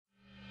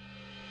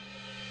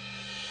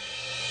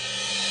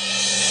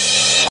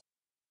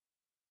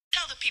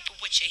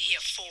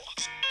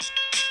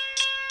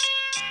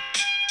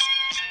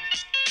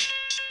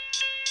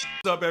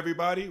What's up,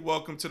 everybody?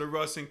 Welcome to the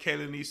Russ and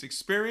Kayla Niece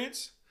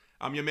Experience.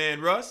 I'm your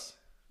man, Russ.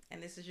 And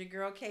this is your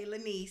girl,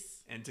 Kayla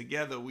Niece. And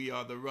together we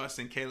are the Russ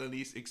and Kayla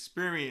Niece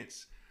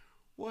Experience.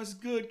 What's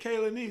good,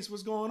 Kayla Niece?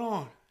 What's going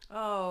on?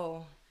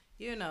 Oh,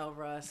 you know,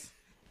 Russ,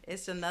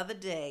 it's another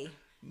day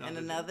and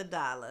another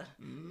dollar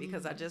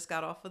because I just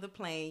got off of the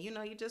plane. You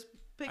know, you just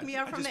picked me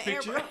up from the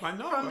airport.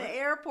 From the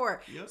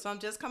airport. Yep. So I'm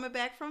just coming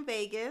back from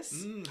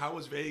Vegas. How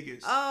was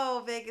Vegas?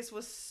 Oh, Vegas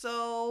was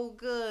so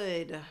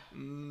good.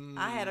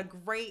 I had a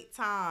great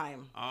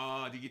time.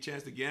 Did you get a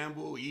chance to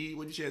gamble, eat?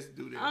 What did you chance to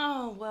do there?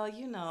 Oh, well,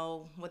 you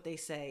know what they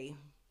say.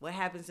 What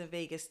happens in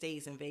Vegas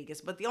stays in Vegas.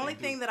 But the only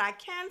thing that I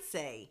can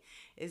say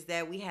is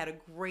that we had a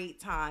great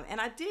time. And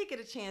I did get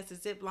a chance to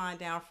zip line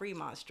down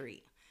Fremont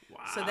Street. Wow.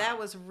 So that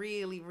was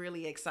really,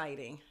 really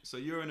exciting. So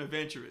you're an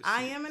adventurous.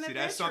 I am an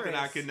adventurous. That's something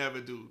I could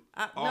never do.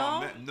 No?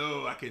 Man,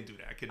 no, I couldn't do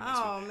that. I couldn't mess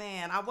with that.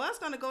 Man, I was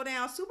going to go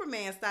down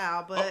Superman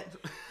style, but,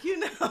 you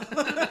know.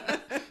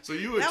 So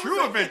you a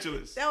true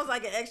adventurous. That was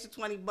like an extra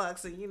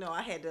 $20, and, you know,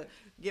 I had to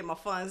get my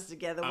funds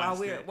together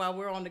while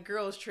we're on the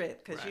girls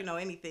trip, because, you know,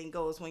 anything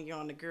goes when you're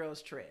on the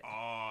girls trip.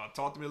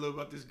 Talk to me a little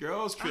about this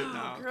girls trip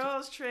now.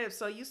 Girls trip.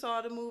 So you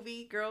saw the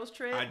movie Girls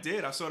Trip? I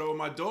did. I saw it with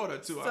my daughter,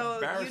 too. So, I'm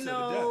embarrassed you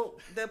know,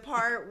 to death. the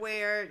part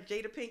where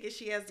Jada Pinkett,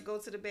 she has to go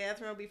to the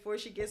bathroom before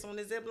she gets on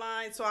the zip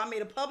line. So I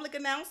made a public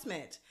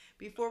announcement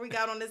before we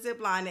got on the zip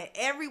line that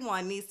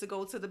everyone needs to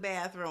go to the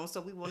bathroom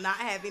so we will not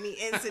have any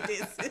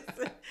incidents.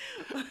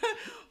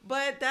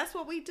 But that's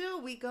what we do.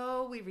 We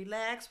go, we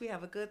relax, we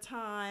have a good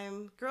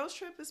time. Girls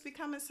Trip is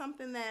becoming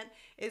something that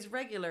is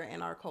regular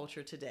in our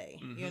culture today,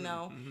 you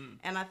know?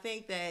 And I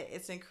think that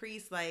it's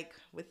increased like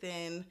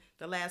within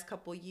the last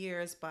couple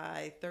years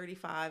by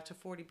 35 to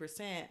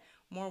 40%.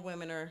 More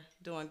women are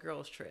doing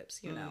girls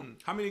trips, you know.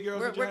 How many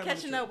girls did you We're have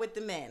catching up with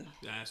the men.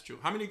 Yeah, that's true.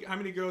 How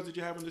many girls did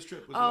you have on this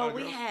trip?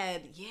 We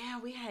had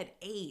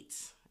eight.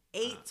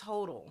 Eight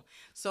total.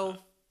 So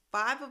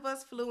 5 of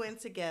us flew in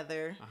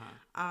together.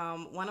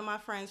 One of my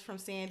friends from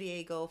San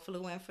Diego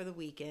flew in for the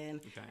weekend.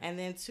 And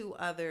then 2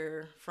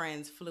 other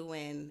friends flew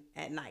in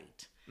at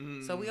night.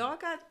 So we all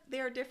got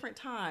there at different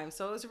times.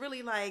 So it was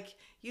really like,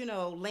 you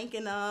know,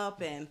 linking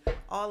up and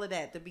all of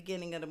that, the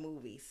beginning of the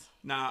movies.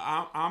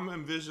 Now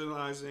I'm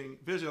visualizing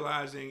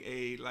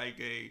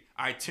a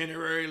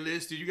itinerary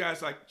list. Did you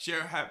guys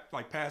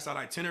pass out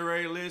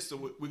itinerary lists?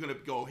 So we're gonna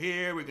go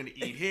here, we're gonna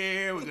eat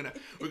here, we're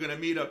gonna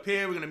meet up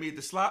here, we're gonna meet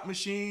the slot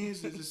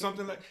machines. Is it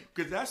something like?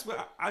 Because that's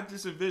what I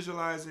just am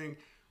visualizing.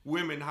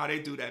 Women, how they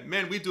do that.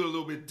 Men, we do it a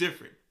little bit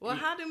different. Well,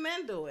 how do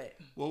men do it?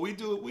 Well,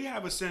 we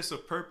have a sense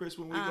of purpose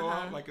when we go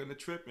out, like on a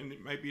trip, and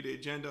it might be the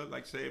agenda,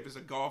 like say if it's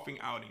a golfing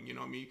outing, you know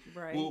what I mean?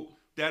 Right. Well,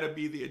 that'll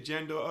be the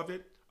agenda of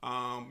it.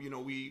 You know,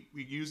 we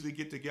usually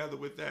get together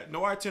with that.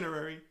 No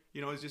itinerary.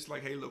 You know, it's just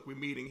like, hey, look, we're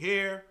meeting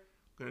here.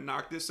 We're going to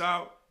knock this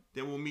out.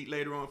 Then we'll meet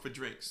later on for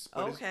drinks.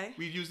 But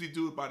we usually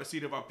do it by the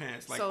seat of our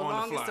pants, like so on the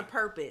fly. So long as the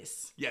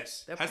purpose.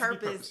 Yes. The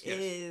purpose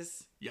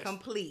is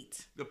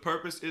complete. The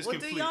purpose is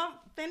complete. Do y'all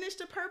finish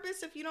the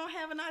purpose if you don't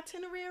have an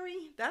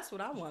itinerary? That's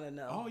what I want to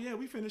know. Oh, yeah,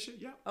 we finish it.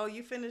 Yeah. Oh,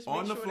 you finished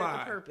on the fly.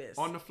 That the purpose.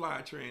 On the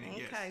fly training,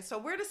 yes. Okay, so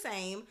we're the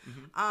same.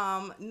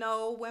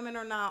 No, women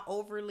are not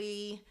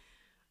overly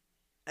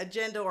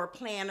agenda or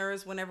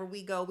planners whenever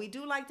we go. We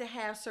do like to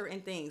have certain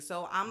things.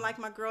 So I'm like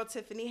my girl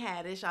Tiffany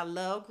Haddish. I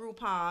love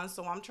Groupon.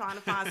 So I'm trying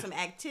to find some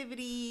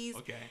activities,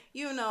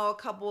 you know, a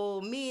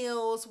couple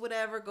meals,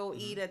 whatever, go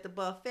eat at the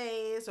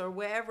buffets or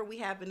wherever we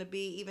happen to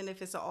be, even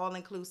if it's an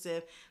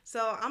all-inclusive.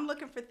 So I'm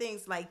looking for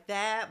things like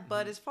that.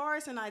 But as far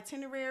as an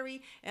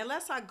itinerary,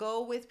 unless I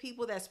go with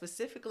people that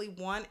specifically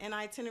want an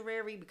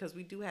itinerary, because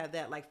we do have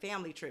that, like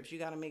family trips, you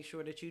got to make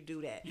sure that you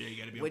do that. Yeah, you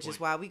got to be on Which point. Is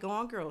why we go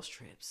on girls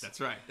trips.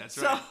 That's right. That's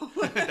right.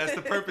 That's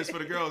the purpose for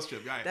the girls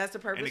trip, right? That's the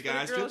purpose for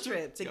the girls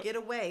trip, to get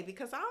away.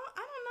 Because I don't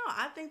know.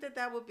 I think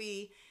that would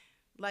be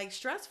like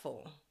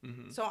stressful.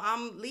 So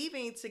I'm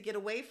leaving to get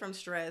away from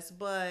stress,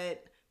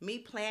 but me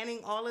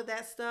planning all of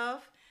that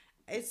stuff,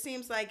 it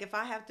seems like if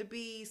I have to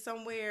be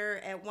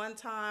somewhere at one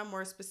time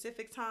or a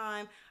specific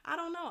time, I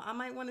don't know. I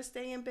might want to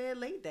stay in bed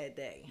late that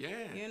day.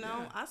 Yeah. You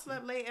know, I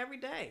slept late every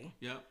day.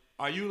 Yeah.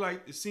 Are you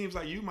like? It seems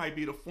like you might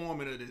be the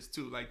foreman of this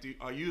too. Like,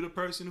 are you the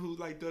person who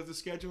like does the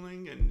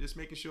scheduling and just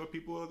making sure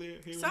people are there?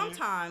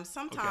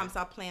 Sometimes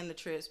I plan the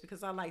trips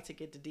because I like to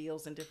get the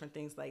deals and different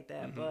things like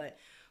that. But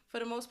for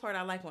the most part,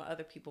 I like when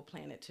other people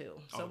plan it too.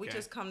 So we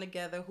just come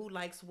together. Who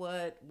likes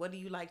what? What do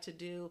you like to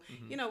do?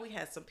 You know, we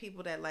had some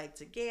people that like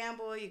to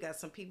gamble. You got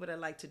some people that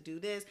like to do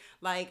this.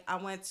 Like I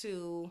went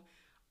to.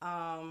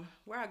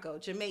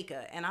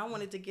 Jamaica, and I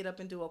wanted to get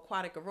up and do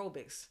aquatic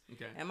aerobics.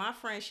 And my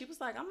friend, she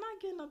was like, I'm not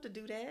getting up to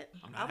do that.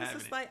 I was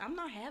just like, I'm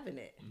not having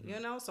it, you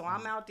know? So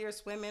I'm out there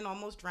swimming,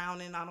 almost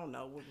drowning. I don't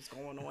know what was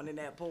going on in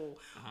that pool,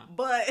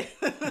 but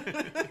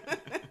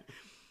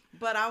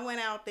But I went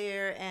out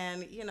there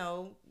and, you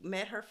know,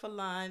 met her for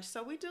lunch.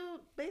 So we do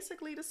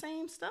basically the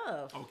same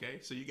stuff. Okay,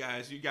 so you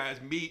guys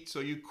meet,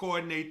 so you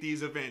coordinate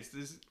these events.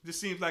 This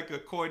seems like a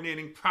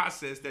coordinating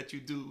process that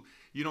you do.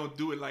 You don't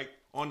do it like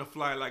on the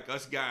fly like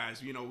us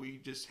guys. You know, we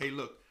just, hey,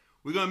 look,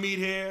 we're going to meet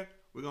here.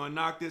 We're gonna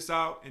knock this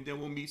out, and then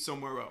we'll meet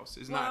somewhere else.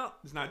 It's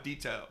not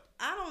detailed.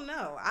 I don't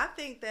know. I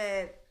think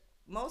that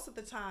most of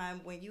the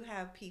time when you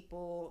have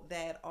people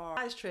that are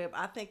guys trip,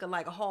 I think of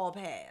like a hall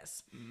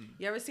pass.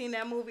 You ever seen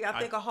that movie? I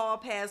think a hall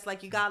pass,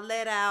 like you got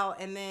let out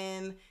and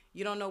then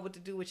you don't know what to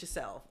do with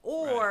yourself.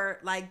 Or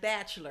like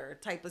Bachelor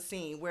type of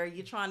scene where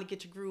you're trying to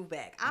get your groove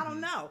back. I don't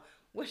know.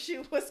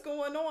 What's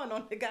going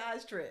on the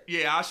guys trip?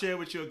 Yeah, I'll share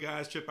with you a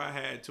guys trip I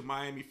had to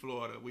Miami,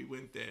 Florida. We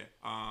went there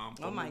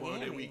for Memorial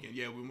Day weekend.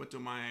 Yeah, we went to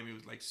Miami. It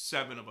was like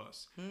 7 of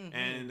us.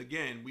 And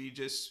again, we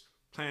just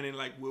planning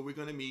like where we're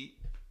gonna meet,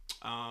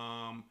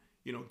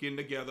 getting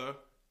together,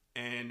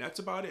 and that's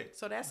about it.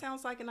 So that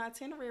sounds like an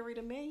itinerary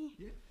to me.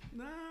 Yeah.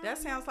 Nah. That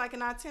sounds like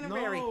an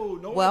itinerary.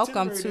 No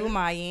Welcome itinerary to there.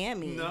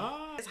 Miami.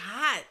 No. It's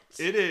hot.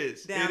 It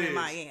is. Down in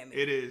Miami.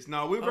 It is.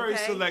 No, we're very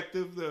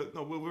selective.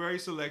 We're very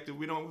selective.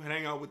 We don't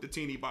hang out with the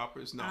teeny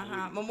boppers. No.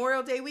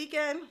 Memorial Day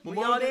weekend? Were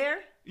y'all there?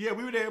 Yeah,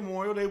 we were there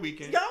Memorial Day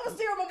weekend. Y'all was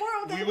there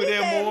Memorial Day weekend? We were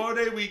there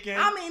Memorial Day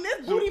weekend. I mean,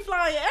 there's booty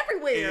flying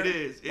everywhere. It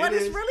is. What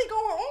is really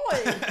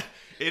going on?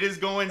 It is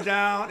going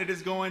down. It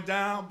is going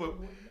down, but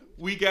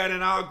we got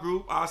in our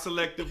group, our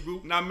selective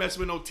group, not mess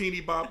with no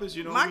teeny boppers,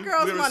 My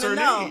girls want to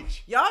know.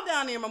 Age. Y'all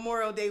down there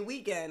Memorial Day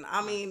weekend.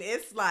 I mean,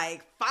 it's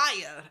like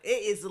fire. It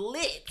is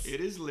lit.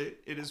 It is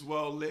lit. It is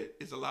well lit.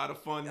 It's a lot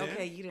of fun there.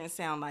 Okay, you didn't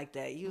sound like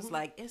that. You was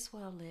like, it's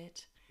well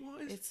lit. Well,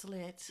 it's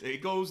lit.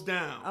 It goes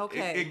down.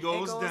 Okay. It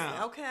goes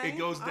down. Okay. It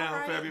goes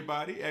down for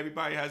everybody.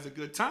 Everybody has a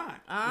good time.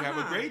 We have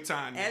a great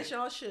time there. As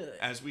y'all should.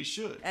 As we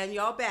should. And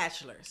y'all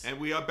bachelors. And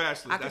we are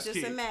bachelors. I could just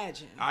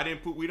imagine.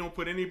 We don't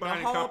put anybody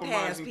in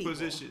compromising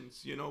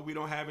positions. We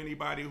don't have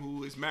anybody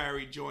who is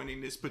married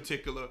joining this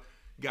particular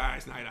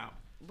guys' night out.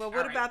 But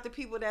what about the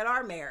people that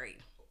are married?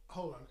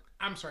 Hold on.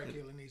 I'm sorry,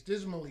 Kayla Niece. This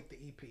is Malik, the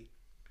EP.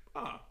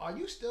 Are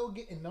you still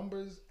getting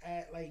numbers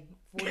at like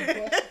 40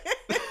 plus?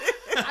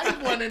 I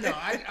just want to know.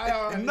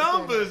 I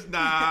numbers,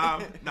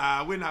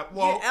 nah, we're not.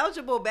 Well, you're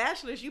eligible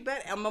bachelors. You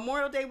bet.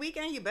 Memorial Day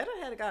weekend, you better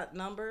have got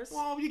numbers.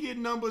 Well, you get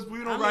numbers.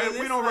 We don't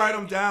write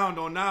them down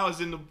though. Now it's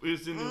in the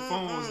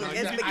phones. Now.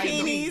 It's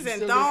bikinis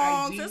and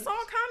thongs. It's all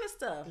kind of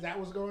stuff. Is that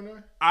what's going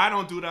on? I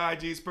don't do the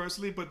IGs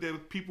personally, but there were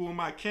people in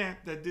my camp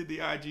that did the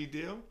IG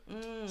deal.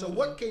 So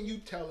what can you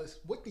tell us?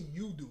 What do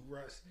you do,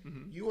 Russ?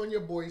 You on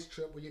your boys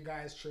trip or your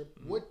guys trip?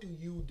 What do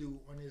you do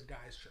on this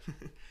guys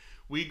trip?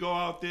 We go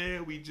out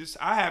there.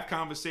 I have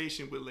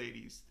conversation with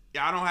ladies.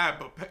 Yeah,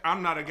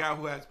 I'm not a guy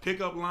who has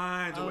pickup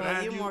lines or what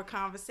have you. You're more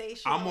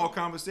conversational. I'm more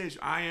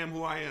conversational. I am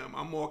who I am.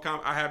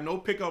 I have no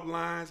pickup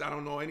lines. I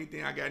don't know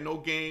anything. I got no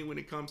game when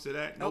it comes to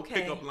that. No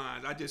pickup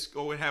lines. I just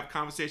go and have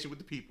conversation with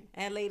the people.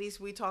 And ladies,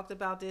 we talked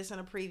about this in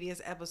a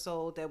previous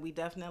episode that we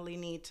definitely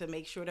need to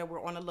make sure that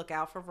we're on the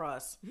lookout for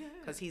Russ.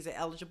 Because he's an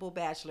eligible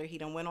bachelor. He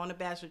done went on a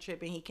bachelor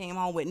trip and he came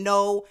home with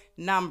no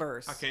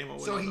numbers. I came home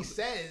with no numbers.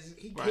 So he says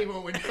he came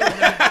home with no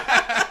numbers.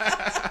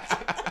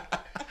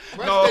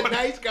 Russ, the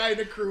nice guy in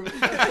the crew. Like,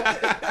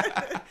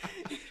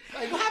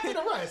 what happened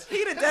to Russ?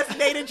 He the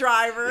designated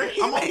driver.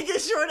 He's making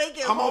sure they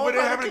get home. I'm over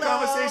there having a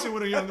conversation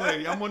with a young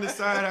lady. I'm on the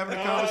side having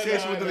a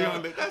conversation with a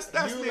young lady.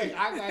 That's you me. Like,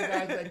 I got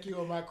guys like you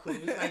on my crew.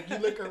 It's like you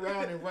look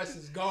around and Russ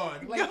is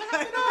gone. Like, what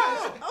happened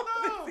to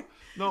Russ?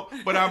 No,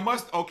 but I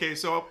must. Okay,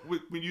 so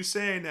when you're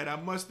saying that, I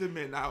must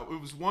admit. Now,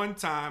 it was one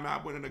time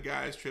I went on a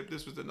guy's trip.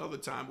 This was another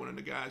time I went on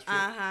a guy's trip.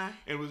 And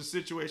it was a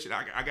situation.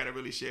 I got to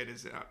really share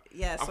this out.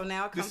 Yeah. So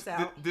now it comes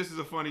out. This is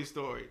a funny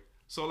story.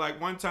 So like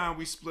one time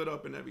we split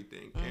up and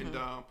everything, and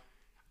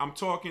I'm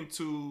talking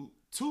to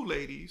 2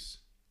 ladies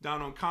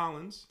down on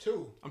Collins.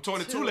 2. I'm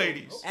talking to 2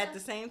 ladies at the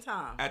same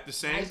time. At the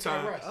same nice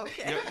time. Guy Russ.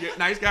 Okay. Yeah,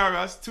 nice guy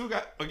Russ. 2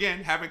 guys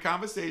again having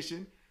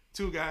conversation.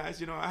 2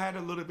 guys. I had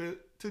a little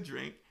bit to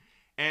drink.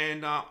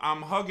 And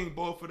I'm hugging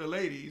both of the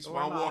ladies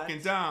while I'm walking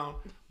down.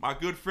 My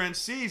good friend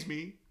sees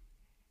me,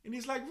 and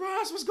he's like,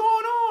 "Ross, what's going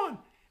on?"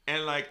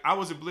 And like I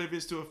was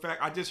oblivious to the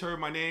fact I just heard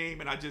my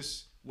name, and I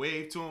just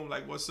waved to him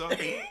like, "What's up?"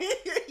 You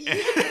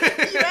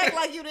act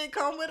like you didn't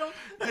come with him.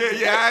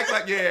 Yeah. I act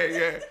like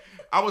yeah.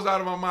 I was out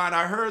of my mind.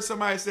 I heard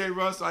somebody say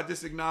Russ, so I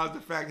just acknowledged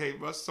the fact, hey,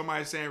 Russ,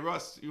 somebody saying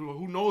Russ.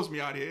 Who knows me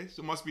out here?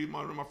 So it must be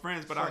one of my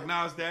friends. But I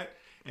acknowledged that,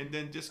 and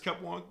then just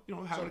kept on,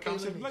 having a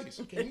conversation with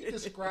ladies. Can you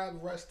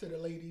describe Russ to the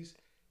ladies?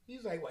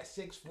 He's like, what,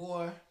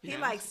 6'4"? He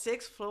like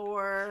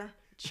 6'4",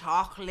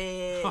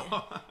 chocolate,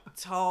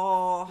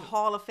 tall,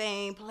 Hall of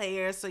Fame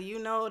player. So you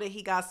know that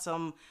he got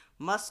some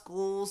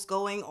muscles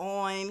going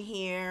on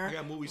here. I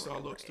got movie star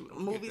looks too.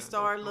 Movie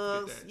star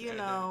looks, you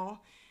know,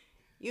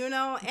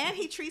 and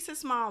he treats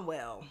his mom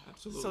well.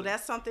 Absolutely. So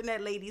that's something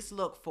that ladies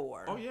look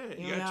for. Oh yeah,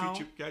 you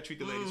gotta treat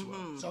the ladies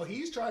well. So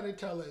he's trying to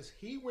tell us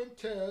he went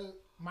to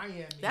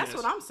Miami. That's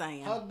what I'm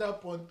saying. Hugged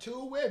up on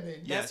 2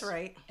 women. That's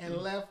right. And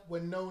left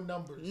with no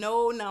numbers.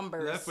 No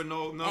numbers. Left with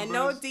no numbers. And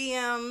no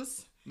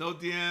DMs. No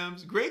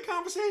DMs. Great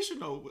conversation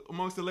though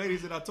amongst the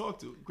ladies that I talked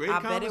to. Great I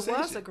conversation. bet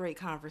it was a great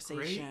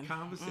conversation. Great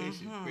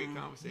conversation. Mm-hmm. Great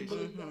conversation.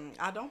 Mm-hmm.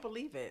 I don't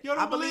believe it. You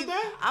don't believe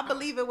that? I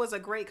believe it was a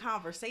great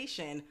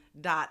conversation. ...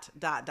 I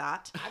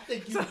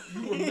think you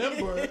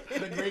remember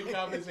the great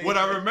conversation. What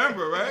I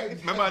remember, right?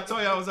 Remember I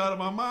told you I was out of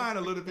my mind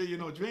a little bit,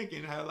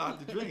 drinking. I had a lot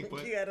to drink.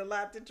 But you had a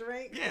lot to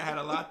drink? Yeah, I had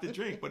a lot to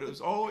drink. But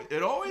it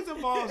always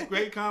involves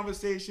great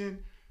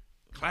conversation,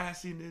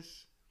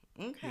 classiness.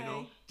 Okay.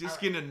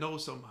 Just getting to know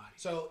somebody.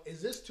 So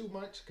is this too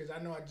much? Because I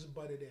know I just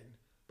butted in.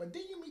 But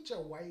didn't you meet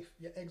your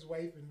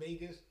ex-wife in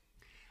Vegas?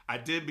 I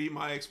did meet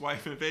my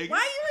ex-wife in Vegas.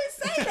 Why you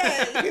didn't say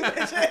that? You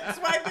met your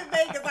ex-wife in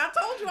Vegas. I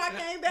told you I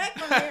came back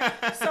from there.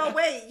 So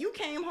wait, you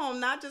came home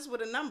not just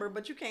with a number,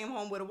 but you came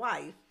home with a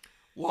wife.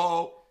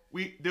 Well,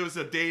 there was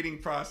a dating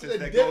process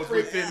that goes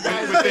within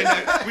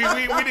that. We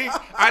didn't.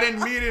 I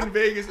didn't meet in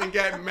Vegas and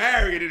got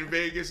married in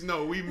Vegas.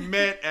 No, we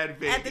met at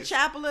Vegas. At the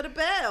Chapel of the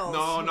Bells.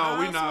 No,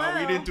 we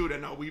didn't do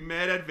that. No, we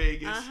met at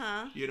Vegas.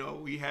 Uh-huh.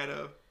 We had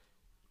a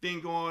thing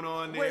going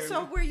on there. Wait,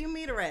 so where you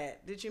meet her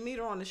at? Did you meet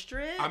her on the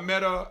strip? I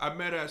met her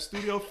at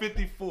Studio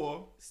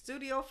 54.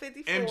 Studio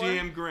 54.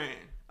 MGM Grand.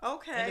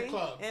 Okay.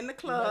 In the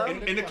club.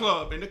 In the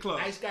club.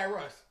 Nice guy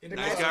Russ.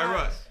 Nice guy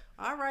Russ.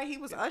 All right, he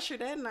was usher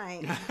that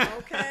night.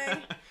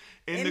 Okay.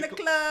 In the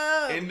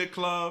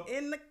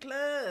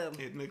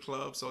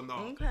club. So no.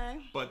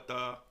 Okay. But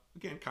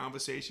again,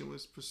 conversation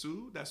was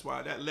pursued. That's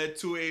why that led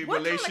to a what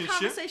relationship. What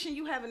kind of conversation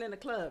you having in the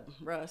club,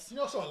 Russ? You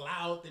know, so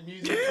loud the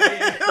music.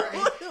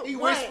 He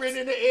whispering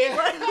in the air.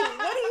 What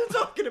are you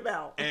talking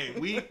about? Hey,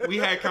 we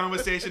had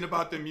conversation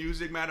about the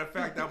music. Matter of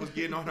fact, I was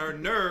getting on her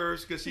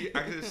nerves because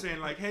I was saying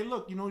like, hey,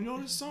 look, you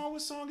know this song?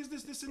 What song is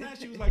this and that?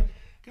 She was like,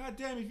 God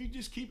damn, if you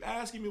just keep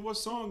asking me what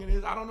song it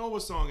is, I don't know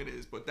what song it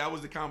is. But that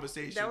was the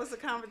conversation. That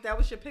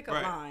was your pickup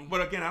line.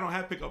 But again, I don't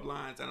have pickup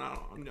lines, and I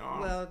don't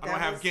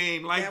have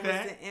game like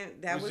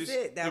that. That was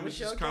it. That was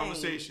your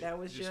conversation. That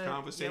was your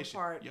conversation.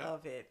 Your part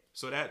of it.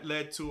 So that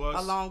led to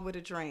us along with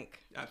a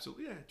drink.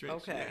 Absolutely, yeah,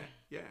 drinks. Okay.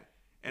 Yeah.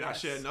 And I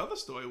share another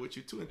story with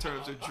you too in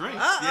terms of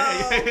drinks.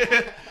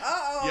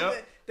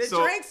 Yep. The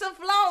drinks are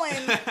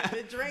flowing.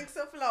 The drinks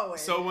are flowing.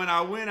 So when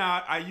I went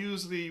out,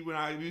 when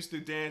I used to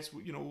dance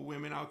with, with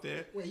women out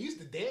there. Wait, you used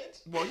to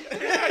dance? Well,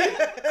 yeah.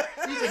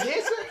 You used to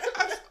dance?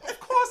 Of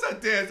course I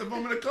dance. If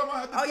I'm in the club, I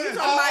have to dance. You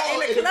talking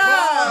about in the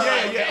club?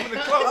 Yeah, I'm in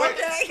the club.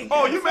 Okay.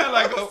 Oh, you meant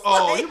like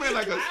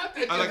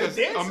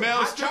a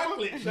male stripper?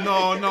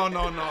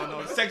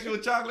 No. Sexual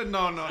chocolate?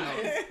 No.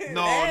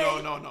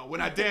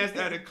 When I danced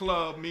at a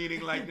club,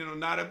 meaning like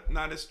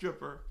not a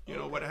stripper,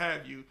 what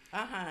have you.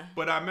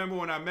 But I remember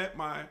when I met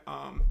my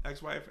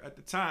ex-wife at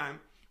the time,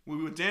 we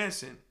were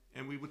dancing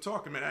and we were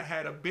talking, and I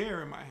had a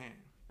beer in my hand.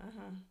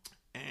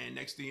 And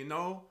next thing you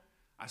know,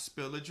 I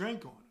spilled a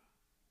drink on her.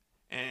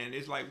 And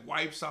it's like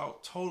wipes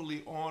out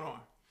totally on her.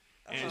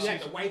 And you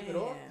had to wipe it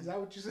off? Is that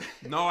what you said?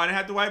 No, I didn't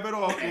have to wipe it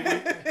off.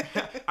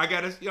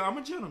 I'm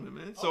a gentleman,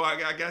 man. So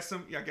I got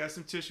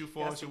some tissue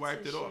for her. She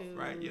wiped it off,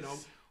 right?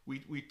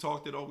 We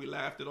talked it off. We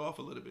laughed it off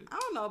a little bit. I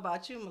don't know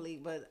about you,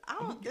 Malik, but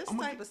this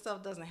type of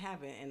stuff doesn't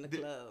happen in the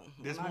club.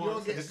 You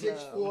don't get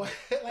 6'4"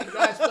 like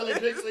guys spilling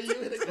drinks on you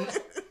in the club.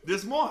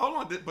 There's more. Hold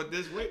on.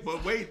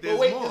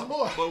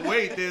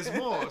 There's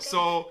more.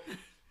 So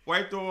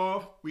wiped her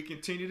off. We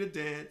continue to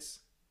dance.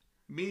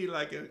 Me,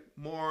 like a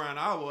moron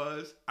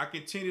I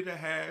continue to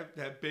have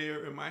that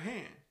beer in my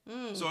hand.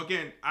 So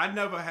again, I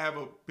never have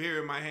a beer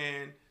in my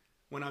hand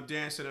when I'm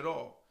dancing at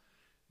all.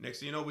 Next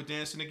thing you know, we're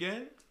dancing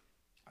again.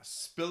 I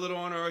spill it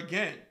on her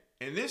again.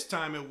 And this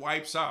time it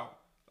wipes out.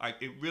 Like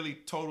it really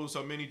totals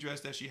her mini dress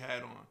that she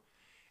had on.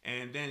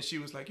 And then she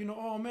was like,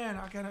 oh man,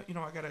 I gotta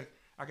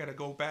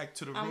go back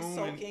to the room.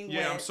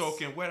 I'm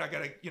soaking wet. I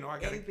gotta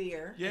in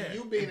beer. Yeah. And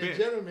you being a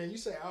gentleman, you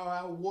say,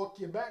 I'll walk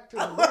you back to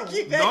the room.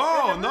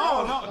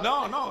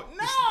 No.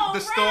 The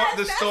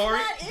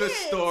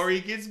story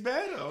gets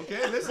better.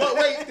 Okay, listen.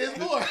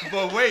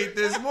 But wait,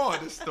 there's more.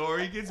 The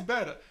story gets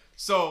better.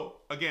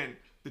 So again,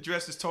 the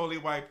dress is totally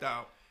wiped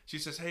out. She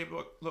says, hey,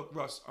 look,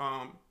 Russ,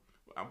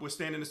 we're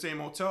staying in the same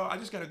hotel. I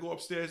just gotta go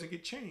upstairs and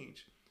get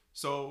changed.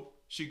 So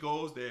she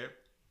goes there.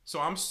 So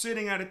I'm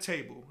sitting at a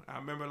table. I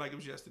remember like it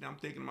was yesterday. I'm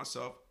thinking to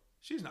myself,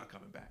 she's not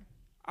coming back.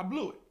 I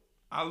blew it.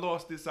 I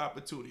lost this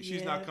opportunity.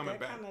 She's not coming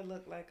back. That kind of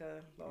looked like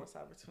a lost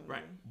opportunity.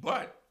 Right.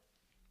 But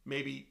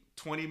maybe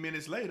 20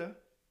 minutes later,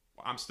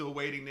 I'm still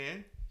waiting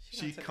there.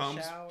 She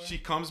comes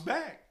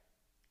back.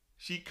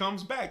 She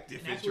comes back,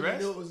 different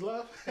dress. That's when you knew it was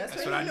love? That's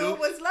when you knew it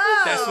was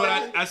love. That's what I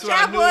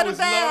knew it was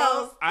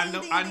love.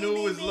 I knew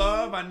it was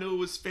love. I knew it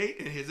was fate.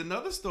 And here's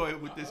another story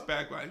with this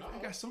background. I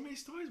got so many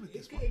stories with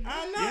this one.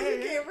 I know,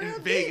 you get real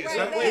deep Vegas,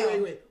 right now.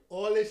 Wait.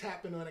 All this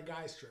happened on a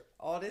guy's trip.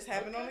 All this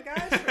happened on a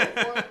guy's trip.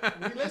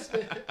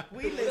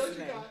 We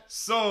listening.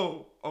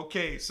 So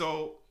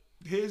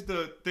here's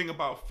the thing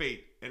about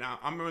fate. And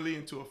I'm really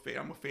into a fate.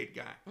 I'm a fate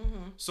guy.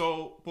 Mm-hmm.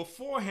 So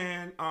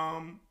beforehand,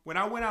 when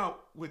I went out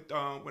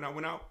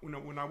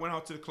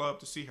to the club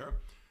to see her,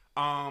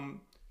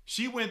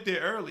 She went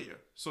there earlier,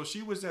 so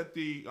she was at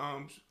the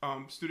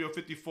Studio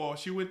 54.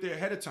 She went there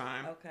ahead of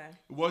time. Okay.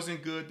 It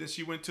wasn't good. Then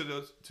she went to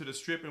the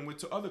strip and went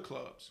to other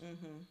clubs,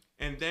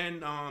 and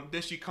then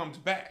she comes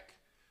back.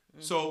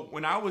 So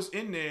when I was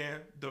in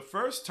there the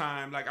first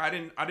time, like I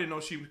didn't know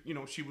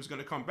she was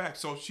gonna come back.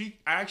 So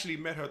I actually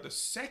met her the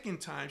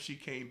second time she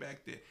came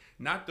back there,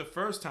 not the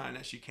first time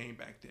that she came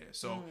back there.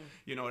 So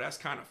that's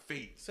kind of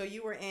fate. So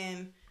you were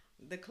in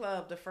the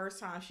club the first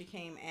time she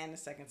came and the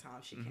second time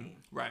she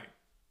came. Right.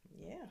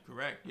 Yeah.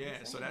 Correct.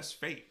 Yeah. So that's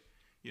fate.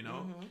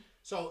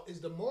 So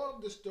is the moral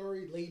of the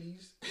story,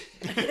 ladies?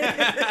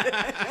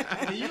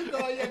 When you go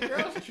on your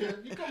girls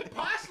trip, you can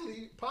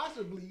possibly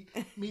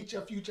meet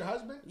your future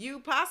husband. You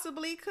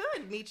possibly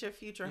could meet your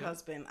future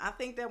husband. I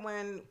think that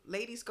when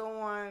ladies go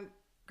on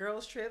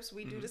girls trips,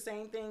 we do the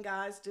same thing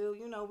guys do.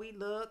 We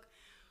look,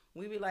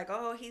 we be like,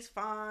 oh, he's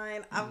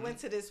fine. I went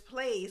to this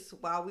place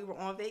while we were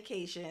on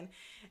vacation,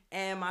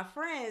 and my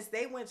friends,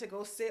 they went to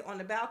go sit on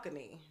the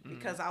balcony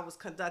because I was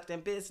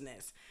conducting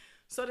business.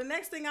 So the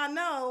next thing I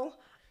know,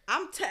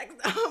 I'm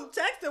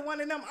texting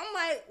one of them. I'm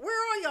like,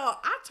 where are y'all?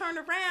 I turn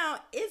around.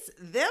 It's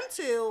them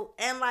two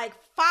and like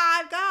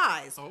 5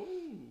 guys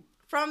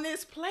from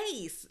this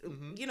place,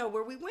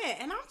 where we went.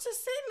 And I'm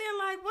just sitting there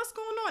like, what's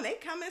going on? They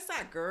come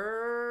inside.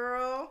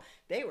 Girl,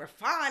 they were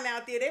fine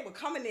out there. They were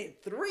coming in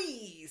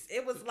 3s.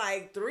 It was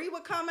like 3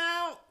 would come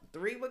out,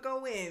 3 would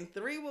go in,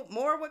 3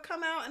 more would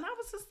come out. And I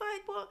was just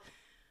like, well,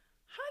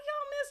 how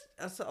y'all miss?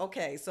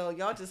 So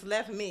y'all just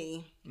left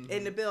me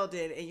in the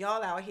building, and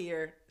y'all out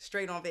here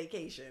straight on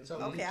vacation. So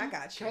okay, I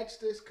got you. Catch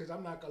this, because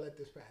I'm not gonna let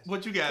this pass.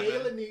 What you got?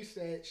 Kayla Nee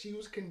said she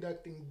was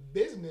conducting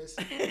business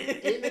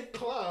in a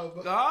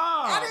club.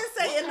 I didn't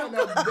say in the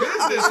club.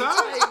 Business,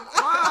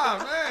 huh? Wow,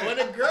 man.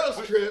 On a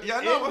girls trip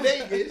in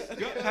Vegas.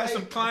 Had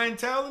some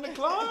clientele in the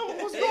club.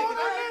 What's going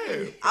on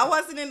there? I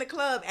wasn't in the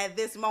club at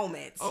this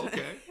moment.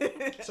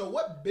 Okay. So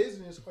what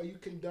business are you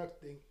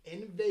conducting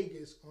in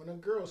Vegas on a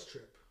girls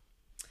trip?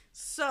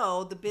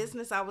 So the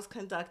business I was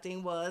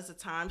conducting was a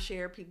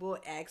timeshare. People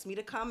asked me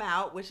to come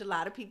out, which a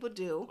lot of people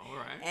do. All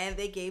right. And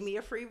they gave me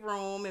a free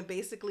room and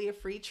basically a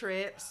free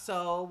trip.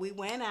 So we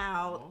went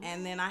out,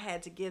 and then I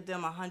had to give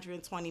them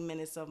 120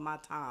 minutes of my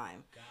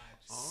time. Gotcha.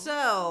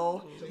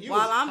 So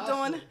while I'm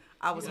doing,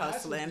 I was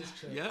hustling.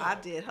 Yeah. I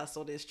did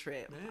hustle this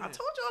trip. Man. I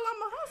told y'all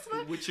I'm a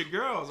hustler. With your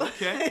girls,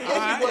 okay. All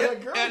right.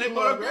 And they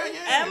brought a girl,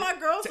 and my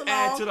girls to along.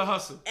 add to the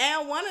hustle.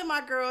 And one of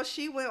my girls,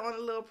 she went on a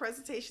little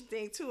presentation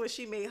thing too, and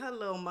she made her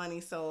little money.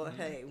 So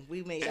hey,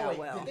 we made out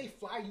well. Did they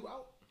fly you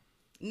out?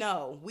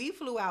 No, we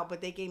flew out,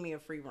 but they gave me a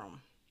free room.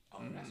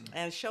 Oh, that's nice.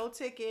 And show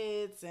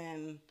tickets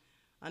and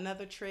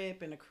another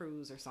trip and a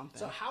cruise or something.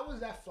 So how was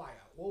that fly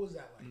out? What was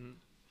that like?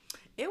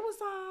 It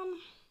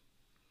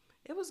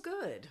was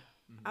good.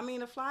 I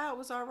mean, the fly out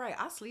was all right.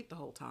 I sleep the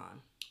whole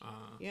time,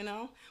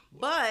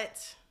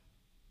 but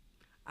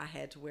I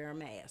had to wear a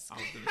mask. I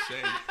was gonna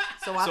say.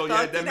 So I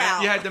thugged it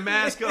out. You had the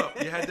mask up.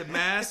 You had the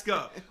mask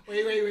up.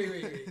 Wait.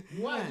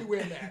 Why did you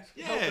wear a mask?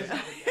 Yeah. What'd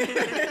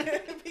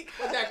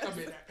that come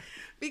in at?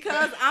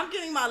 Because I'm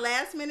getting my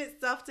last minute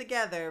stuff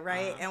together,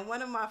 right? And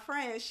one of my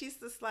friends, she's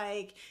just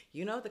like,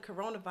 the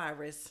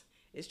coronavirus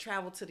is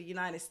traveled to the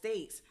United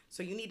States,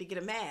 so you need to get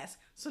a mask.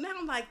 So now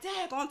I'm like,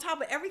 dang, on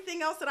top of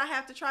everything else that I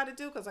have to try to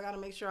do, because I got to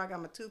make sure I got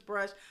my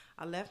toothbrush.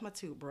 I left my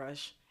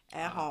toothbrush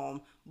at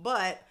home,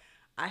 but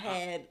I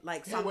had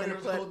like something to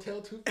put. Hotel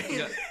toothbrush.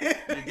 You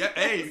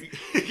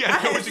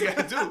gotta know what you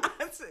gotta do.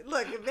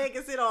 Look, in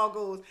Vegas, it all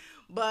goes.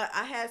 But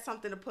I had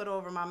something to put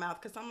over my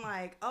mouth because I'm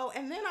like, oh,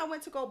 and then I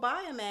went to go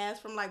buy a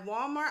mask from like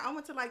Walmart. I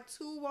went to like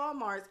 2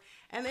 Walmarts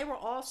and they were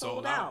all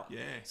sold out.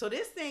 Yeah. So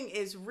this thing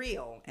is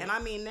real. Yeah. And I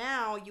mean,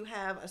 now you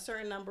have a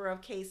certain number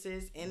of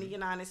cases in the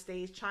United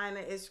States. China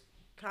is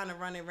kind of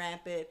running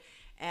rampant.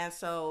 And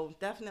so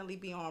definitely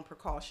be on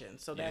precaution.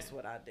 So that's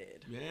what I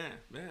did. Yeah.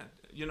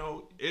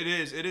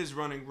 It is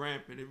running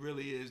rampant. It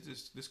really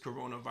is this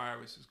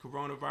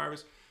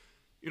coronavirus.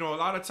 A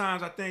lot of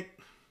times I think,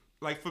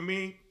 like for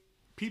me,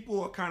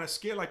 people are kind of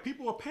scared. Like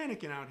people are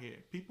panicking out here.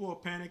 People are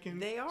panicking.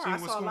 They are. I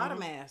saw a lot of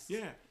masks.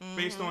 Yeah.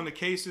 Based on the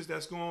cases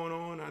that's going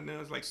on. I know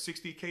there's like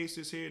 60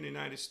 cases here in the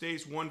United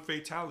States. One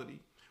fatality.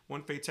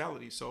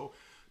 So,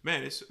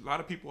 man, it's a lot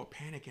of people are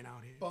panicking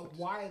out here. But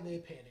why are they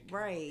panicking?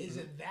 Right. Is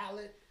it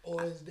valid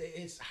or is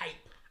it's hype?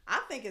 I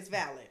think it's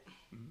valid.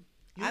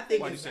 I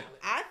think it's valid.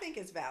 I think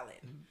it's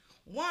valid.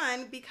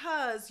 One,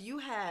 because you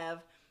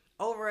have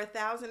over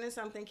 1,000 and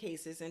something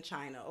cases in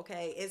China.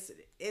 Okay,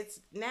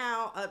 it's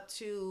now up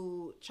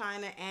to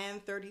China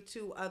and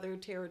 32 other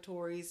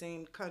territories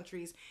and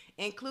countries,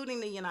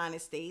 including the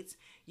United States.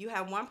 You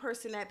have one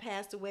person that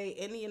passed away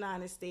in the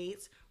United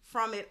States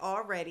from it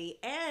already,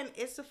 and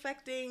it's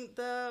affecting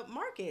the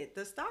market,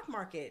 the stock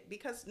market,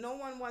 because no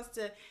one wants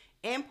to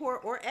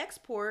import or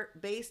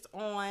export based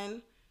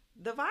on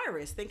the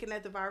virus, thinking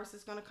that the virus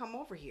is going to come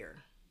over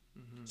here.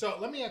 So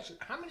let me ask you,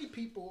 how many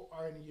people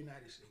are in the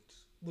United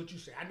States? Would you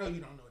say? I know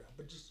you don't know that,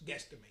 but just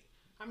guesstimate.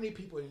 How many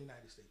people in the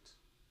United States?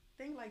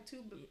 I think like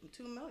 2 billion.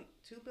 2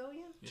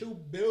 billion.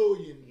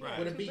 Right.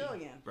 With a 2 B.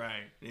 billion.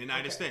 Right. The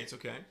United States,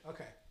 okay.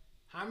 Okay.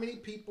 How many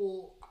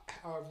people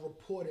are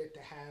reported to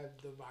have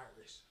the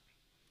virus?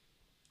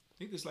 I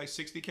think there's like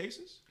 60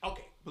 cases.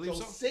 Okay, Believe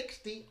so.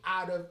 60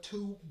 out of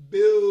 2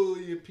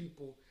 billion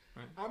people.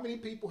 Right. How many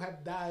people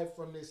have died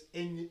from this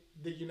in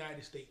the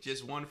United States?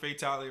 Just one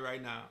fatality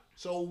right now.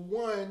 So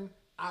 1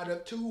 out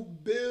of 2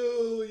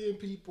 billion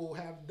people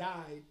have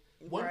died.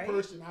 One Right.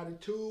 person out of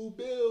 2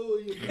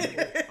 billion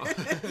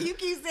people. You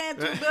keep saying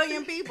 2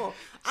 billion people.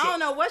 I don't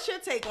know. What's your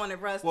take on it,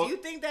 Russ? Well- Do you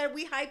think that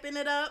we hyping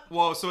it up?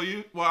 Well,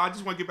 I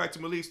just want to get back to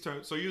Malik's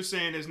turn. So you're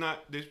saying there's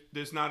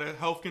not a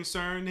health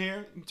concern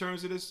here in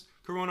terms of this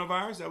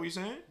coronavirus? Is that what you're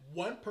saying?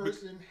 One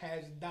person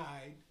has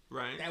died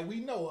Right. that we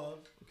know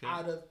of Okay.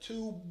 out of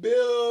 2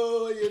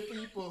 billion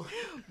people.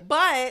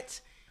 But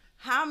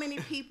how many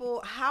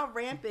people, how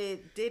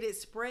rampant did it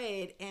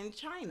spread in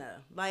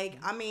China? Like,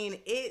 I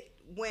mean, it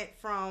went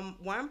from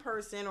one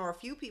person or a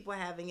few people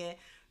having it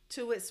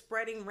to it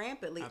spreading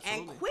rampantly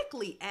Absolutely. and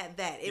quickly at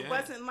that. It Yeah.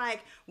 wasn't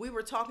like we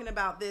were talking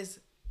about this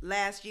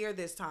last year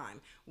this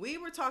time. We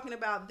were talking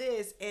about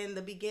this in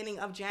the beginning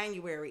of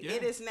January. Yeah.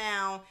 It is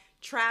now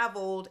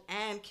traveled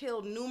and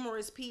killed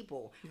numerous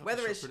people, Yeah,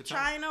 whether for it's sure, for the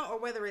time. China or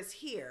whether it's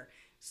here.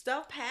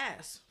 Stuff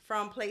passed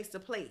from place to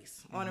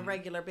place on a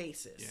regular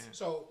basis. Yeah.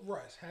 So,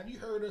 Russ, have you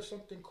heard of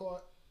something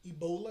called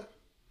Ebola?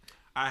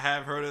 I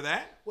have heard of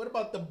that. What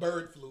about the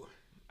bird flu?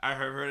 I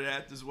have heard of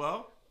that as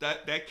well.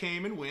 That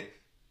came and went.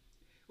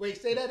 Wait,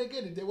 say that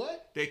again. It did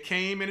what? They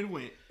came and it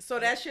went. So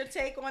that's your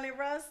take on it,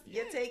 Russ?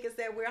 Your take is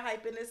that we're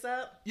hyping this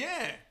up?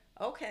 Yeah.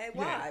 Okay,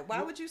 why? Yeah.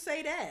 Why would you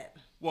say that?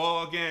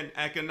 Well, again,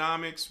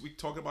 economics. We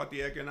talk about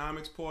the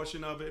economics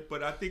portion of it,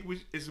 but I think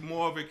it's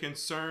more of a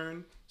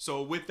concern.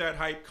 So with that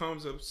hype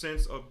comes a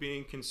sense of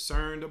being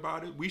concerned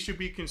about it. We should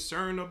be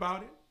concerned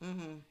about it,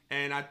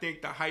 and I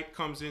think the hype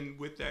comes in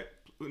with that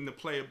in the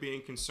play of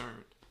being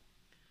concerned.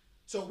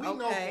 So we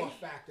know Okay. for a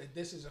fact that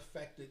this has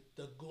affected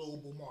the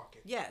global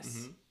market.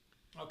 Yes.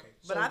 Okay.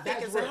 But so I think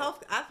that's it's real. a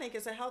health. I think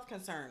it's a health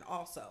concern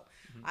also.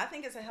 I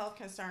think it's a health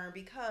concern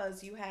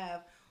because you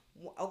have,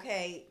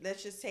 okay,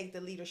 let's just take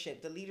the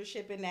leadership. The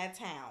leadership in that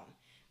town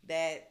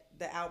that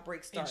the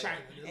outbreak in started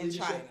China. The in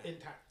leadership China.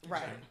 in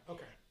Right. China.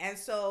 Okay. And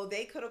so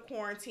they could have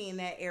quarantined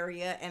that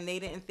area and they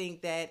didn't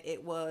think that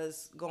it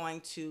was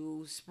going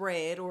to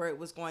spread or it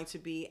was going to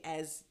be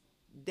as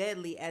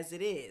deadly as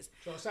it is.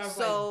 So it sounds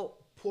So like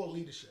poor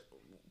leadership.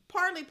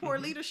 partly poor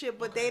leadership,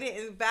 but they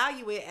didn't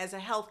value it as a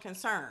health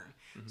concern.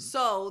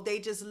 So they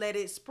just let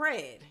it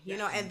spread, you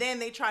know, and then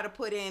they try to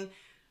put in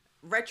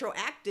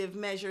retroactive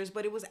measures,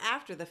 but it was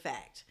after the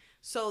fact.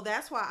 So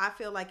that's why I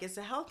feel like it's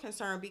a health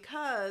concern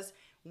because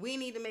we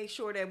need to make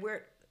sure that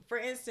we're, for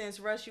instance,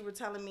 Russ, you were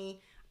telling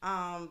me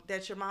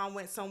that your mom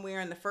went somewhere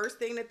and the first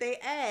thing that they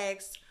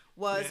asked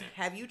was,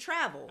 have you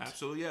traveled?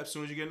 Absolutely, yeah. As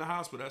soon as you get in the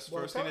hospital, that's the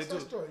Well, first tell thing us they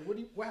that do. story.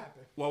 What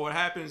happened? Well, what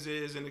happens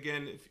is, and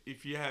again,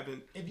 if you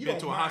haven't If you been don't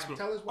to a mind, hospital,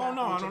 tell us what oh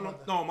no, happened no,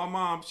 with no, your no. My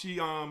mom,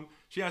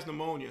 she has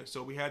pneumonia,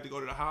 so we had to go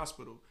to the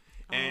hospital.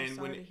 And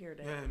sorry to hear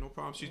that. Yeah, no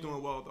problem. She's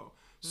doing well though.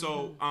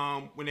 So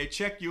when they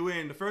check you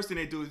in, the first thing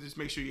they do is just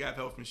make sure you have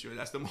health insurance.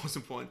 That's the most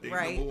important thing.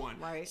 Right, Number one.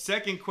 right.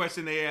 Second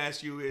question they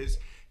ask you is,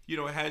 you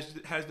know, has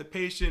the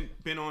patient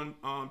been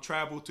on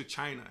travel to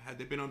China? Has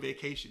they been on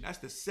vacation? That's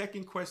the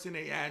second question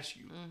they ask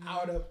you.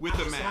 Out of With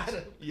the outside mask.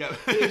 of Yeah.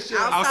 the insurance.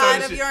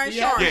 Outside of the- your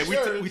Yeah, insurance.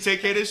 Yeah, we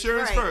take care of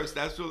insurance Right. first.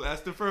 That's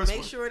the first Make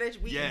one. sure that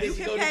you Yes.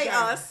 can Go to pay China.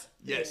 us.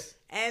 Yes.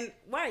 And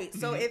right.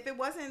 So if it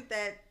wasn't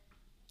that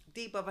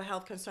deep of a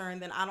health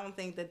concern, then I don't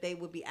think that they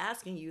would be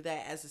asking you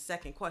that as a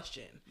second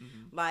question.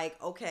 Like,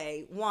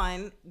 okay,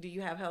 one, do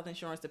you have health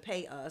insurance to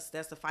pay us?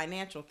 That's the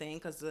financial thing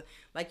because,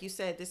 like you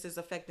said, this is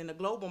affecting the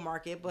global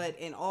market, but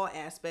in all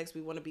aspects,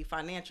 we want to be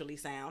financially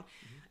sound.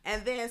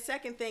 And then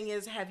second thing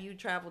is, have you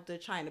traveled to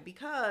China?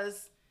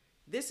 Because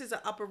this is an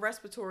upper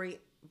respiratory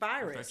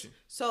virus. Infection.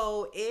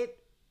 So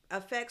it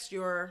affects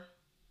your,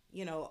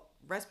 you know,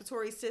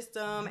 respiratory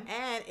system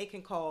and it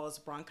can cause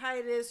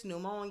bronchitis,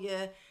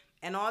 pneumonia,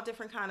 and all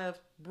different kind of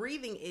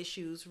breathing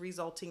issues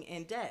resulting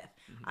in death.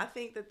 I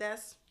think that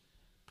that's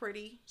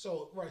pretty.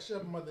 So, right,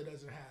 your mother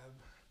doesn't have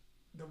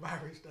the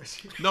virus, does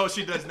she? No,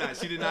 she does not.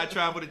 She did not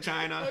travel to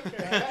China.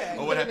 Okay.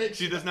 Or what?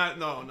 She does not.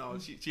 No.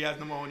 She has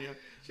pneumonia.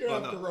 She don't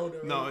Oh, have no. corona,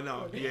 right? No.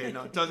 Okay. Yeah,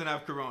 no. Doesn't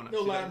have corona. No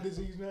She Lyme doesn't.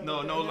 disease, nothing? No,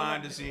 Okay. no Lyme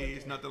Okay.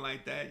 disease, nothing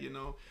like that. You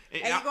know.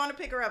 And And you're going to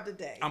pick her up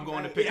today. I'm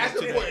going to right? pick That's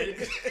up today.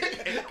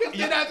 important.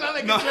 You're not sound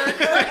like No. a jerk.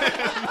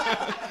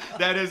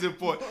 That is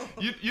important.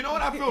 You know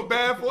what I feel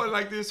bad for?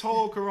 Like this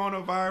whole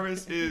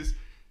coronavirus is,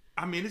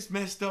 I mean, it's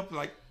messed up.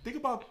 Like think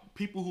about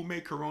people who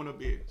make Corona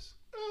beers.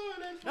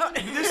 Oh,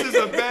 that's This is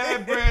a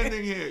bad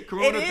branding here.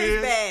 Corona It is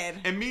beers. bad.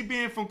 And me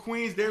being from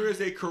Queens, there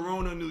is a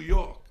Corona New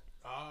York.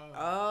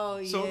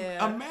 Oh, So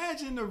yeah.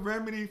 imagine the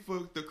remedy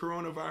for the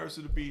coronavirus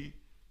would be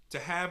to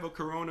have a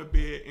Corona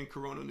beer in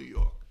Corona, New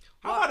York.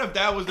 How about if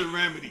that was the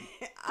remedy?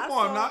 Come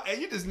on now,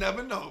 and you just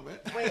never know, man.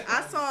 Wait,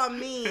 I saw a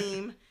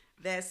meme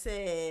that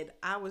said,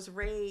 I was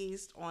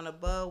raised on a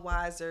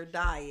Budweiser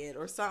diet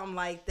or something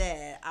like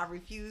that. I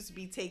refuse to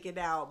be taken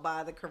out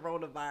by the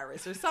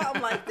coronavirus or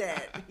something like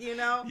that, you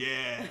know?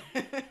 Yeah.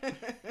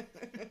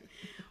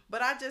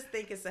 But I just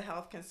think it's a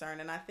health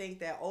concern, and I think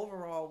that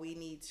overall we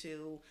need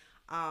to,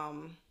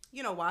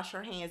 wash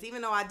our hands.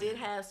 Even though I did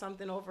have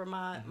something over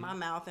my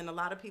mouth, and a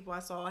lot of people I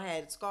saw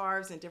had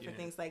scarves and different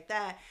things like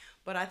that.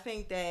 But I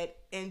think that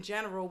in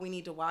general we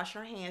need to wash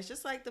our hands,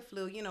 just like the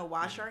flu.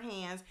 Wash our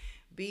hands.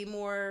 Be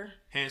more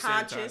hand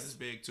conscious. sanitizer is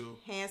big too.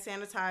 Hand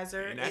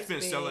sanitizer, and that's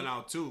been big. selling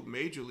out too,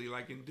 majorly,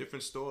 like in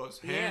different stores.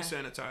 Hand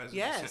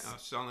sanitizer is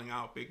selling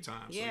out big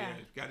time. So yeah,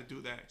 you got to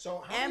do that.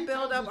 So and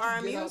build up our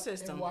immune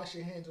system. And wash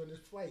your hands on this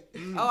flight.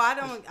 Oh,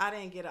 I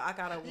didn't get it. I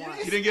got it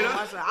once. You didn't get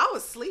up? I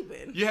was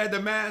sleeping. You had the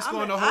mask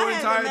on the whole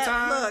entire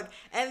time. Look,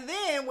 and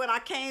then when I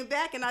came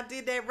back and I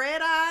did that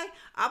red eye,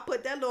 I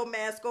put that little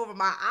mask over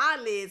my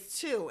eyelids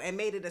too, and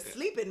made it a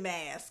sleeping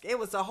mask. It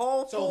was a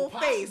whole full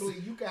face. So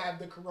possibly you could have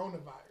the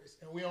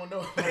coronavirus, and we don't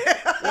know.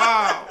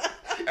 Wow.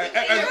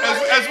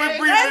 As we're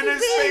breathing in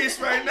this space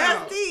right now.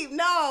 That's deep.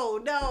 No.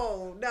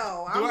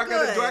 I'm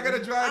good. Do I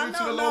gotta drive you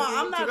to the local? No,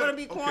 I'm not gonna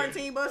be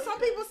quarantined. But some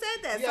people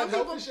said that. Some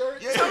people sure.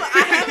 I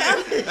have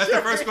health insurance. That's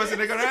the first question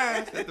they're gonna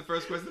ask.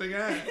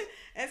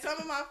 And some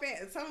of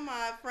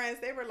my friends,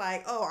 they were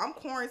like, "Oh, I'm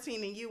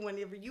quarantining you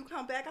whenever you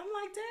come back." I'm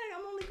like, "Dang,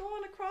 I'm only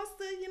going across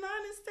the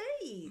United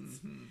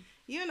States."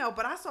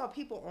 But I saw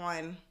people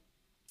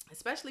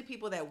especially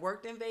people that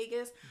worked in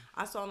Vegas,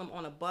 I saw them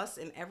on a bus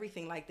and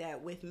everything like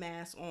that with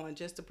masks on,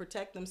 just to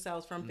protect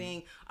themselves from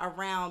being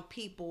around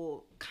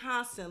people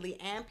constantly,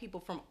 and people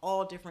from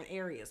all different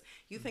areas.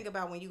 You think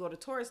about when you go to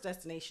tourist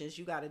destinations,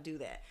 you got to do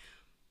that.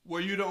 Were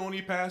you the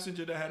only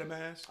passenger that had a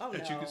mask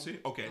that you could see?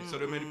 Okay, so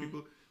there are many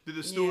people. Did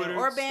the steward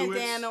or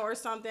bandana or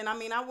something? I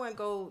mean, I wouldn't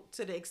go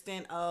to the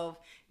extent of,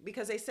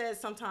 because they said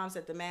sometimes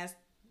that the mask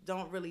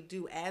don't really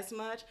do as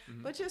much,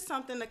 but just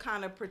something to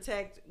kind of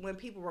protect when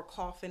people were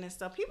coughing and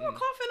stuff. People were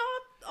coughing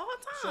all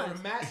the time. So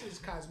the mask is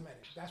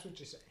cosmetic. That's what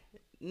you're saying.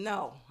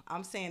 No,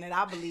 I'm saying that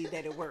I believe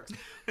that it works,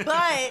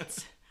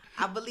 but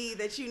I believe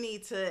that you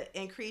need to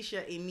increase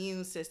your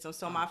immune system.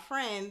 So my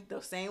friend,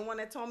 the same one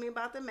that told me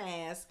about the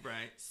mask,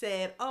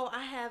 said, "Oh,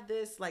 I have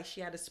this." Like,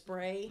 she had a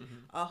spray,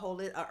 a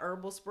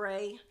herbal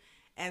spray.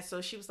 And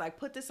so she was like,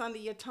 "Put this under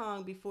your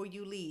tongue before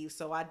you leave."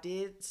 So I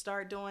did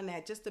start doing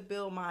that just to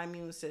build my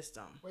immune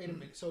system. Wait a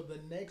minute. So the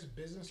next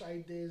business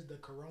idea is the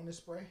Corona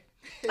spray?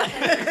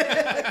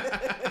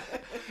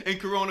 In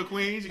Corona,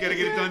 Queens, you got to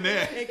get it done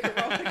there. In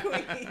Corona,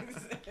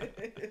 Queens.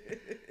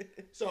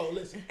 So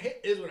listen,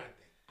 here's what I think.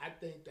 I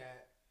think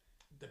that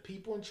the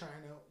people in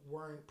China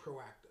weren't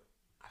proactive.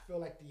 I feel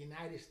like the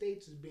United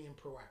States is being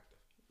proactive.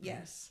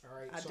 Yes. All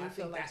right. I think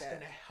feel like that's that.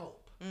 going to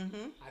help.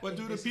 But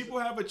do the people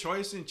have a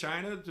choice in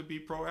China to be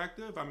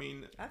proactive? I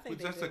mean,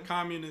 that's a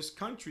communist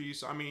country,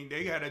 so I mean,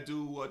 they got to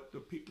do what the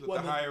people,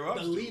 the higher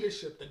ups do. The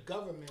leadership, the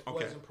government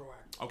wasn't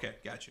proactive. Okay,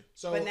 got you.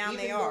 So but now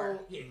they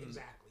are. Yeah,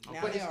 exactly.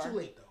 Now but it's too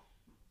late though.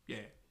 Yeah.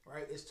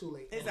 Right. It's too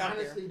late. It's and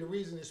honestly, the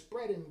reason it's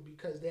spreading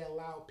because they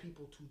allow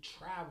people to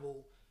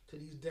travel to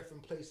these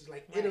different places.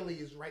 Like Italy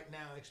is right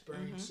now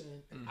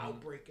experiencing an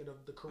outbreak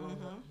of the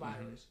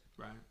coronavirus.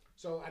 Right.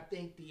 So I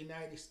think the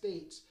United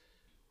States,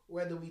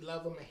 whether we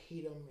love them or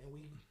hate them, and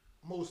we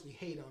mostly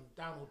hate them,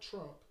 Donald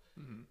Trump,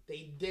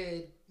 they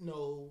did,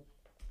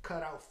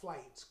 cut out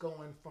flights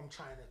going from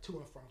China to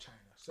and from China.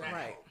 So that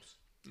helps.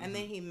 And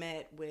then he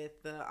met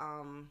with the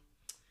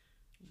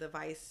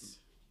vice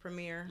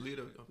premier,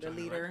 leader of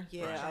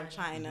China, of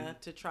China,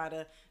 to try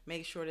to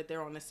make sure that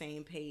they're on the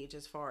same page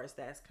as far as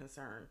that's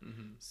concerned.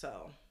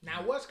 So now,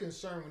 I was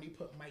concerned when he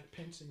put Mike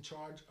Pence in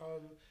charge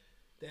of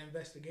the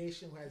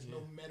investigation, who has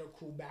no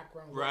medical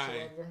background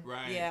whatsoever.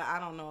 Right. Yeah, I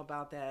don't know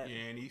about that.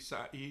 Yeah, and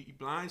he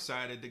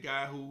blindsided the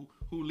guy who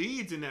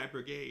leads in that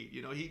brigade.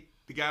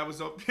 The guy was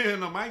up there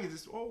and the mic is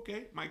just,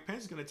 okay, Mike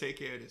Pence is gonna take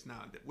care of this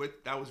now.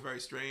 That was very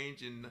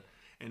strange. And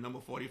number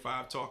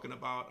 45 talking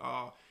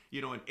about,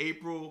 in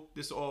April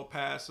this all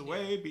pass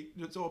away.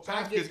 Yeah. It's all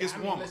passed because it gets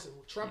warmer. Listen,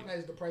 Trump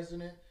as the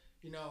president,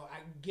 I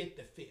get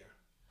the fear.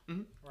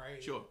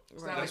 Right. Sure.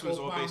 It's not That's like what it's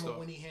all based Obama off.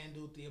 when he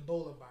handled the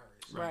Ebola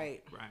virus.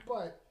 Right.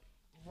 But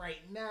right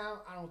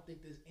now, I don't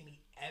think there's any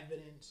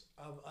evidence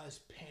of us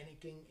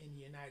panicking in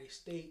the United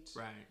States.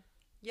 Right.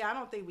 Yeah, I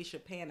don't think we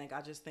should panic.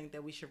 I just think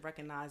that we should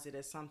recognize it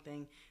as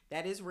something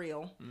that is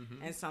real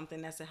and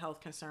something that's a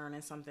health concern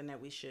and something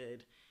that we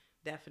should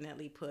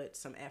definitely put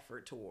some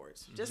effort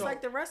towards. Just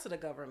like the rest of the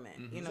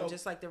government,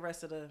 just like the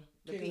rest of the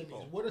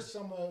people. What are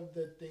some of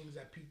the things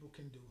that people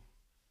can do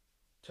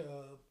to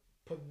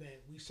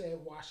prevent? We said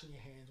washing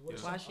your hands.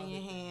 Washing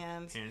your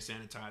hands. Hand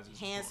sanitizer.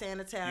 Hand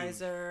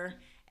sanitizer.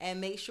 And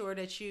make sure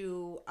that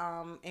you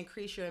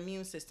increase your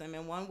immune system.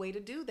 And one way to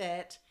do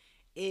that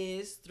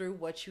is through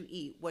what you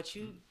eat. What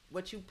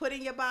you put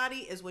in your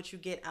body is what you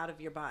get out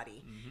of your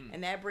body.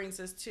 And that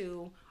brings us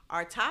to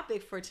our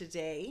topic for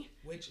today,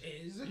 which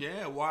is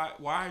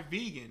why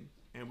vegan.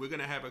 And we're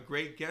gonna have a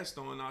great guest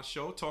on our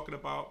show talking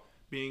about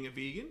being a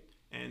vegan,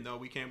 and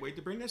we can't wait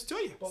to bring this to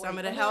you. Some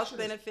of the health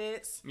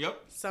benefits.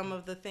 Yep. Some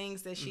of the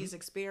things that she's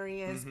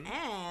experienced,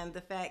 and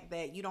the fact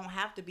that you don't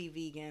have to be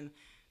vegan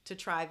to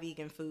try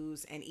vegan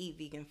foods and eat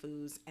vegan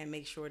foods and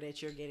make sure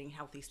that you're getting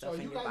healthy stuff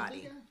in your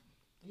body. Vegan?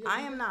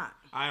 I am not.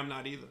 I am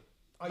not either.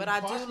 But I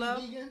do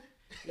love vegan?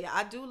 Yeah,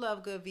 I do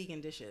love good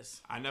vegan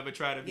dishes. I never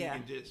tried a Yeah.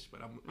 vegan dish,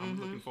 but I'm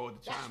looking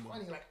forward to That's trying one.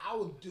 funny. Like I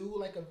would do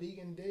like a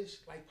vegan dish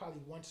like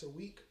probably once a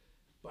week,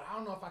 but I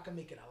don't know if I can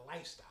make it a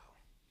lifestyle.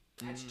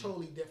 That's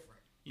totally different.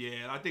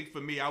 Yeah, I think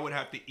for me, I would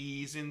have to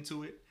ease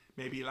into it.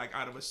 Maybe like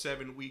out of a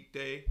 7-week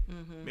day,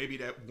 maybe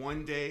that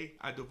one day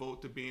I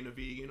devote to being a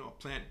vegan or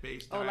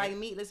plant-based Oh, diet. like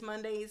Meatless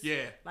Mondays?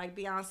 Yeah. Like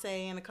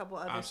Beyonce and a couple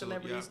other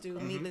Absolutely, celebrities yeah.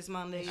 do Meatless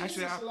Mondays.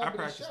 Actually, She's a I celebrity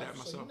practice chef, that so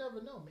myself. you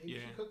never know. Maybe Yeah.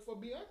 she cooked for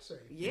Beyonce.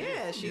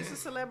 Yeah, she's Yeah. a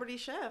celebrity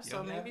chef, so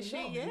You maybe never she,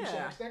 know. We should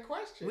yeah. ask that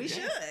question. We Yeah.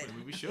 should.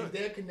 Maybe we Is should.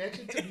 there a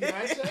connection to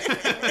Beyonce?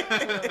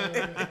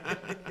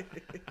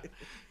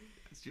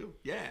 That's you.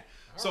 Yeah.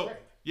 All So right.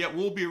 yeah,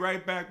 we'll be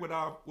right back with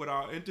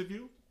our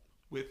interview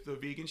with the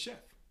vegan chef.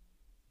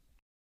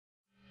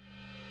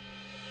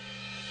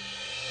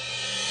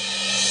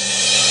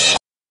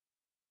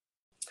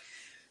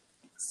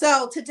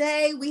 So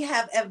today we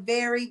have a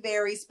very,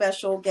 very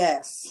special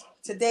guest.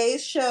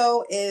 Today's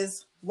show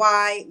is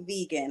Why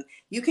Vegan.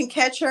 You can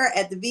catch her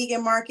at the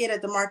Vegan Market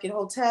at the Market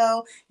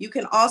Hotel. You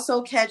can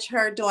also catch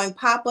her doing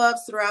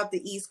pop-ups throughout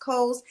the East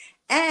Coast.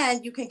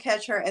 And you can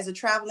catch her as a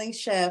traveling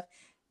chef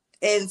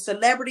in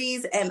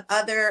celebrities and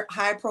other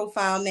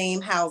high-profile name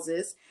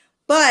houses.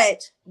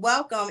 But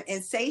welcome,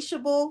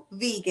 Insatiable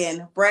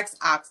Vegan Breck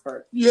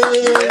Oxford.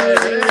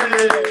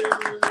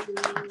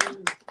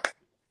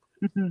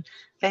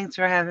 Thanks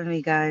for having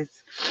me,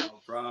 guys. No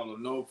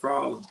problem. No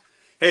problem.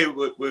 Hey,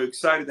 we're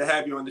excited to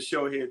have you on the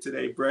show here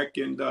today, Breck,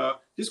 and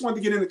just wanted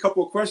to get in a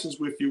couple of questions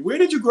with you. Where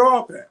did you grow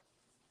up at?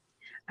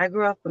 I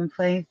grew up in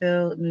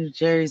Plainfield, New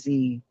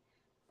Jersey,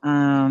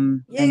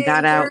 and Yay,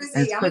 got out Jersey.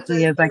 as I'm a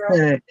quickly as Jersey I girl.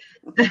 could.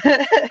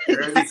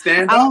 Jersey,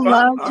 stand I up. Huh?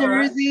 love All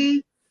right.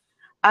 Jersey.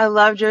 I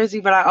love Jersey,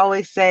 but I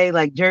always say,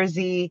 like,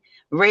 Jersey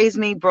raised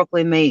me,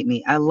 Brooklyn made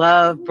me. I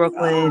love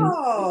Brooklyn.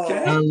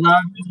 Okay. I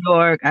love New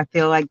York. I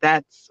feel like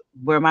that's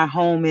where my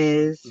home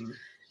is. Mhm.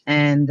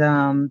 And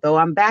though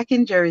I'm back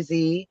in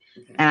Jersey,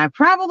 and I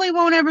probably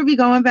won't ever be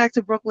going back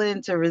to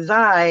Brooklyn to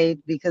reside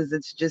because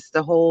it's just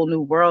a whole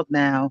new world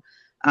now.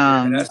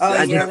 Yeah, that's Oh,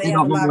 I yeah, just they definitely have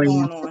a don't lot always,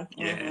 going on.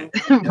 yeah.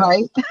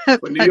 right?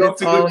 But New But York's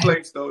it's a good always,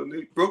 place, though.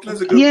 Brooklyn's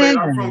a good yeah. place.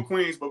 I'm from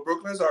Queens, but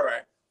Brooklyn's all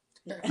right.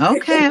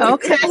 Okay.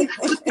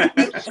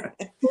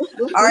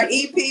 Our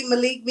EP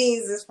Malik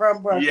Means is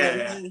from Brooklyn.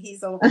 Yeah.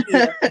 He's over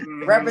here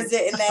Mhm.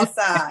 representing that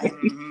side.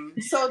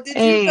 Mhm. So did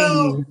you Hey,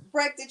 go,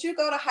 Breck, did you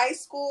go to high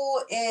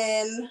school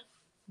in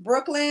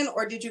Brooklyn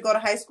or did you go to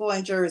high school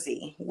in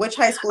Jersey? Which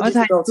high school I went did to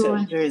you high go school to?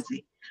 in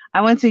Jersey.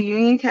 I went to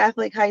Union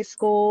Catholic High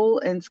School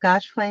in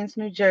Scotch Plains,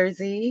 New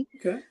Jersey.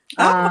 Okay.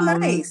 Oh, Um,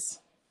 nice.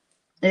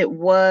 it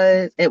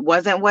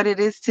wasn't what it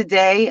is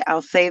today.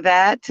 I'll say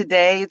that.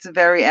 Today it's a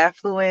very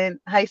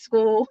affluent high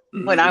school.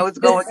 When I Mhm. was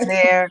going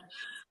there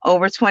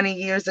over 20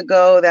 years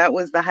ago, that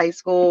was the high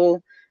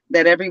school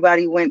that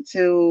everybody went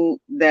to,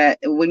 that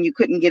when you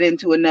couldn't get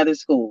into another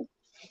school.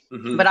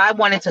 Mhm. But I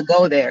wanted to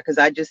go there because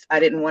I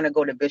didn't want to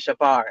go to Bishop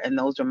R, and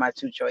those were my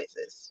two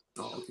choices.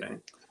 Oh, okay.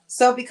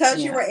 So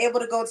because you Yeah. were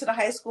able to go to the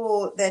high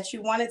school that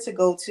you wanted to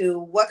go to,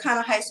 what kind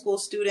of high school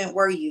student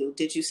were you?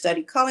 Did you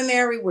study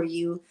culinary? Were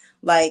you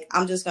like,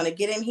 I'm just going to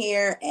get in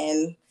here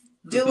and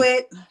do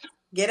it,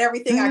 get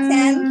everything I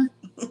can?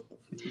 Mm,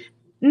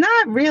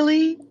 not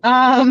really.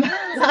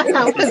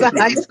 I was a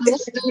high school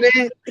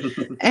student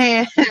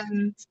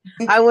and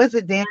I was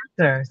a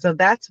dancer. So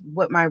that's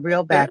what my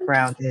real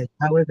background is.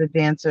 I was a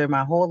dancer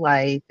my whole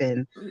life,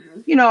 and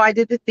Mhm. I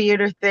did the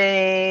theater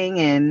thing,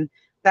 and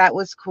that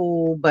was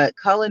cool, but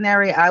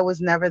culinary, I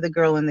was never the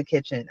girl in the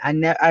kitchen.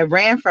 I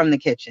ran from the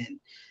kitchen.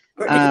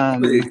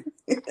 Um Really?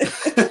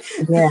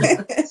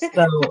 yeah.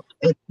 So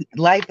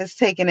life has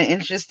taken an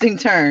interesting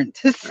turn,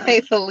 to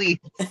say the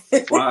least.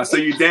 Wow. So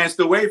you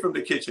danced away from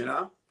the kitchen,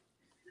 huh?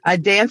 I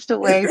danced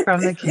away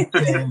from the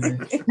kitchen.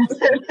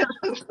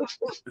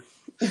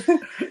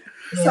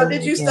 So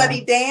did you Yeah.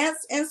 study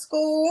dance in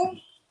school?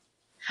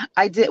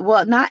 I did,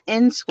 well, not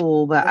in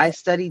school, but I Okay.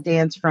 studied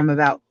dance from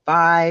about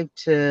 5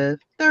 to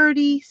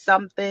 30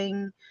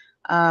 something.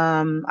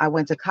 I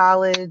went to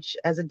college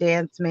as a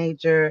dance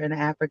major and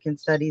African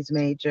studies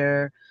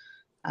major.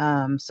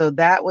 So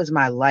that was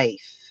my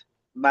life.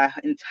 My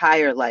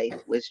entire life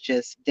was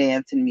just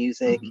dance and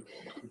music. Mhm.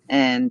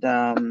 And,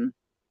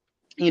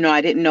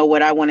 I didn't know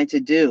what I wanted to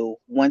do.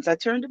 Once I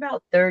turned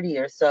about 30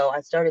 or so,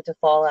 I started to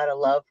fall out of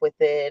love with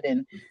it.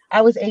 And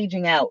I was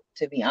aging out,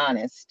 to be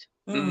honest.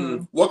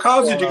 Mm, What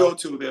college did you So go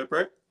to there,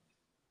 Breck?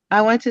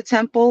 I went to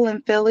Temple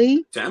in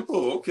Philly,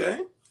 Temple.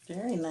 Okay.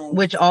 very nice.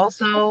 which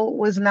also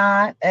was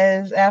not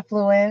as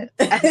affluent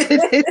as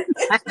it is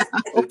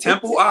The now.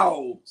 Temple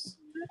Owls.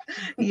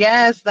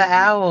 Yes, the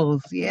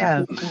Owls.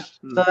 Yeah.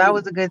 So that Mhm.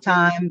 was a good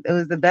time. It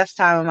was the best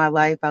time of my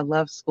life. I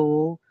love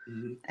school.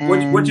 Mhm.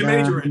 What'd And you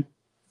major in?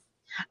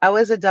 I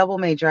was a double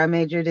major. I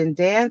majored in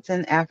dance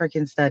and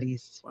African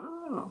studies.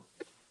 Wow.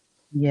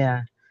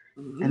 Yeah.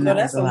 And So Mhm. that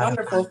was that's a a lot of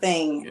wonderful fun.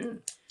 thing. Yeah.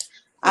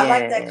 I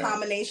like that Yeah.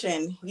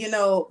 combination. You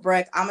know,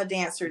 Breck, I'm a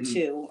dancer Mhm.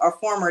 too, a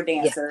former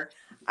Yeah. dancer.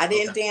 I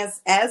didn't Okay.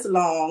 dance as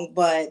long,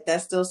 but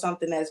that's still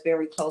something that's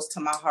very close to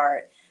my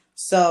heart.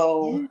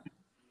 So,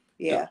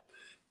 Yeah. yeah.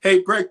 Hey,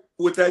 Breck,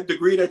 with that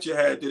degree that you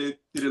had, did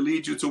it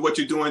lead you to what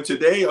you're doing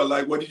today, or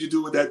like what did you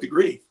do with that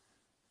degree?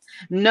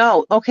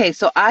 No. Okay.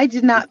 So I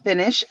did not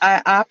finish.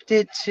 I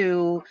opted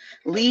to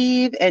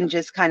leave and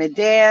just kind of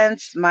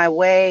dance my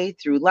way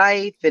through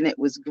life, and it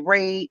was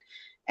great.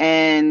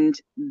 And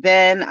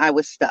then I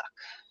was stuck.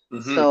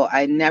 Mm-hmm. So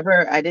I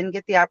didn't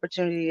get the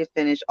opportunity to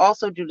finish,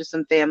 also due to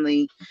some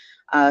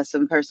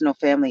personal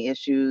family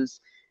issues.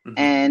 Mm-hmm.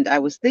 And I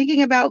was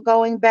thinking about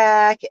going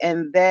back,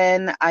 and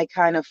then I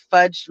kind of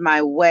fudged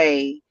my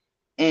way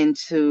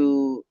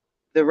into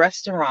the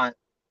restaurant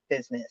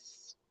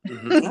business.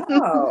 Mm-hmm.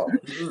 Oh.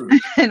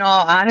 In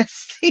all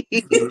honesty,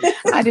 Mm-hmm.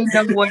 I didn't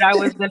know what I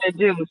was going to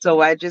do.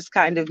 So I just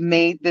kind of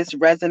made this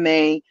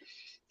resume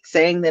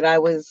saying that I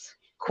was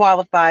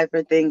qualified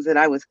for things that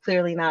I was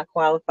clearly not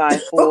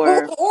qualified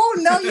for. Oh,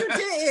 no, you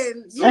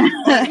didn't. So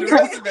you fudged the You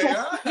resume,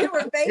 huh? you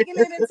were faking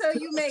it until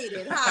you made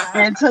it, huh?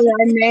 Until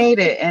I made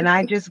it. And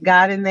I just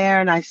got in there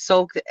and I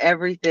soaked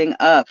everything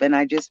up and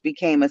I just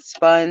became a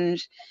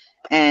sponge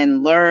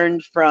and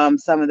learned from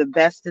some of the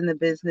best in the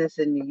business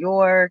in New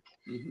York.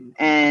 Mm-hmm.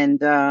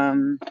 And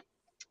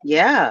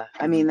yeah,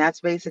 I mean, Mm-hmm.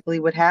 that's basically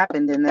what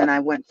happened. And then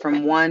I went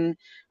from one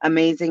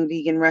amazing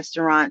vegan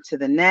restaurant to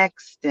the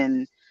next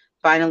and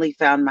finally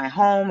found my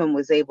home and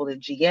was able to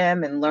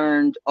GM and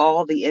learned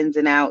all the ins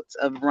and outs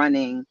of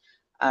running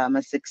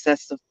a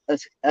successful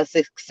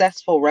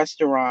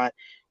restaurant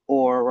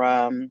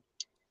or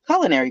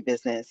culinary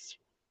business.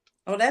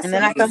 Oh, that's And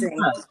then I fell in amazing.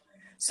 love.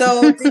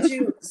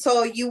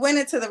 So you went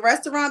into the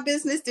restaurant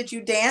business? Did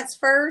you dance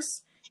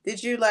first?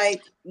 Did you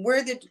like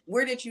where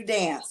did you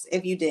dance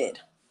if you did?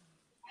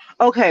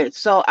 Okay,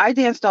 so I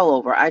danced all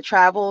over. I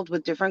traveled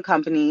with different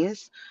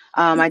companies.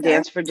 I Okay.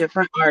 danced for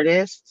different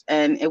artists,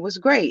 and it was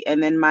great.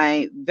 And then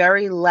my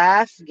very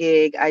last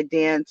gig, I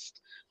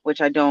danced, which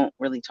I don't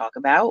really talk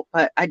about,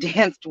 but I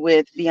danced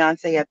with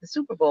Beyonce at the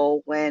Super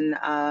Bowl when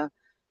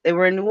they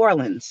were in New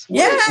Orleans,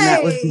 Wait, and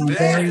that was Yay! my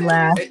very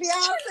man, Congratulations,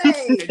 last.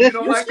 Beyonce. and you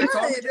don't You like to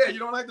talk? should. Yeah, you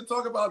don't like to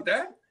talk about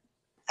that.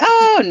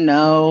 Oh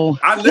no!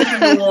 I lived in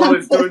New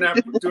Orleans during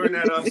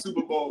that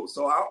Super Bowl,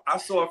 so I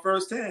saw it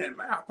firsthand.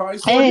 Man, I probably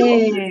saw you up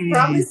there. You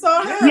probably Hey,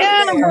 saw her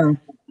yeah,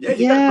 there. Yeah,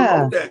 you got to yeah.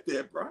 promote that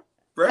there, bro.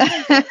 Breck.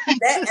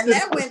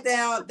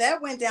 That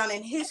went down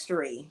in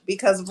history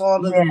because of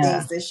all of the Yeah,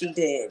 things that she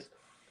did.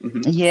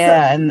 Mm-hmm. So,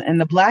 yeah, and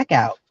the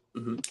blackout.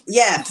 Mm-hmm.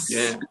 yes.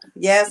 Yeah,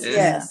 Yes, yeah, Yeah.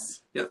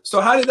 yes. yeah.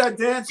 So how did that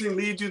dancing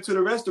lead you to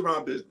the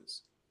restaurant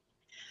business?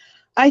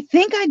 I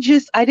think I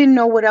didn't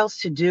know what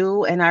else to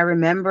do. And I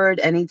remembered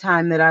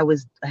anytime that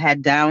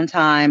had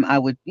downtime, I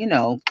would,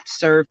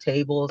 serve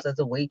tables as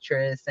a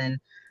waitress. And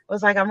I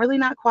was like, I'm really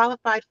not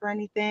qualified for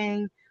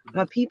anything. I'm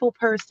a people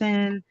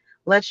person.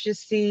 Let's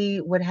just see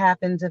what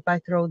happens if I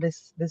throw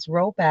this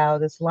rope out,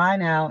 this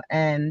line out.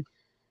 And,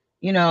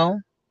 you know,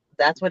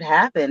 that's what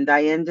happened.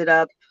 I ended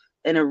up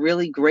in a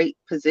really great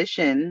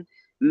position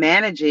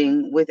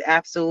managing with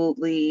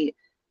absolutely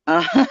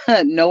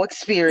no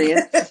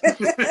experience.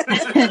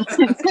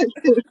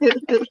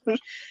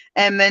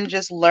 And then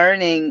just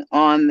learning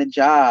on the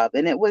job.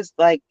 And it was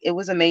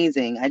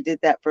amazing. I did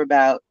that for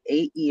about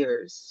 8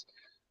 years.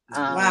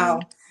 Wow.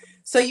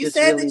 So you Just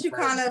said really that you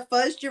kind learning. of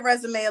fudged your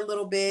resume a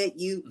little bit.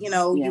 You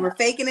Yeah. were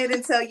faking it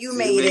until you See,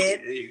 made make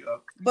it. it. There you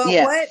go. But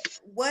Yes.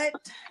 what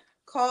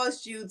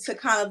caused you to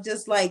kind of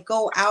just like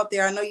go out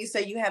there? I know you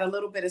said you had a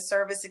little bit of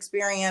service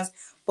experience,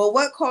 but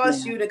what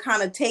caused Yeah. you to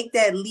kind of take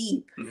that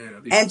leap Yeah,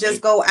 and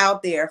just go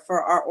out there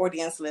for our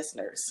audience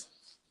listeners?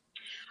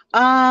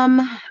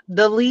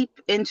 The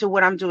leap into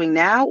what I'm doing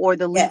now or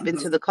the leap Yes.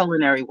 into the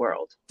culinary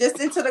world? Just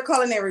into the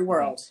culinary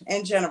world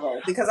in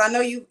general, because I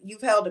know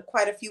you've held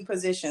quite a few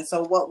positions.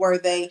 So what were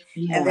they,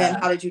 and then Yeah.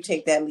 how did you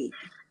take that leap?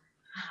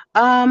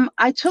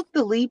 I took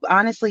the leap.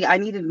 Honestly, I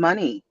needed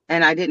money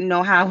and I didn't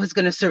know how I was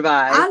going to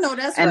survive. I know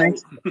that's And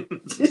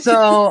right.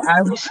 so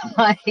I was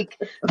like,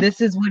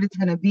 this is what it's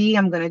going to be.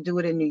 I'm going to do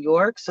it in New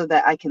York so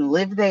that I can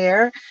live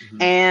there.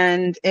 Mm-hmm.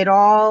 And it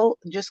all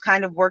just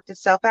kind of worked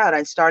itself out.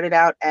 I started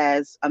out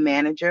as a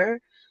manager.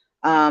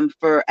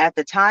 At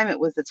the time, it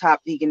was the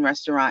top vegan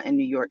restaurant in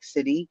New York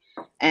City.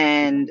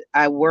 And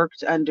I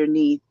worked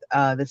underneath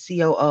the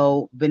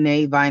COO,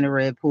 Vinay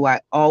Vinarib, who I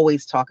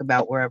always talk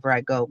about wherever I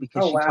go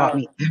because Oh, she taught wow.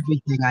 me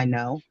everything I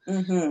know.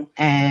 Mm-hmm.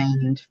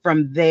 And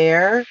from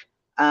there,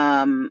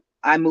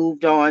 I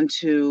moved on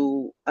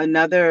to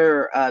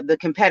the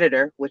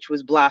competitor, which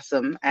was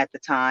Blossom at the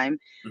time.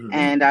 Mm-hmm.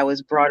 And I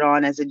was brought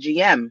on as a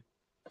GM.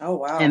 Oh,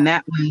 wow. And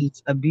that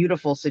was a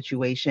beautiful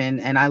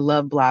situation. And I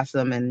love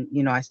Blossom. And,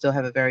 I still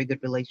have a very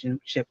good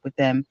relationship with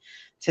them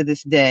to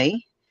this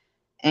day.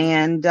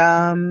 And,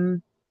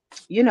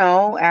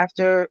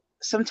 after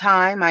some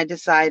time, I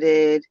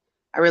decided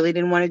I really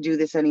didn't want to do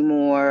this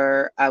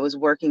anymore. I was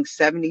working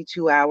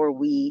 72-hour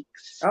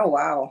weeks. Oh,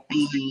 wow.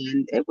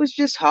 And it was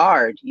just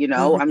hard,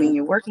 I mean,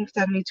 you're working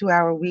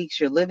 72-hour weeks,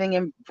 you're living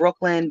in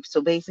Brooklyn.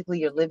 So basically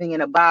you're living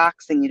in a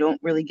box and you don't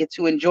really get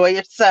to enjoy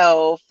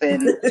yourself.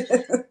 And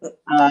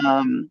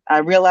I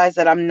realized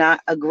that I'm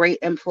not a great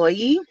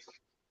employee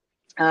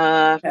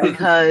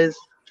because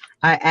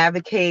I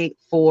advocate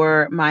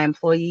for my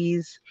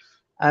employees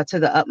to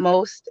the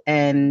utmost,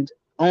 and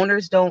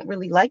owners don't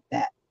really like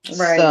that.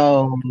 Right.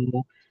 So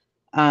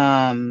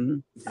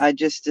I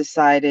just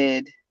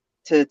decided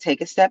to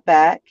take a step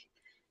back,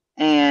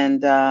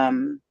 and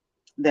then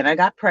I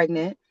got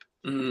pregnant,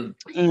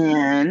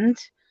 and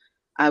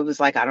I was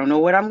like, I don't know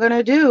what I'm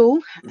gonna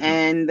do,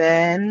 and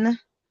then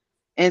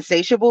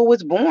Insatiable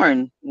was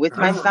born with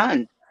my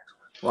son.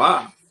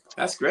 Wow,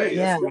 that's great.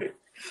 Yeah. That's great.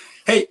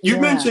 Hey, you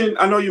Yeah. mentioned,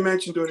 I know you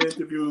mentioned during the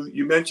interview,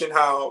 you mentioned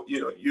how,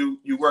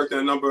 you worked in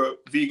a number of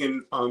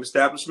vegan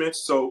establishments.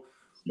 So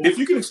if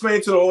you can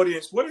explain to the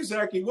audience, what is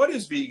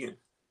vegan?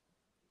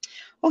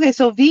 Okay,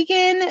 so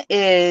vegan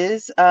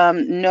is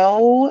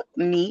no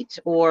meat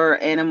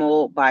or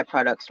animal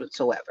byproducts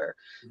whatsoever.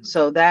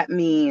 So that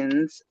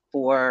means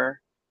for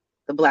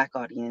the Black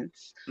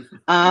audience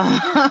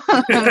and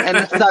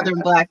the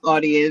Southern Black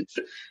audience,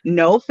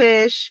 no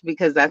fish,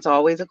 because that's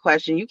always a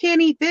question. You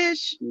can't eat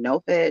fish. No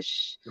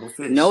fish.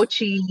 No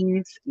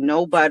cheese.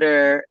 No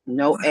butter.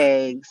 No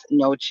eggs.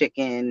 No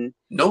chicken.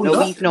 No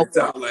beef. No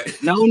pork.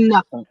 like. No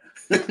nothing.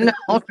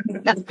 No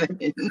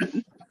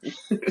nothing.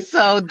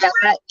 So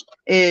that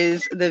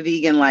is the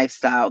vegan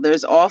lifestyle.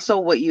 There's also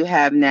what you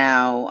have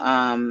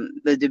now.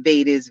 The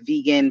debate is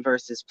vegan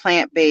versus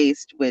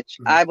plant-based, which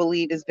I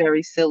believe is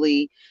very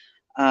silly.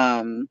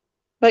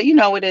 But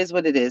it is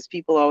what it is.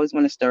 People always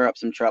want to stir up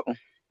some trouble.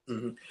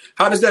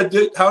 How does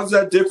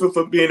that differ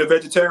from being a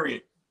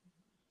vegetarian?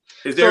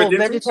 Is there a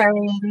difference?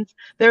 Vegetarians,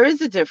 there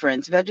is a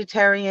difference.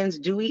 Vegetarians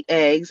do eat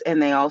eggs,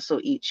 and they also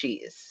eat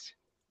cheese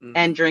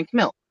and drink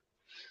milk.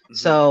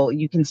 So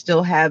you can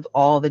still have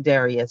all the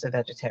dairy as a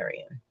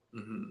vegetarian.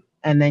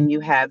 And then you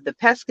have the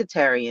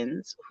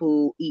pescatarians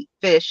who eat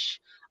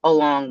fish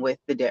along with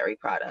the dairy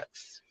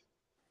products.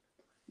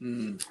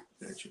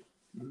 Gotcha.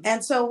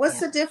 And so what's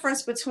the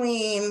difference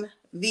between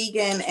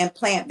vegan and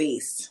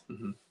plant-based?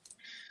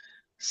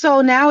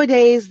 So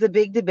nowadays, the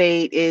big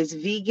debate is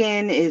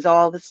vegan is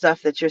all the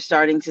stuff that you're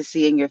starting to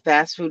see in your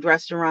fast food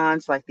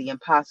restaurants, like the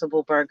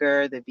Impossible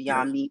Burger, the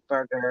Beyond Meat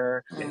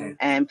Burger,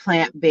 and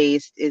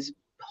plant-based is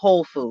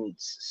whole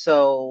foods.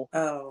 So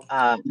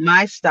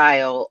my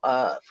style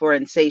for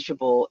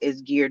Insatiable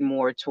is geared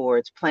more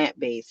towards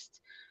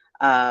plant-based,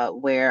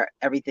 where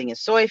everything is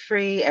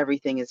soy-free,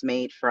 everything is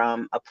made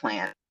from a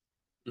plant,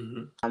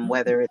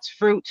 whether it's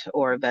fruit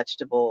or a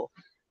vegetable.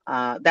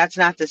 That's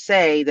not to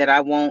say that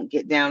I won't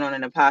get down on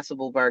an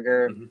Impossible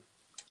Burger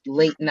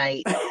late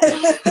night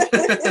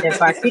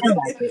if I feel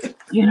like it.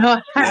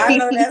 I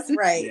know that's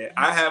right. Yeah,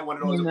 I have one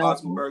of those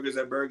Impossible Burgers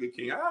at Burger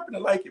King. I happen to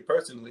like it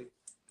personally.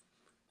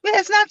 Yeah,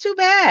 it's not too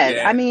bad.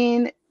 Yeah. I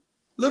mean, a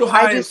little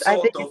high in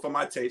salt though for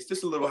my taste.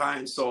 Just a little high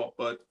in salt,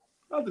 but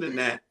other than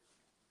that.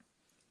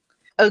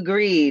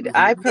 Agreed.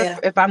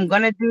 If I'm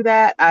gonna do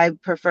that, I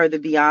prefer the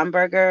Beyond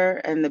Burger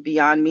and the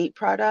Beyond Meat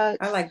products.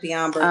 I like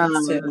Beyond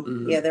Burgers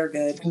too. Yeah, they're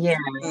good. Yeah.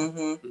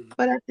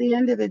 But at the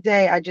end of the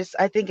day, I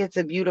think it's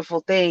a beautiful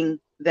thing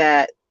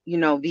that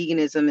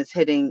veganism is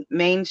hitting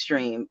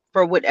mainstream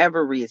for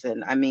whatever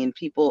reason. I mean,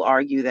 people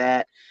argue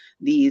that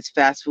these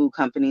fast food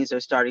companies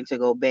are starting to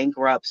go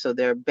bankrupt, so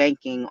they're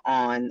banking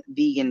on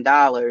vegan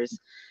dollars,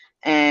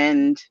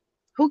 and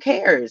who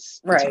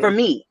cares? Right. For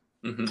me,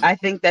 I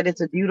think that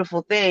it's a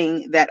beautiful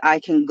thing that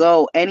I can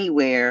go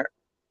anywhere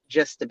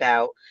just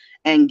about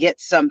and get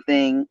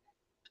something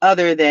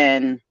other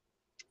than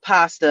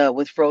pasta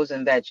with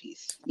frozen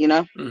veggies,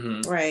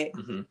 Right.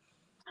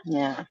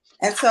 Yeah.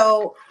 And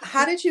so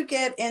how did you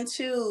get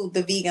into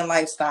the vegan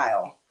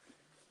lifestyle?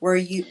 Were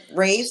you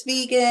raised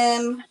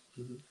vegan?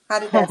 How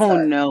did that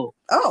start? No.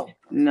 Oh.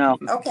 No.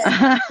 Okay.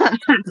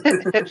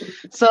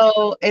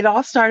 So it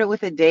all started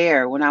with a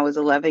dare when I was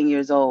 11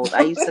 years old.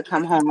 I used to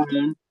come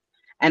home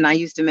and I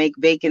used to make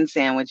bacon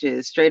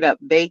sandwiches, straight up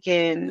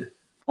bacon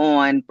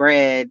on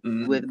bread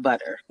with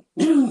butter.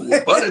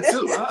 Butter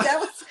too.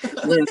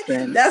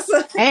 Listen.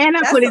 And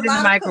I put it in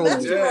the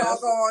microwave.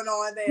 Going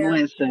on there.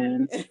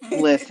 Listen.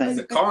 That's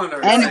a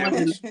culinary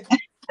sandwich.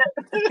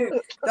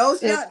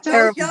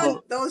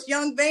 Those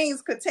young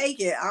veins could take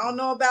it. I don't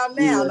know about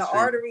now. Listen. The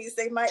arteries,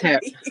 they might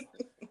be.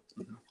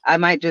 I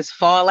might just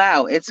fall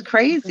out. It's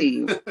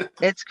crazy.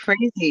 It's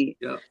crazy.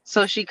 Yeah.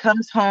 So she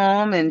comes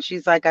home and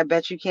she's like, I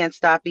bet you can't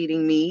stop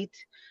eating meat.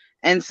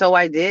 And so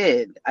I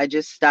did. I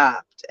just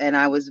stopped. And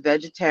I was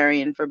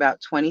vegetarian for about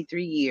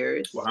 23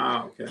 years.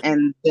 Wow. Okay.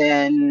 And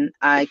then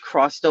I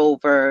crossed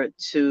over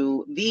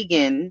to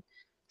vegan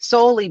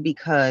solely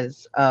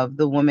because of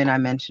the woman I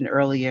mentioned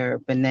earlier,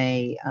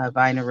 Benet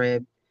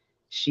Vinarib.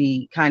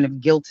 She kind of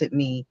guilted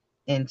me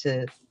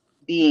into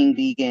being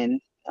vegan.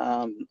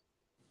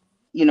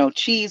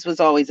 Cheese was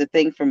always a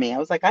thing for me. I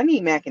was like, I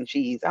need mac and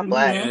cheese. I'm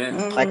Black.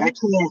 Like, I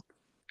can't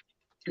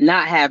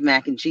not have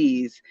mac and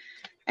cheese.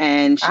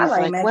 And she's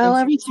like, well,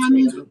 every time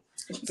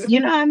you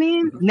know what I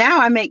mean? Now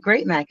I make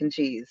great mac and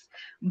cheese.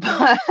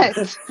 But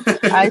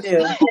I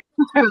do.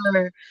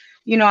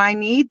 I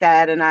need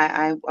that and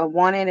I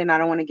want it and I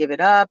don't want to give it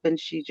up. And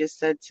she just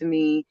said to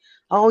me,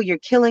 oh, you're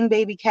killing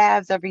baby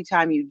calves every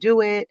time you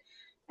do it.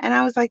 And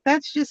I was like,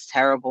 that's just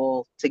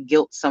terrible to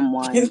guilt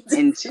someone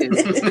into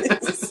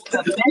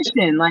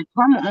submission. Like,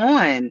 come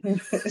on.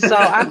 So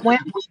I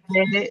went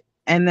with it.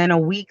 And then a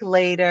week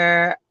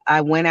later,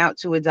 I went out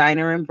to a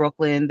diner in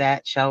Brooklyn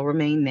that shall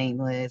remain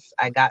nameless.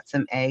 I got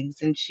some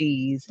eggs and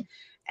cheese,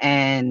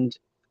 and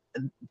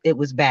it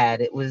was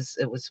bad. It was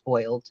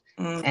spoiled.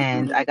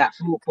 And I got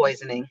food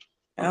poisoning.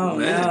 Oh,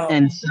 no.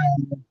 And so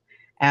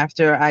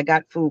after I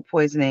got food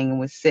poisoning and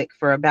was sick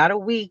for about a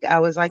week, I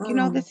was like,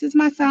 this is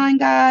my sign,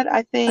 God.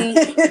 I think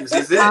This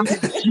is I'm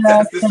it. just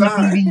That's the gonna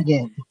sign. be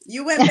vegan.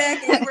 You went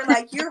back and you were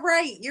like, you're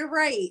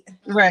right.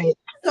 Right.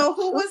 So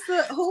who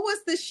was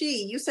the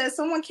she? You said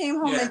someone came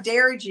home and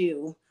dared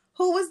you.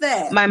 Who was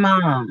that? My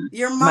mom.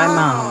 Your mom. My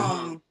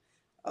mom.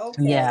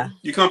 Okay. Yeah.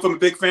 You come from a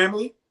big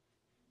family?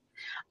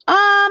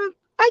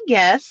 I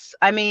guess.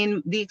 I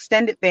mean, the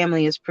extended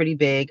family is pretty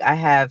big. I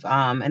have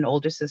an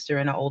older sister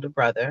and an older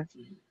brother.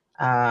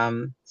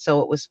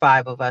 So it was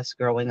 5 of us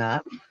growing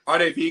up. Are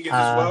they vegans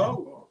as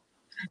well?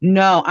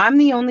 No, I'm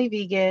the only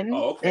vegan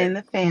in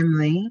the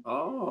family.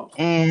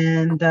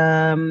 And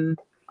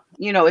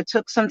it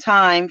took some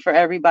time for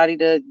everybody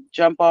to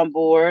jump on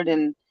board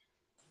and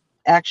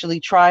actually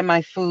try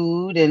my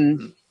food.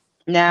 And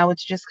now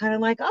it's just kind of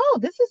like, oh,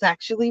 this is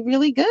actually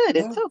really good.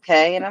 It's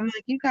okay. And I'm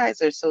like, you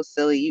guys are so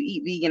silly. You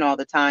eat vegan all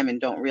the time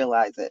and don't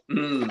realize it.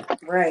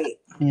 Right.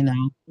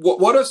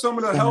 What are some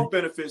of the health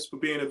benefits for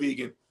being a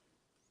vegan?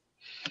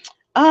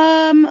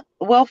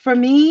 Well, for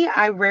me,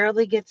 I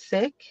rarely get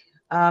sick.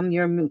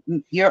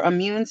 Your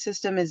immune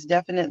system is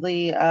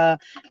definitely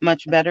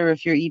much better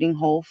if you're eating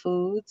whole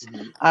foods.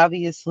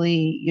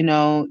 Obviously,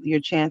 your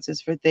chances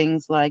for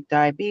things like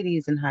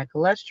diabetes and high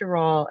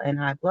cholesterol and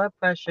high blood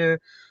pressure,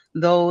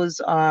 those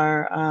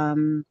are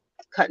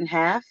cut in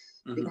half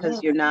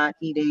because you're not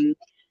eating,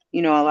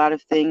 a lot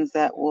of things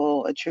that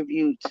will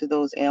attribute to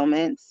those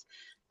ailments.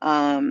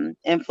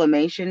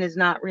 Inflammation is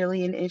not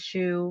really an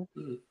issue.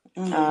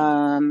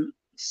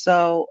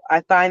 So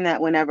I find that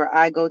whenever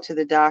I go to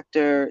the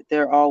doctor,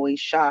 they're always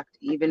shocked.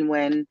 Even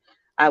when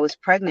I was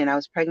pregnant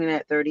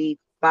at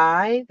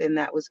 35, and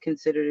that was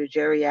considered a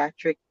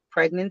geriatric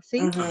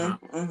pregnancy.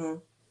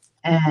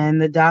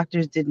 And the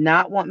doctors did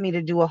not want me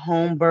to do a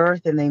home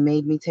birth, and they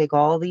made me take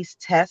all these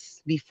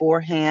tests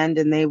beforehand.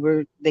 And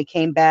they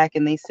came back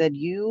and they said,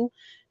 you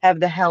have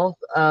the health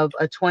of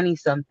a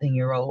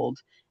 20-something-year-old.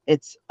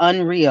 It's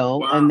unreal.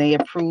 Wow. And they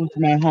approved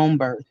my home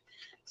birth.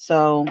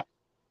 So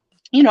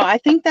I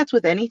think that's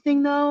with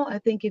anything, though. I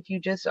think if you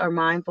just are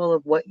mindful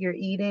of what you're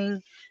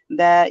eating,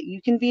 that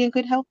you can be in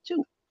good health,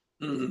 too.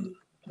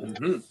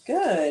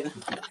 Good.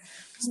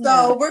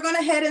 So we're going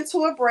to head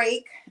into a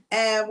break.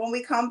 And when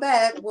we come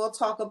back, we'll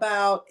talk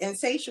about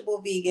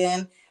Insatiable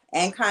Vegan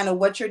and kind of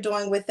what you're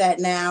doing with that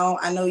now.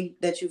 I know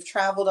that you've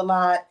traveled a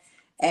lot,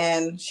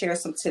 and share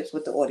some tips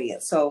with the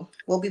audience. So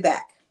we'll be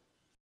back.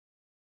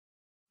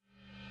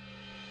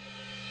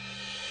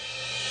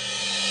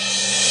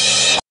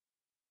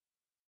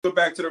 Go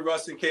back to the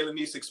Russ and Kayla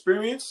Niece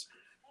experience.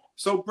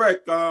 So Breck,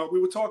 we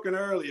were talking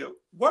earlier.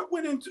 What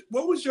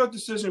was your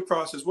decision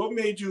process? What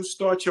made you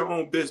start your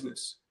own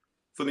business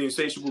for the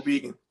Insatiable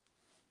Vegan?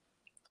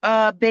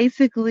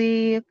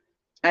 Basically,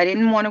 I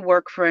didn't want to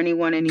work for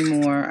anyone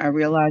anymore. I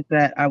realized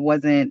that I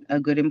wasn't a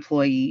good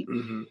employee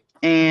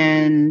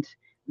and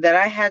that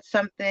I had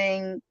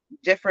something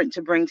different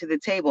to bring to the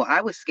table.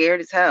 I was scared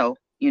as hell,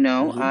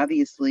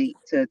 obviously,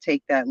 to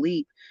take that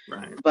leap.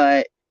 Right.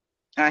 But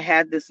I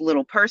had this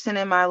little person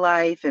in my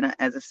life, and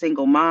as a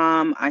single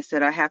mom, I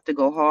said I have to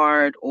go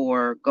hard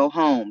or go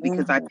home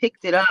because I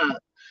picked it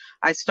up.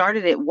 I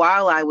started it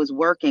while I was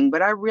working,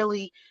 but I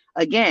really,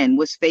 again,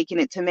 was faking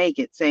it to make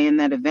it, saying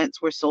that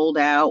events were sold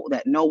out,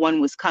 that no one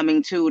was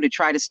coming to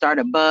try to start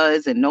a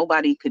buzz, and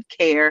nobody could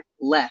care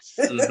less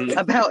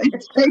about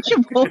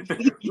Insatiable.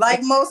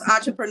 Like most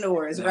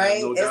entrepreneurs,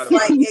 right? No it's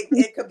like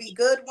it could be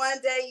good one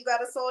day, you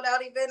got a sold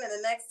out event, and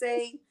the next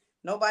day,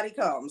 nobody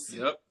comes.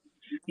 Yep.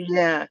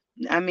 Yeah,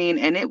 I mean,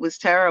 and it was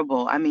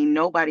terrible. I mean,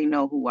 nobody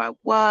knew who I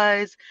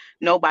was.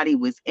 Nobody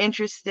was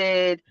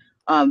interested.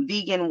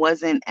 Vegan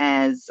wasn't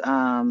as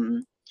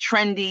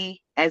trendy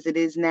as it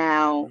is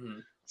now.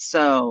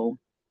 So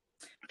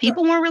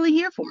people weren't really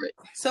here for it.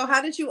 So how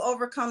did you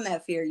overcome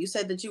that fear? You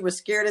said that you were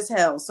scared as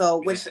hell,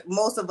 so which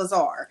most of us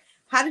are.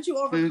 How did you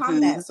overcome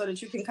that so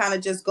that you can kind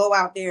of just go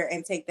out there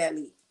and take that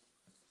leap?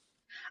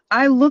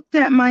 I looked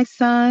at my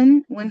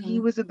son when he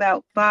was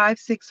about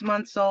 5-6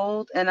 months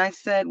old, and I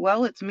said,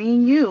 well, it's me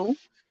and you,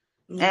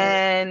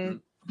 and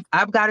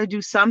I've got to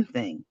do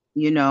something.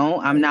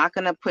 I'm not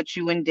going to put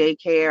you in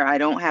daycare. I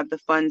don't have the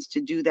funds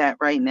to do that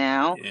right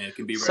now. Yeah, it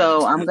can be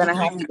so I'm going to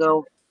have to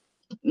go,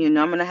 I'm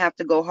going to have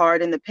to go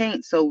hard in the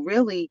paint. So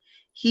really,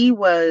 he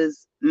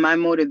was my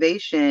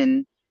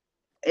motivation.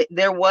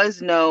 There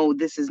was no,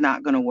 this is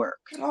not going to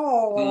work.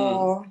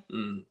 Oh,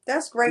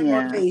 that's great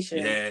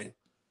motivation.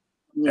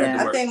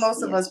 Yeah, I think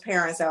most of us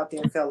parents out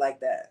there feel like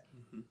that.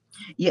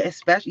 Yeah,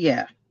 especially,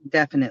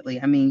 definitely.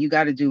 I mean, you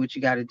got to do what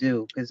you got to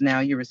do because now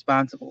you're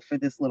responsible for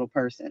this little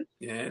person.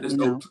 Yeah,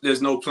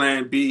 there's no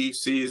plan B.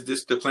 C is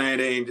this the plan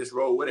A, and just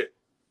roll with it.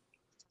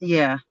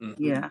 Yeah.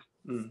 Mm-hmm. Yeah.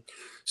 Mm-hmm.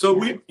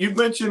 So you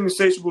mentioned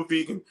Insatiable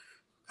Vegan.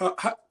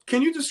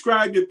 Can you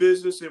describe your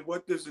business and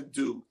what does it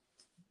do?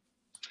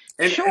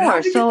 And how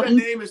Sure. did you get So that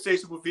name,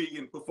 Insatiable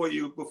Vegan? Before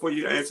you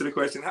answer the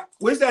question,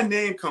 where's that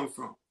name come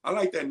from? I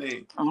like that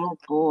name. oh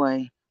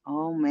boy.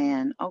 Oh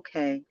man.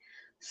 Okay.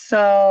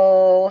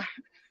 So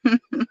The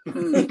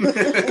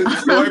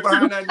story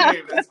behind that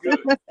name. That's good.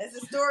 There's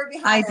a story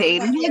I behind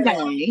it. We dated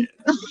want to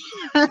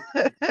hear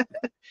a guy.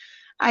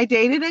 I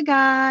dated a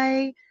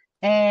guy,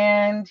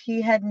 and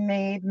he had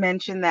made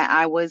mention that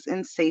I was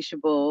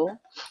insatiable.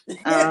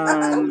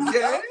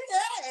 Okay.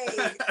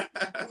 Okay.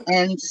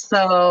 And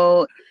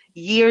so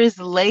years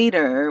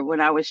later,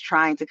 when I was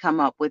trying to come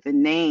up with a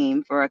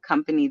name for a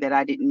company that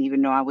I didn't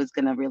even know I was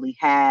going to really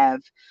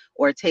have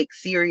or take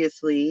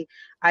seriously,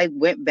 I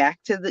went back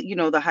to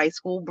the high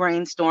school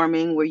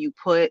brainstorming where you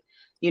put,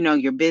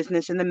 your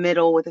business in the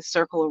middle with a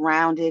circle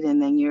around it,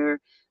 and then you're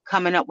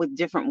coming up with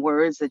different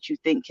words that you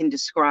think can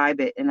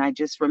describe it. And I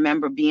just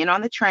remember being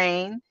on the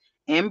train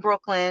in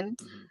Brooklyn,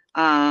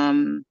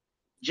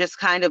 just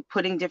kind of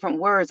putting different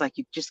words, like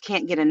you just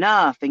can't get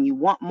enough and you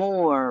want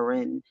more.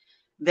 And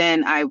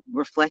then I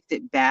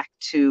reflected back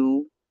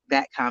to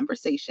that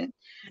conversation.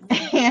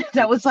 And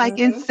I was like,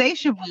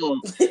 insatiable.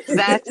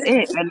 That's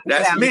it. And it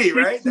That's sounds me,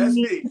 right? That's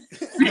sexy.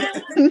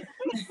 me.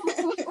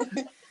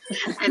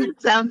 And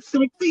it sounds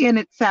sexy and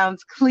it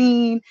sounds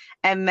clean.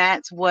 And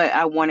that's what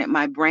I wanted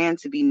my brand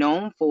to be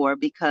known for,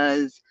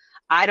 because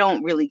I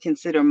don't really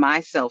consider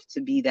myself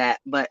to be that,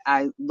 but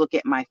I look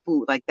at my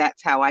food like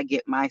that's how I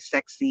get my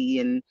sexy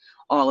and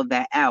all of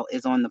that out,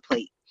 is on the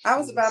plate. I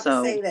was about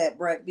to say that,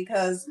 Breck,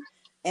 because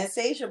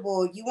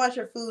Insatiable, you want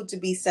your food to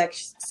be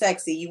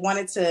sexy. You want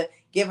it to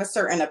give a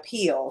certain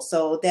appeal.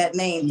 So that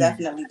name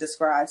definitely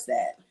describes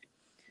that.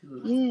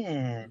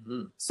 Yeah.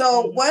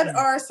 So what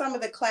are some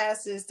of the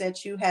classes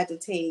that you had to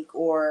take,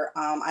 or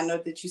I know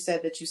that you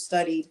said that you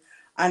studied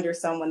under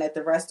someone at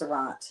the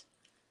restaurant?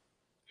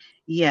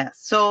 Yeah,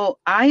 so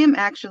I am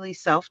actually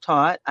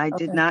self-taught. I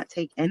did not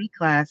take any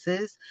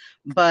classes,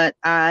 but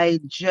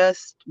I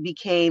just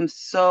became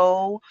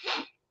so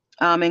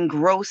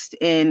engrossed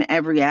in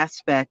every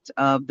aspect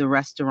of the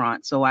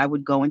restaurant. So I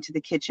would go into the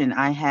kitchen.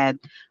 I had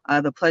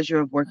the pleasure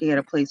of working at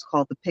a place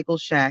called the Pickle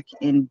Shack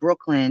in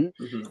Brooklyn.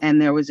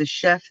 And there was a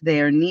chef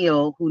there,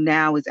 Neil, who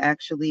now is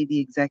actually the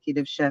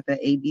executive chef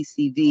at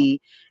ABCV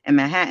in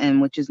Manhattan,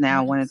 which is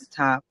now one of the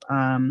top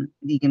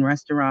vegan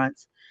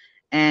restaurants.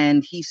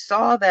 And he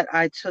saw that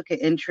I took an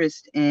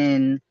interest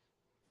in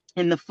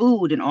the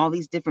food and all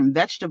these different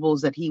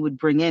vegetables that he would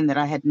bring in that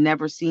I had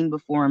never seen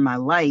before in my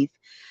life.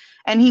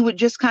 And he would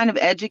just kind of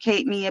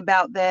educate me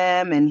about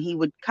them, and he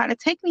would kind of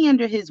take me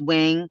under his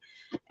wing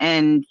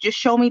and just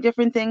show me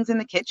different things in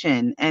the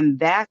kitchen. And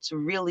that's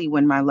really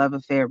when my love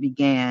affair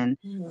began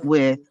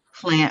with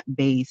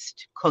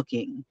plant-based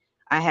cooking.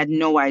 I had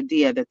no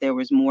idea that there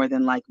was more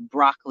than like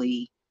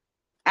broccoli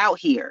out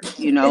here,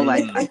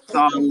 like I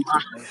saw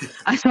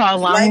Like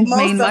lion's most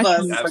mane of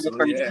us. mushroom for the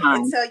first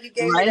time. Until you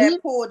gave me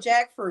that pulled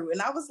jackfruit,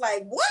 and I was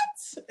like, what?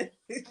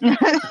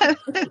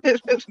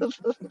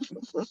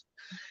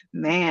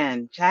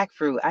 Man,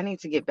 jackfruit. I need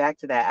to get back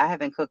to that. I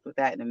haven't cooked with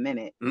that in a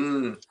minute.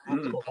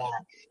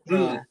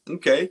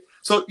 Okay.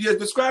 So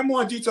describe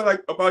more in detail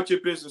about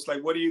your business.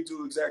 Like, what do you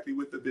do exactly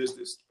with the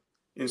business?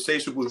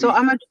 Insatiable So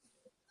Vegan.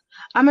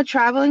 I'm a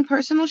traveling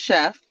personal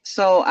chef.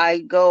 So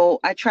I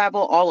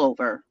travel all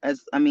over.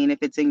 If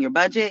it's in your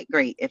budget,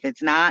 great. If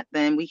it's not,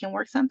 then we can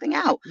work something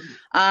out.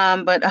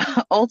 But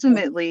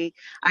ultimately,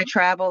 I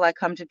travel. I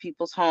come to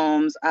people's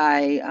homes.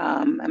 I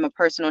am a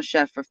personal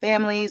chef for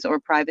families or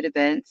private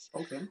events.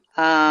 Okay.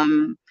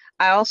 I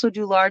also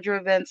do larger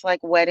events like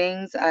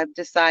weddings. I've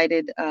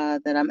decided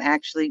that I'm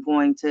actually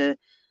going to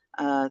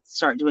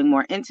start doing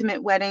more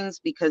intimate weddings,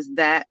 because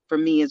that for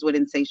me is what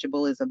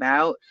Insatiable is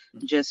about,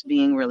 just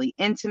being really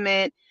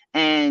intimate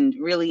and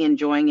really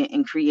enjoying it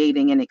and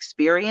creating an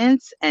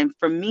experience. And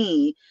for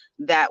me,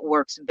 that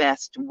works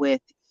best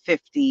with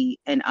 50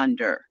 and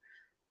under.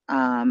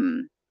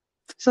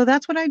 So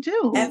that's what I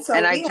do. And so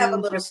we have a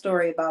little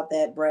story about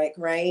that, Breck,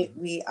 right?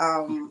 We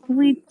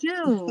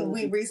do.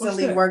 We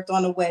recently worked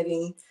on a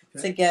wedding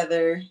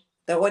together.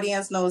 The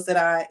audience knows that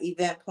I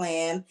event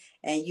plan,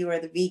 and you are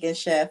the vegan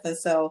chef. And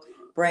so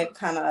Breck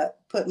kind of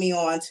put me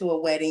on to a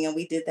wedding, and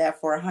we did that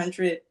for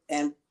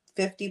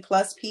 150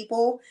 plus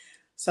people.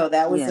 So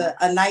that was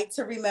a night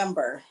to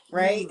remember,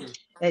 right?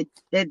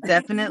 It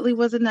definitely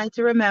was a night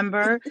to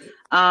remember.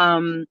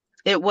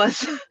 It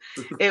was,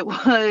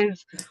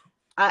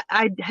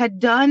 I had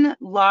done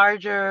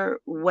larger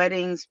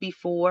weddings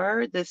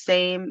before, the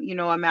same,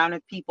 amount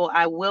of people.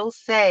 I will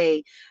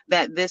say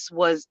that this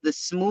was the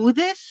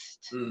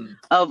smoothest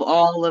of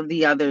all of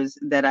the others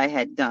that I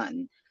had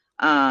done.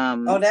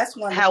 That's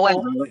wonderful.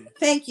 However,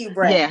 thank you,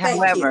 Breck. Yeah,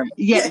 however,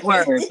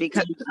 word,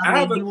 because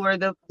you were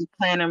the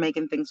planner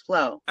making things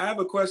flow. I have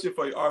a question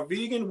for you. Are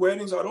vegan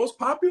weddings, are those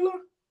popular?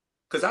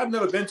 Because I've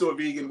never been to a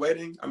vegan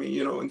wedding.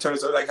 In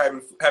terms of like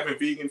having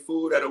vegan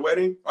food at a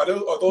wedding, are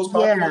those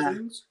popular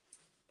things?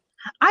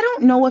 I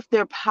don't know if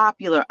they're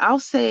popular. I'll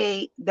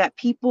say that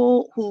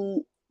people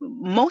who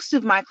most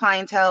of my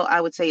clientele,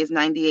 I would say, is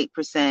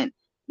 98%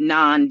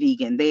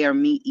 non-vegan. They are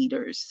meat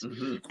eaters.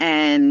 Mm-hmm.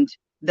 And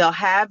they'll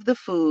have the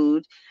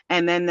food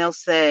and then they'll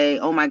say,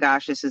 oh my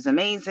gosh, this is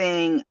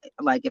amazing.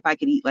 Like, if I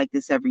could eat like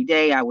this every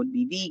day, I would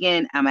be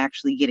vegan. I'm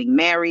actually getting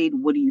married.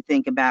 What do you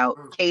think about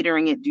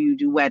catering it? Do you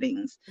do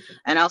weddings?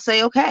 And I'll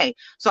say, okay.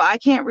 So I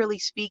can't really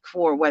speak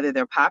for whether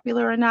they're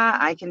popular or not.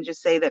 I can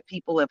just say that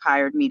people have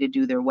hired me to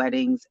do their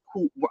weddings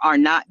who are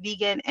not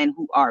vegan and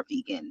who are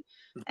vegan.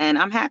 And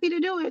I'm happy to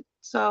do it.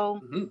 So,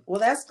 well,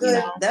 that's good. You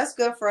know. That's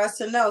good for us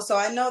to know. So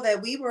I know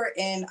that we were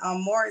in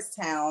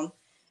Morristown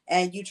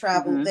and you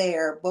traveled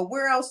there, but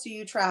where else do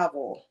you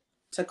travel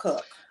to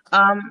cook?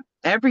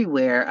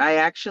 Everywhere. I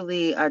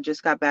actually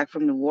just got back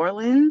from New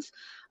Orleans.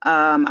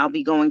 I'll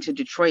be going to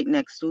Detroit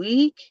next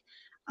week.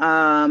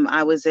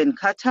 I was in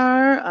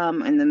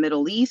Qatar, in the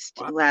Middle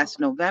East last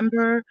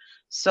November.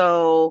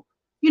 So,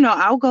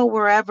 I'll go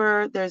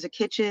wherever there's a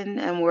kitchen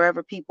and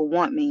wherever people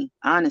want me,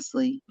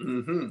 honestly.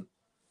 Mm-hmm.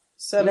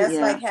 So that's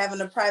like having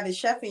a private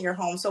chef in your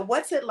home. So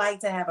what's it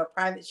like to have a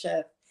private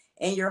chef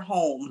in your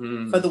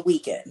home for the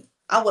weekend?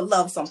 I would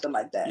love something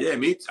like that. Yeah,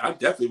 I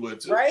definitely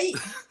would too. Right?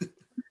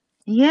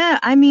 Yeah,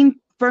 I mean,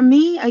 for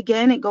me,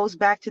 again, it goes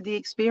back to the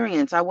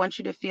experience. I want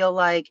you to feel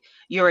like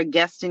you're a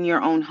guest in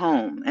your own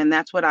home. And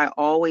that's what I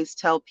always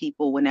tell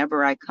people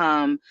whenever I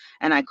come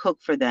and I cook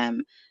for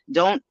them.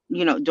 Don't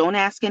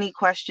ask any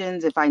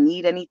questions. If I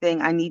need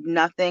anything, I need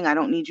nothing. I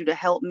don't need you to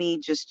help me.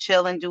 Just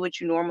chill and do what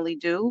you normally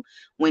do.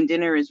 When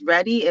dinner is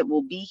ready, it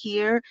will be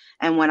here.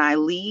 And when I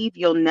leave,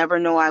 you'll never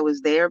know I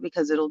was there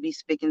because it'll be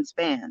spick and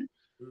span.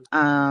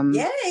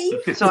 Yay.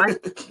 So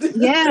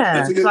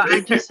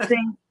I just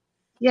think,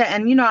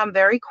 and I'm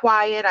very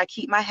quiet. I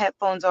keep my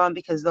headphones on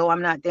because though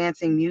I'm not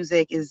dancing,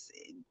 music is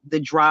the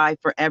drive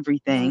for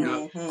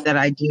everything that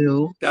I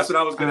do. That's what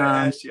I was gonna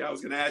ask you. I was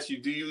gonna ask you,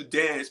 do you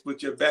dance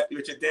with your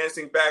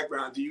dancing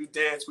background? Do you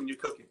dance when you're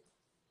cooking?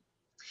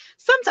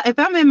 Sometimes, if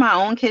I'm in my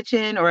own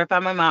kitchen or if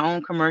I'm in my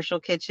own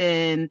commercial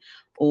kitchen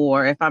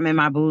or if I'm in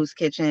my boo's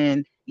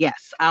kitchen,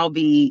 yes, I'll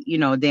be,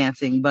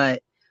 dancing.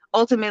 But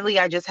ultimately,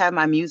 I just have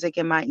my music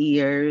in my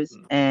ears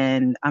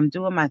and I'm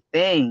doing my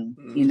thing.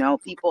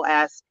 People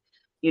ask,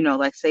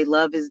 like say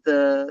love is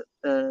the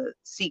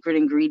secret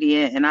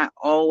ingredient. And I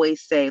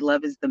always say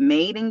love is the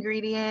main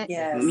ingredient.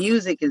 Yes.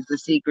 Music is the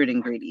secret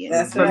ingredient.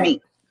 That's for right.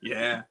 me.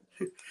 Yeah.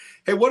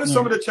 Hey, what are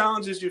some of the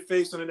challenges you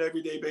face on an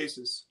everyday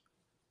basis?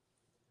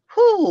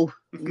 Whew,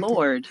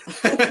 Lord.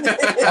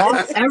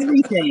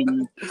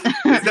 Everything.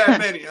 Is that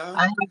many,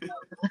 huh?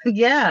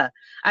 Yeah.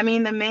 I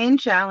mean, the main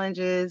challenge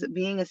is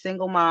being a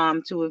single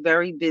mom to a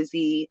very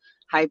busy,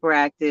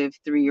 hyperactive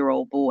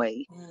 3-year-old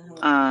boy.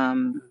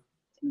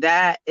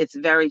 That it's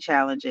very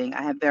challenging.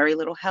 I have very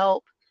little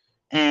help.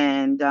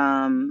 And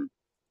I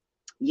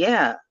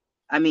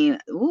mean,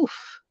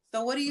 oof.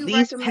 So what do you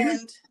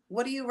recommend?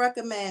 What do you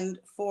recommend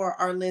for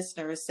our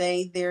listeners?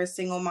 Say they're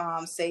single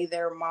moms, say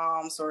they're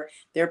moms or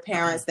their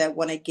parents that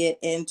want to get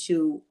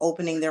into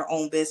opening their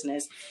own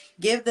business.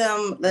 Give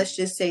them, let's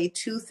just say,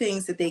 2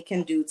 things that they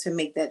can do to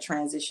make that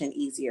transition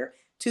easier.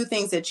 2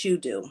 things that you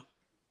do.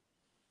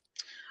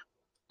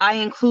 I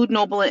include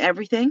Noble in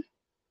everything.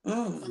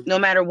 No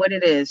matter what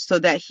it is, so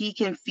that he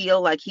can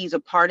feel like he's a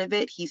part of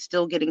it. He's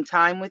still getting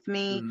time with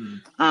me.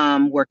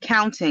 We're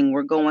counting,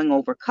 we're going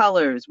over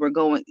colors, we're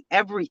going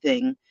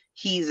everything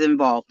he's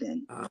involved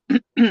in. Do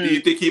you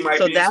think he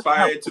might be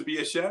inspired to be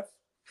a chef?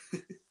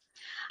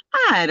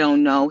 I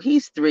don't know.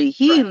 He's 3.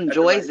 He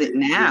enjoys it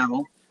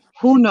now.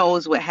 Who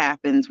knows what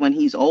happens when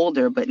he's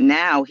older, but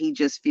now he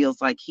just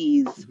feels like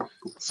he's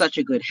such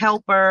a good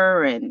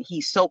helper and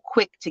he's so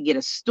quick to get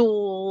a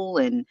stool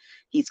and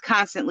he's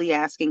constantly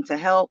asking to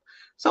help.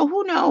 So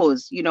who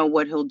knows,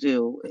 what he'll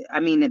do.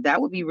 I mean,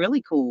 that would be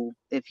really cool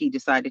if he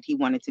decided he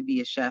wanted to be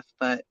a chef,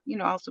 but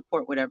I'll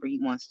support whatever he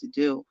wants to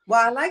do.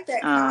 Well, I like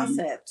that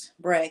concept,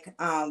 Breck,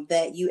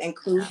 that you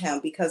include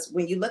him, because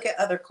when you look at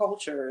other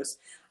cultures,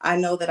 I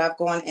know that I've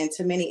gone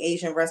into many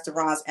Asian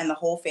restaurants and the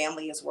whole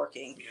family is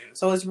working.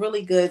 So it's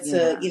really good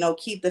to,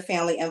 keep the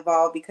family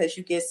involved because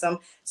you get some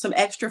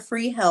extra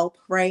free help,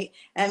 right?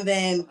 And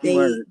then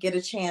they get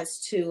a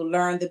chance to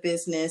learn the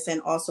business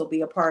and also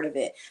be a part of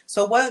it.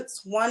 So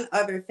what's one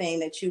other thing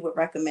that you would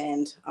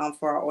recommend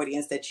for our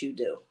audience that you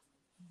do?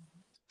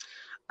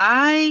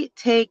 I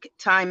take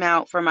time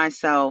out for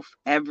myself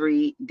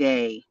every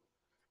day.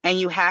 And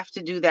you have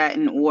to do that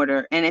in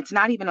order. And it's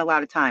not even a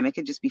lot of time. It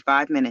could just be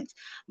 5 minutes.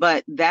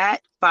 But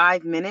that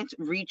 5 minutes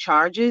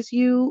recharges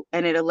you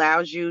and it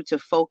allows you to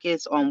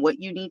focus on what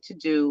you need to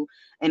do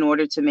in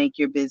order to make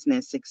your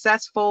business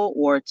successful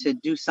or to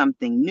do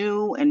something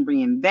new and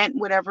reinvent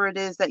whatever it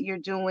is that you're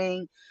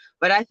doing.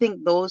 But I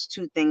think those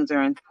 2 things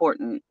are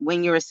important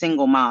when you're a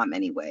single mom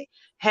anyway.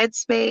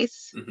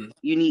 Headspace,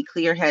 you need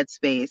clear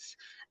headspace,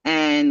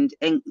 and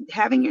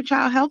having your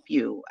child help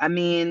you. I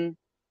mean,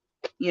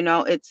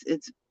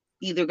 it's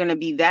either going to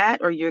be that,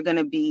 or you're going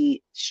to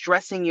be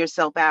stressing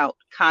yourself out,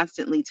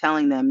 constantly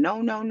telling them,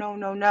 no, no, no,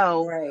 no,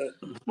 no, Right.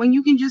 when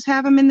you can just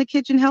have them in the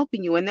kitchen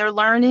helping you, and they're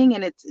learning,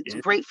 and it's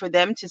great for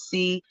them to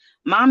see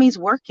mommy's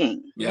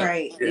working, Yeah.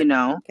 Right. Yeah. you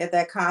know? Get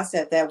that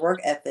concept, that work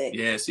ethic.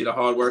 Yeah. See the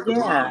hard work of Yeah.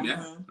 mom.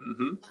 Yeah.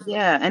 Mm-hmm.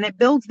 Yeah, and it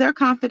builds their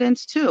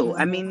confidence too.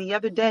 I Mhm. mean, the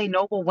other day,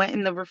 Noble went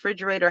in the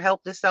refrigerator,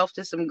 helped himself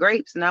to some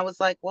grapes, and I was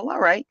like, well, all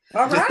right,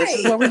 All this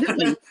is right. what we're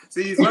doing.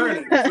 See, he's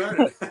learning. He's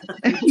learning.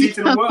 You're You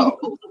teaching him know?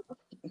 well.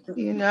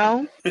 You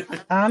know,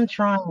 I'm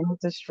trying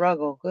to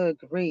struggle. Good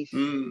grief.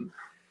 Mm.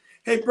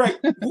 Hey,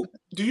 Breck,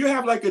 do you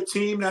have like a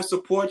team that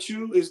supports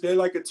you? Is there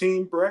like a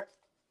team, Breck?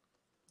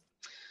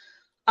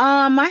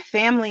 My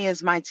family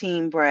is my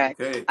team, Breck.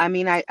 Okay. I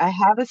mean, I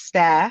have a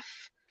staff,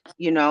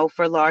 you know,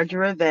 for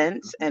larger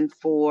events and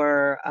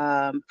for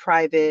uh,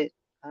 private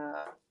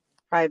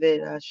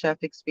chef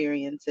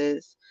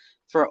experiences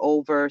for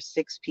over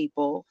 6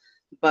 people.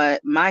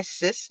 But my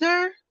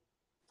sister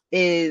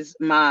is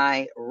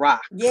my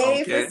rock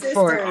Yay for Okay.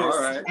 for All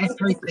sisters. right.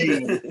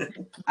 everything.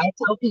 I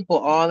tell people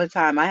all the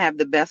time, I have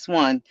the best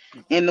one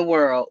in the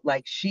world.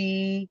 Like,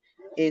 she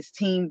is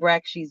Team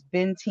Breck. She's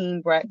been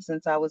Team Breck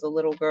since I was a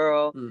little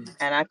girl, Mm.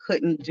 and I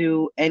couldn't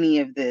do any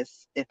of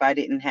this if I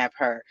didn't have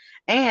her.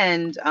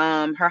 And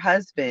her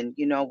husband,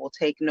 you know, will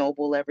take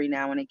Noble every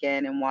now and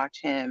again and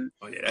watch him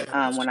Oh yeah, that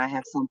helps. when I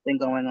have something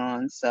going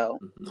on. So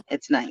Mm-hmm.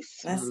 it's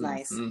nice. That's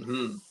nice.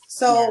 Mm-hmm.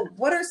 So, Yeah.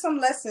 what are some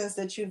lessons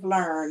that you've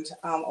learned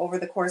over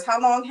the course? How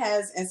long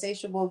has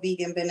Insatiable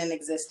Vegan been in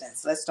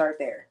existence? Let's start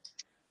there.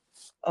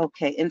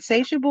 Okay.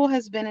 Insatiable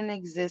has been in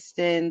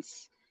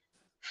existence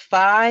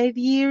 5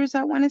 years,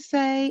 I want to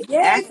say,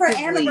 Yay for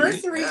actively.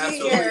 anniversary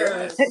Absolutely,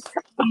 years. yes.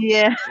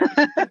 Yeah.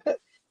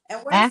 And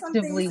what are some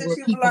things Actively that where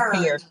you've people care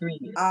learned? 3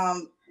 years.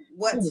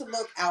 What Oof. to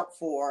look out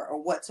for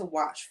or what to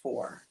watch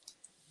for?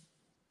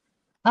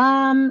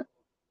 Um,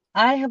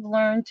 I have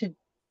learned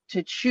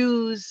to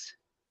choose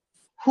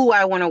who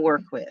I want to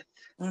work with.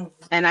 Mm.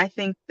 And I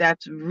think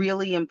that's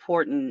really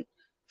important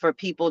for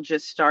people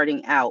just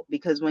starting out,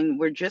 because when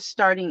we're just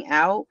starting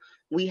out,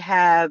 we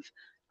have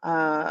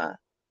uh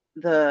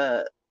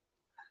the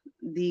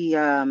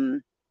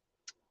the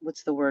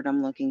what's the word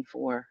I'm looking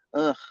for?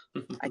 Ugh,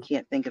 I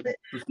can't think of it.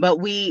 But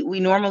we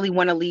normally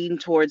want to lean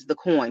towards the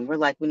coin. We're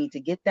like, we need to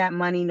get that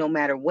money no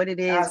matter what it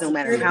is, no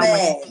matter Secure the how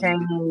much it's bag.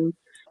 changed.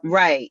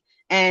 Right.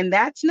 And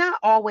that's not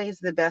always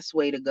the best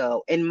way to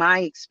go, in my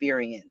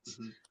experience.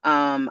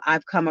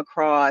 I've come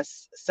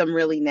across some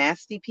really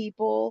nasty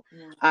people.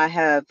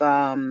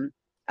 Mm.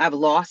 I've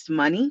lost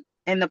money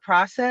in the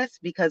process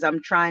because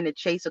I'm trying to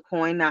chase a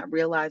coin, not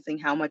realizing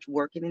how much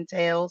work it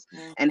entails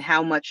Mm. and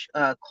how much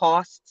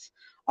costs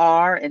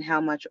are and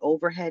how much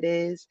overhead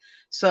is.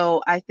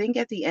 So I think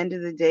at the end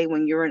of the day,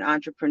 when you're an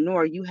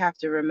entrepreneur, you have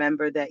to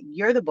remember that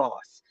you're the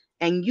boss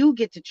and you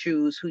get to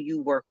choose who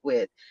you work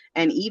with.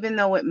 And even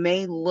though it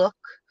may look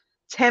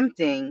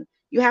tempting,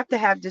 you have to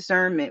have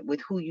discernment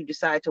with who you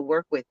decide to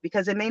work with,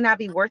 because it may not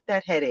be worth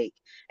that headache.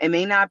 It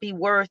may not be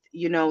worth,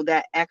 you know,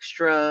 that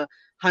extra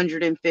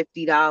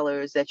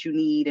 $150 that you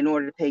need in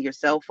order to pay your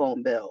cell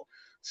phone bill.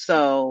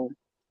 So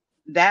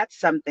that's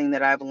something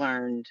that I've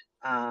learned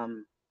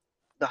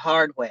the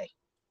hard way,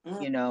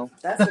 Mm. you know,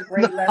 That's a the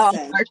great hard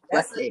lesson.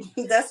 way.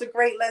 That's a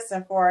great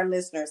lesson for our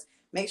listeners.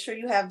 Make sure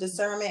you have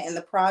discernment in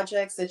the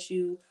projects that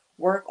you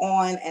work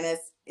on, and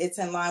it's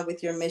in line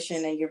with your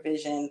mission and your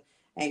vision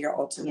and your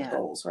ultimate Yeah,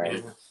 goals,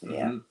 right? Yeah.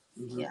 Yeah.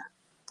 Mm-hmm. yeah.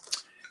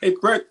 Hey,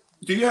 Breck,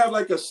 do you have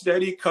like a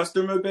steady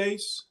customer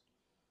base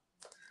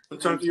in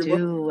I terms of your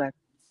work? do.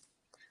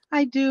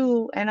 I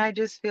do. And I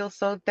just feel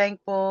so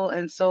thankful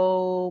and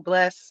so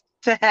blessed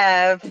to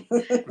have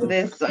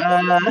this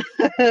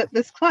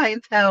this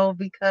clientele,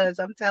 because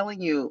I'm telling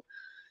you,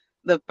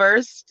 the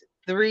first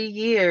 3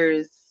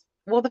 years,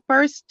 well, the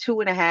first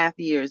 2.5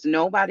 years,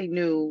 nobody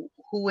knew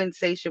who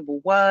Insatiable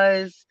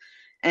was.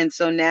 And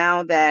so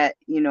now that,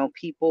 you know,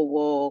 people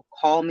will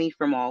call me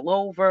from all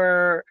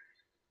over,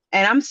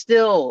 and I'm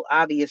still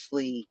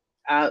obviously,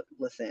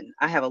 listen,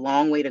 I have a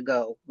long way to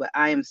go, but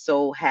I am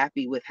so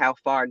happy with how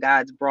far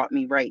God's brought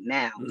me right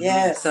now.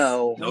 Yes.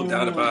 So, No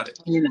doubt about it.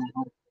 you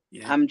know,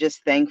 Yeah. I'm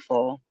just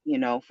thankful, you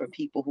know, for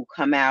people who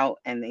come out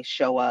and they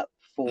show up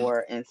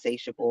for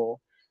Insatiable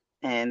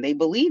and they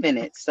believe in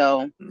it.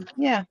 So,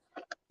 yeah.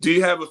 Do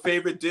you have a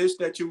favorite dish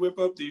that you whip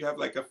up? Do you have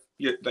like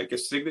a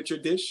signature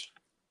dish?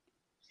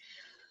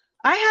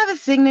 I have a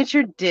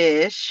signature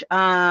dish.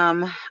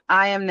 I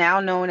am now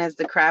known as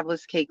the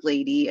crabless cake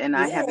lady, and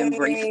I have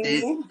embraced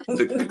it. Yay.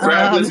 The Um,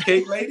 crabless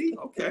cake lady?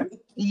 Okay.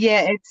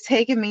 yeah, it's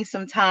taken me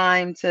some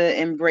time to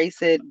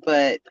embrace it,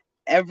 but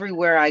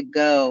everywhere I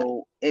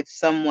go, if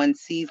someone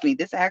sees me,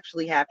 this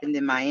actually happened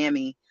in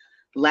Miami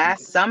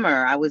last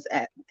summer. I was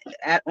at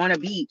on a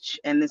beach,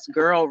 and this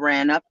girl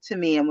ran up to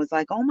me and was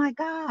like, "Oh my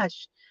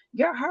gosh,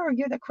 you're her.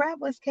 You're the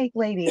crabless cake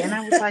lady." And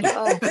I was like,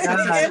 "Oh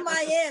God." In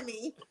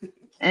Miami.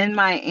 In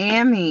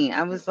Miami,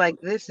 I was like,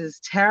 this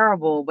is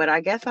terrible, but I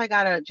guess I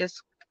gotta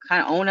just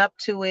kind of own up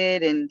to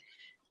it. And,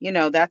 you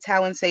know, that's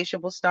how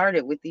Insatiable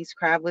started, with these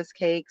crabless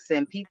cakes,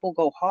 and people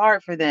go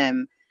hard for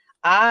them.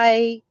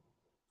 I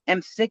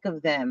am sick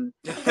of them,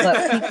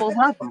 but people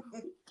love them.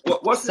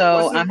 What's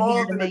So I'm here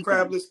involved to in the make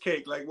them. crabless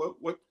cake? Like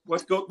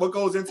what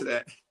goes into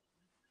that?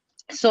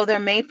 So they're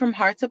made from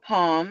hearts of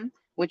palm,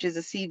 which is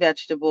a sea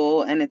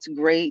vegetable, and it's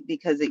great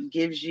because it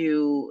gives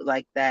you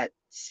like that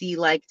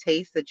sea-like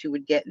taste that you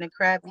would get in a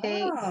crab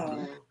cake.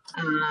 Oh.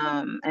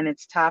 And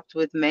it's topped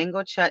with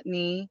mango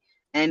chutney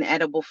and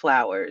edible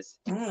flowers.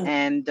 Mm.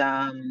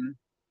 And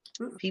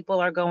people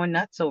are going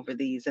nuts over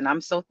these, and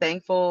I'm so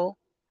thankful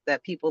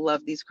that people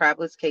love these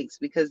crabless cakes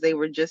because they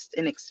were just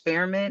an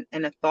experiment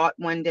and a thought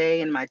one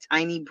day in my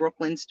tiny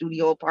Brooklyn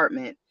studio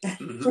apartment,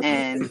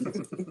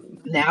 and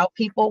now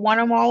people want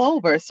them all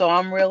over. So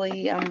I'm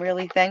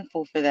really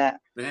thankful for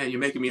that. Man, you're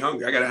making me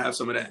hungry. I gotta have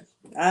some of that.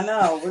 I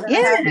know. We're gonna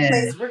have to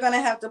place. We're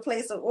gonna have to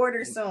place an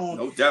order soon.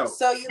 No doubt.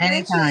 So you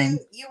Anytime. mentioned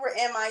you were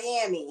in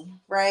Miami,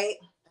 right?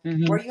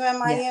 Mm-hmm. Were you in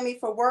Miami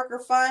for work or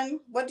fun?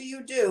 What do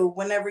you do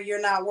whenever you're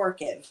not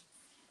working?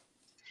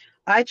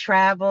 I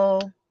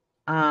travel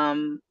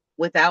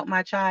without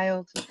my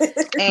child,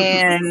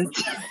 and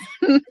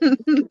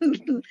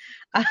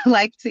I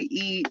like to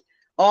eat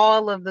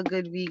all of the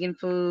good vegan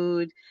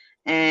food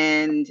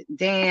and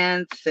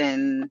dance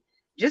and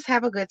just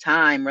have a good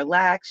time,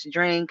 relax,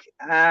 drink.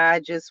 I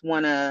just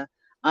want to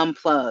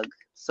unplug.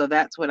 So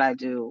that's what I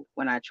do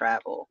when I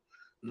travel.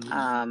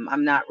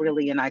 I'm not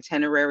really an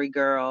itinerary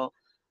girl.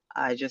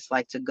 I just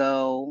like to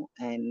go,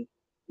 and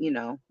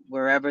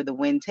wherever the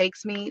wind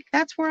takes me,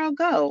 that's where I'll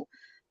go.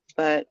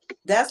 But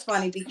that's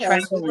funny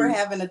because we were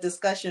having a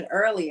discussion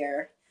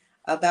earlier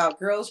about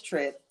girls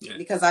trip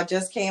because I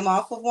just came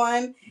off of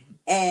one,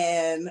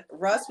 and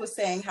Russ was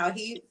saying how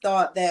he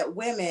thought that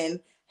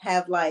women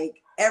have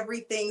like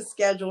everything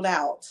scheduled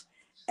out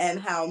and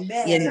how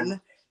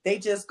men they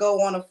just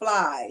go on a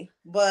fly.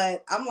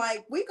 But I'm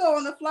like, we go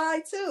on the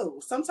fly too.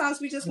 Sometimes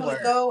we just want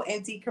to go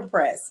and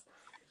decompress.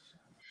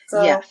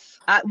 So yes,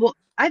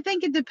 I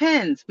think it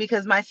depends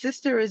because my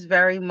sister is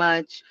very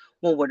much,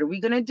 well, what are we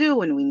going to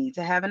do? And we need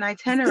to have an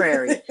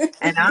itinerary.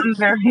 And I'm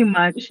very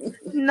much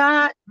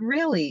not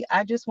really.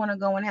 I just want to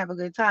go and have a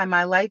good time.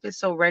 My life is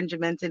so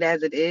regimented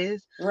as it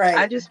is. Right.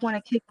 I just want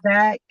to kick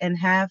back and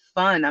have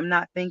fun. I'm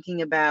not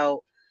thinking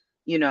about,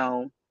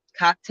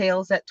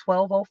 cocktails at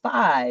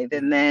 12:05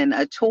 and then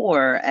a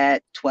tour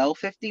at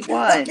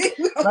 12:51.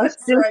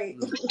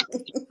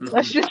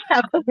 Let's just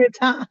have a good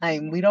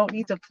time. We don't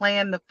need to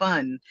plan the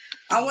fun.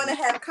 I want to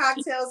have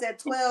cocktails at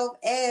 12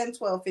 and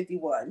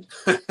 12:51.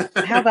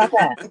 How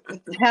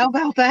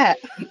about that?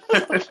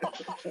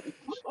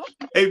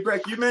 Hey,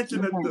 Breck, you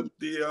mentioned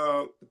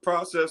the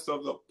process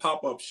of the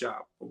pop-up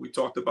shop. We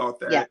talked about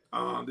that,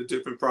 the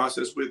different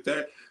process with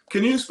that.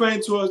 Can you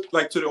explain to us,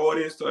 like to the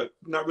audience that are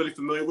not really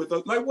familiar with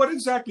us, like what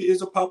exactly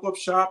is a pop-up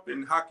shop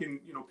and how can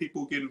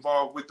people get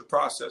involved with the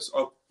process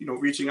of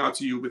reaching out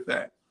to you with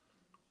that?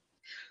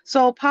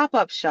 So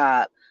pop-up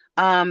shop,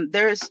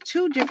 there's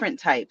two different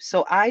types.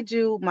 So I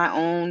do my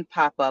own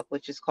pop-up,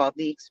 which is called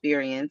The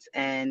Experience,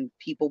 and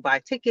people buy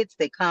tickets,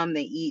 they come,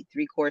 they eat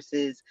 3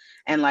 courses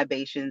and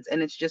libations,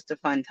 and it's just a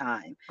fun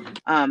time.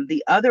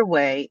 The other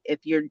way,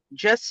 if you're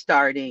just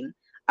starting,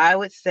 I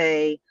would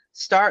say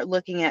start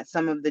looking at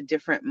some of the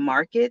different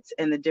markets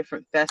and the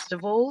different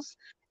festivals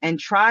and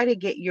try to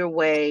get your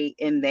way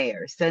in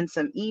there. Send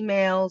some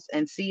emails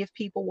and see if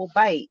people will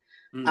bite.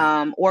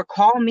 Or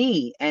call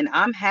me, and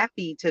I'm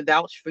happy to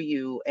vouch for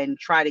you and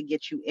try to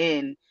get you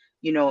in.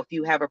 If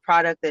you have a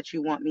product that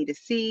you want me to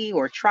see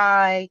or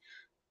try,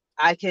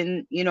 I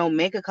can,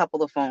 make a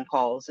couple of phone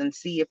calls and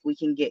see if we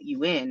can get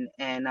you in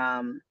and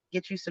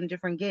get you some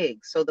different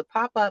gigs. So the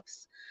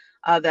pop-ups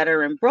that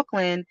are in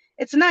Brooklyn,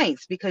 it's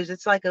nice because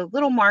it's like a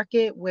little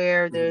market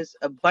where there's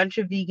a bunch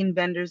of vegan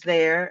vendors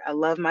there. I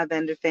love my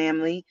vendor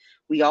family.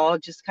 We all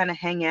just kind of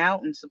hang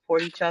out and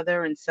support each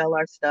other and sell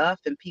our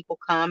stuff, and people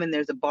come, and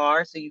there's a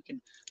bar so you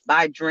can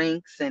buy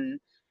drinks and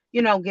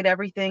get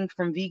everything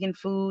from vegan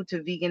food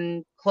to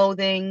vegan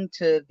clothing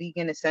to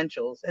vegan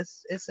essentials.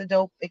 It's a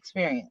dope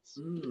experience.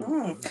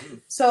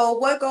 So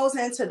what goes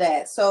into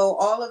that? So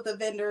all of the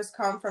vendors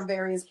come from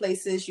various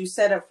places. You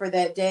set up for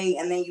that day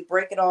and then you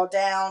break it all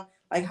down.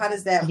 Like, how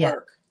does that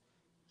work?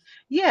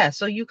 Yeah,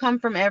 so you come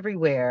from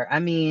everywhere. I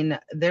mean,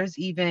 there's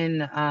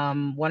even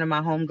one of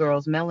my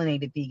homegirls,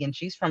 Melanated Vegan.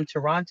 She's from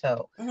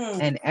Toronto.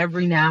 And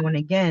every now and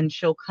again,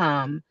 she'll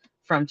come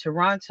from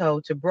Toronto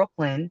to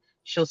Brooklyn.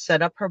 She'll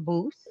set up her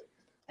booth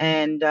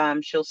and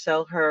she'll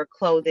sell her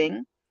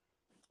clothing.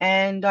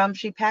 And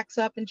she packs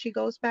up and she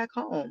goes back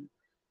home.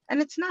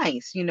 And it's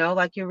nice,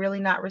 like you're really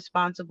not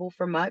responsible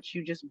for much.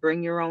 You just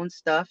bring your own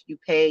stuff. You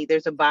pay,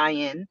 there's a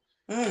buy-in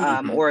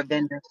or a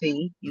vendor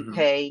fee. You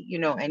pay,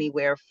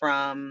 anywhere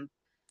from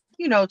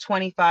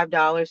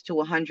 $25 to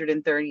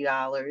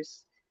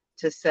 $130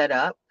 to set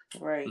up.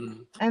 Right.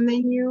 And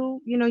then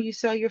you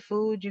sell your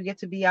food, you get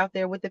to be out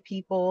there with the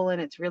people, and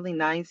it's really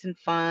nice and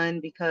fun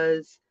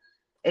because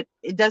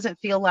it doesn't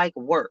feel like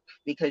work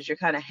because you're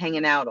kind of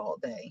hanging out all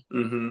day.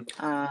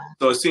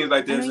 So it seems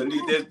like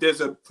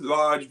there's a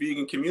large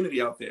vegan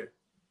community out there.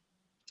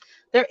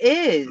 There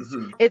is.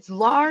 It's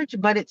large,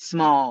 but it's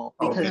small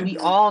because we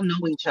all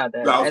know each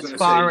other. As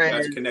far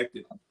as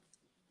connected.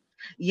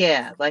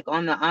 Yeah, like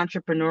on the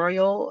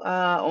entrepreneurial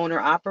owner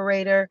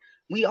operator,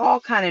 we all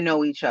kind of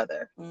know each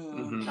other.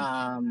 Mm.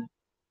 Mm-hmm.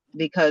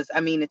 Because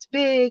I mean it's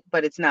big,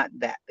 but it's not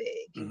that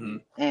big. Mm-hmm.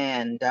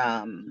 And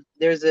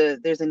there's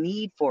a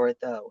need for it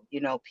though.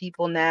 You know,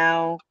 people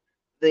now,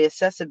 the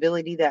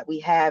accessibility that we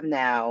have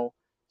now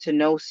to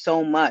know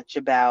so much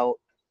about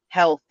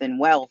health and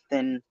wealth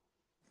and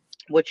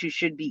what you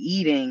should be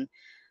eating,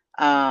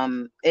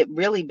 it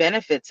really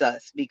benefits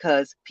us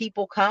because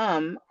people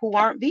come who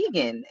aren't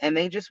vegan and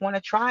they just want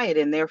to try it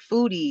and they're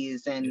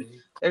foodies and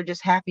they're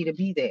just happy to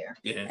be there.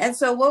 Yeah. And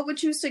so what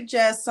would you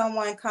suggest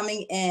someone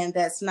coming in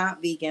that's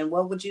not vegan,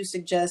 what would you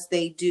suggest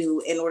they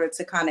do in order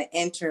to kind of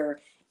enter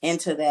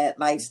into that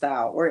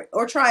lifestyle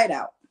or try it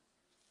out?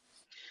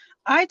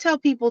 I tell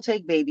people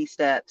take baby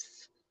steps.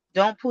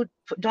 Don't put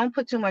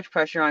too much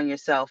pressure on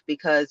yourself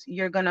because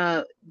you're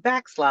gonna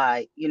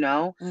backslide, you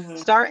know. Mm-hmm.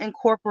 Start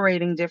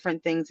incorporating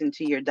different things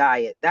into your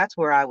diet. That's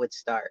where I would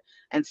start.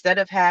 Instead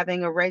of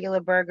having a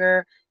regular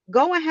burger,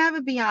 go and have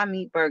a Beyond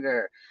Meat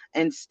burger.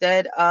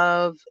 Instead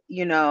of,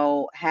 you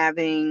know,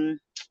 having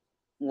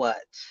what?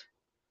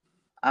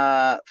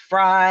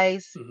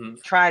 Fries, Mm-hmm.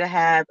 try to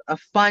have a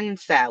fun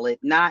salad,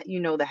 not, you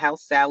know, the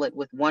house salad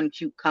with one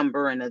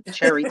cucumber and a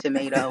cherry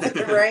tomato.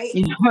 Right.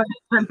 You know what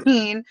I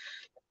mean?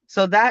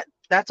 So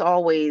that's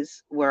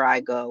always where I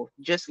go.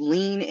 Just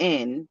lean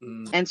in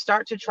and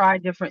start to try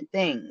different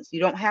things. You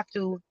don't have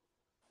to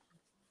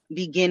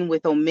begin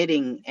with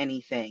omitting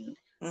anything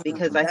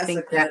because I That's a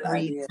think that good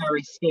reads idea.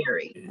 very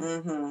scary.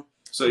 Mm-hmm.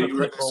 So for you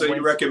people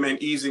when-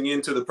 recommend easing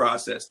into the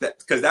process, that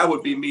because that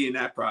would be me in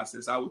that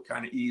process. I would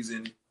kind of ease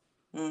in.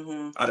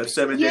 Mm-hmm. Out of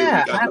 7 days,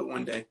 Yeah, I do it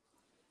one day.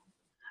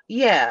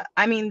 Yeah,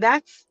 I mean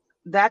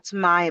that's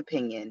my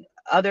opinion.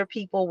 Other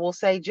people will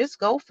say just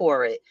go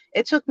for it.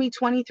 It took me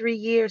 23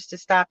 years to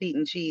stop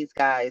eating cheese,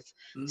 guys.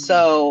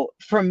 So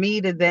for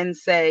me to then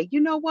say, you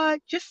know what,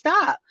 just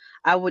stop,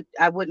 I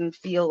wouldn't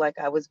feel like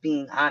I was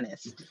being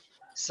honest.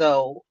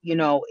 So, you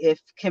know,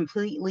 if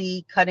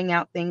completely cutting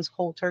out things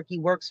cold turkey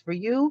works for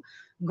you,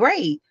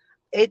 great.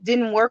 It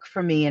didn't work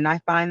for me, and I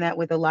find that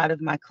with a lot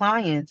of my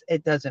clients,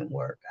 it doesn't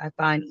work. I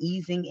find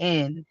easing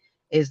in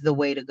is the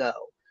way to go.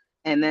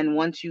 And then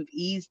once you've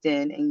eased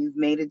in and you've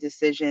made a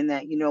decision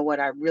that, you know what,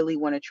 I really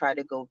want to try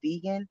to go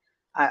vegan,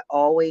 I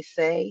always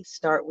say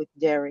start with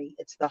dairy.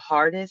 It's the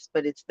hardest,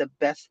 but it's the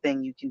best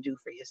thing you can do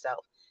for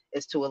yourself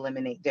is to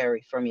eliminate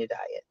dairy from your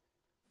diet.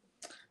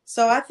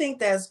 So I think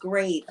that's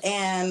great.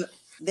 And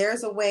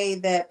there's a way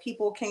that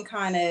people can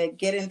kind of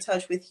get in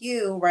touch with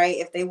you, right?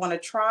 If they want to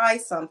try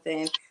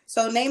something.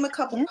 So name a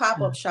couple Yeah.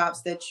 pop-up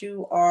shops that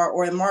you are,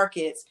 or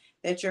markets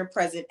that you're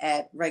present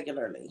at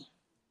regularly.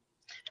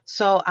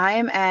 So I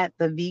am at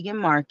the Vegan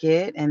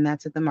Market, and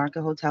that's at the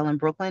Market Hotel in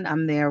Brooklyn.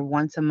 I'm there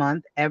once a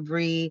month,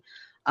 every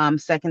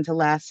second to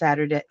last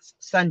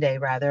Sunday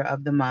rather,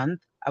 of the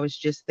month. I was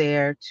just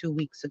there 2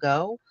 weeks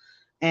ago.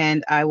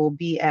 And I will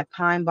be at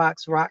Pine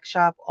Box Rock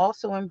Shop,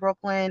 also in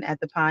Brooklyn, at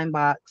the Pine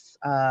Box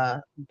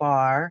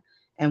Bar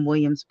in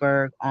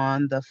Williamsburg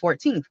on the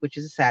 14th, which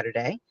is a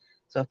Saturday.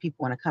 So if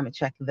people want to come and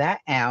check that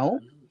out.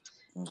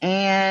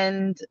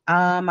 And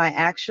I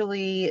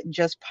actually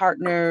just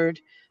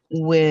partnered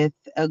with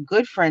a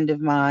good friend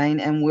of mine,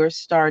 and we're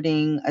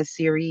starting a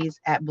series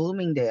at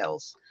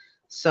Bloomingdale's.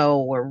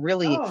 So we're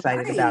really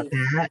excited about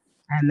that.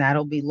 And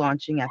that'll be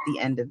launching at the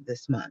end of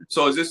this month.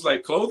 So is this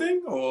like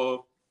clothing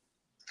or?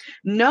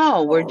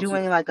 No, we're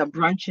doing like a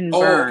brunch and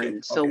burn. Okay.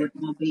 So it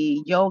will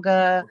be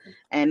yoga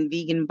and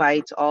vegan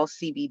bites, all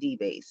CBD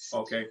based.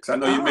 Okay, because I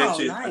know you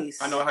mentioned,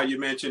 nice. I know how you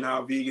mentioned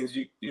how vegans,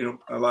 you know,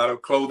 a lot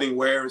of clothing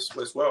wear as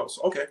well.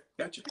 So, okay,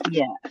 gotcha.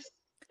 Yes.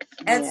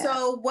 And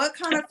so what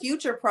kind of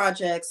future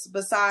projects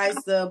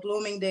besides the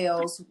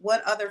Bloomingdale's,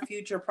 what other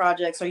future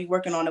projects are you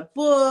working on? A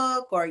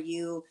book? What are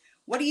you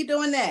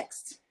doing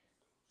next?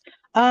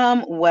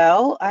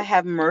 Well, I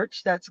have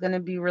merch that's going to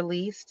be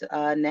released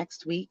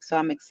next week, so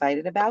I'm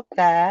excited about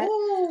that.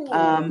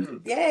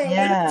 Ooh, yay.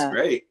 Yeah. That's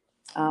great.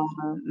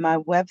 My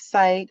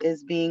website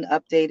is being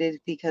updated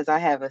because I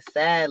have a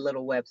sad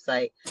little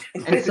website,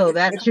 and so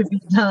that should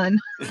be done.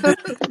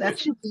 That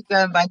should be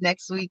done by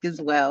next week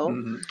as well.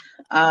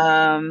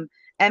 And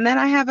then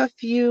I have a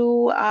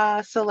few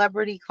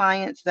celebrity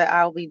clients that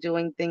I'll be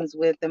doing things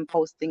with and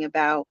posting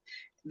about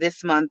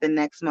this month and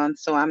next month.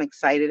 So I'm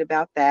excited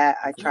about that.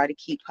 I try to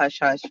keep hush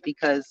hush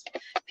because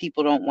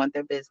people don't want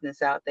their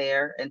business out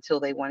there until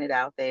they want it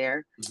out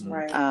there.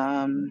 Right.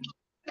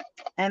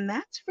 And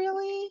that's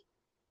really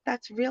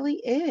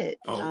it.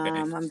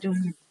 Okay.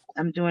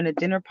 I'm doing a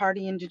dinner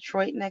party in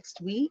Detroit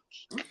next week,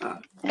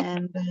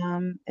 and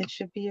it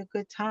should be a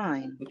good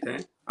time.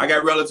 Okay, I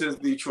got relatives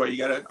in Detroit. I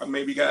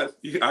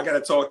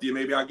gotta talk to you.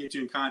 Maybe I'll get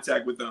you in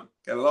contact with them.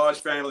 Got a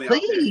large family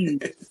out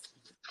there.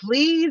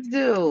 Please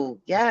do.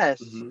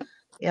 Yes.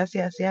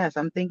 Yes.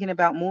 I'm thinking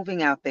about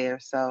moving out there,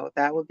 so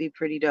that would be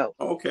pretty dope.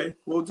 Okay,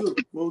 we'll do.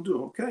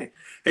 Okay.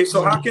 Hey,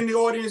 so how can the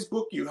audience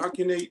book you? How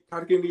can they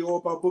go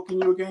about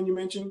booking you again? You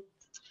mentioned.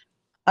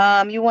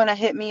 You want to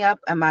hit me up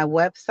at my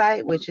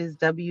website, which is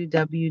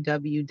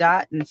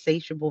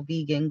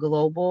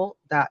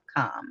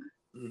www.insatiableveganglobal.com.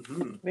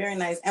 Mm-hmm. Very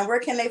nice. And where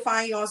can they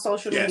find you on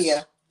social Yes.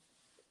 media?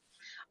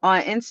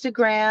 On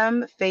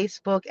Instagram,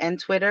 Facebook, and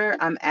Twitter,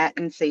 I'm at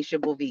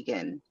Insatiable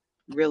Vegan.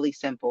 Really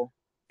simple.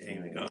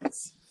 There we go.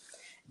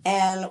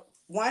 And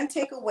one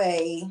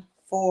takeaway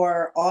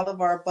for all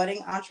of our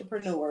budding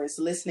entrepreneurs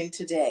listening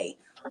today,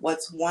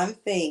 what's one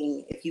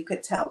thing, if you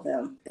could tell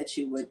them, that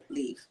you would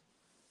leave?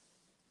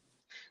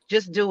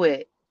 Just do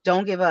it.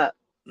 Don't give up.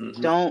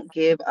 Mm-hmm. Don't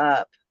give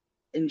up.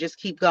 And just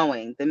keep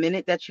going. The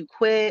minute that you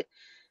quit,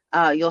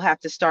 you'll have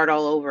to start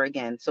all over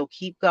again. So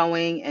keep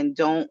going and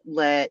don't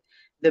let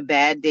the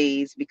bad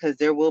days, because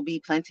there will be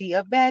plenty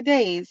of bad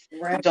days,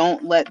 Right.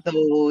 don't let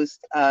those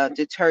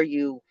deter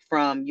you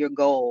from your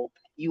goal.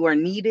 You are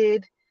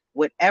needed.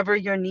 Whatever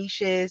your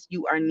niche is,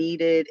 you are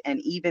needed. And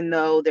even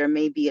though there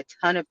may be a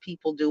ton of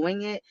people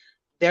doing it,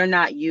 they're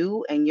not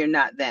you and you're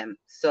not them.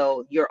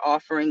 So you're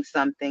offering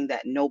something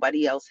that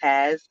nobody else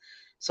has.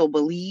 So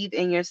believe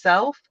in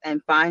yourself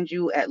and find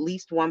you at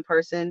least one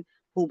person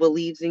who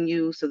believes in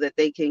you so that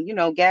they can,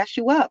 gas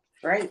you up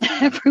Right.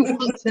 every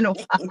once in a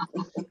while.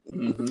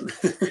 Mm-hmm.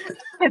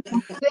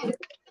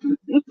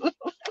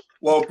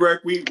 Well,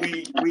 Breck, we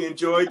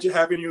enjoyed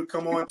having you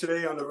come on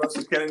today on the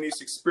Russell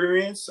Kennedy's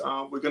Experience.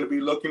 We're going to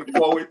be looking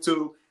forward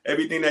to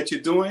everything that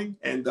you're doing,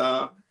 and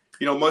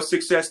much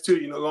success to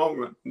you in the long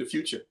run, in the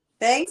future.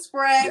 Thanks,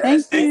 Breck.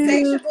 Yes, Thank you.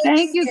 Insatiable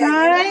Thank you, Vegan in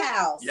guys. the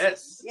house.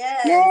 Yes.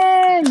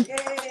 Yes. Yay.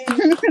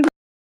 Yay.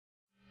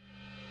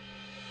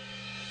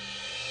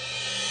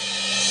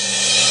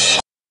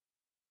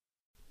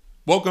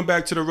 Welcome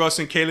back to the Russ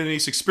and Kayla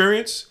Denise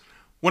Experience.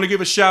 Want to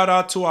give a shout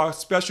out to our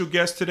special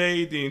guest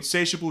today, the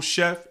Insatiable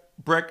Chef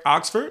Breck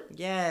Oxford.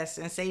 Yes,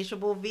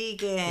 Insatiable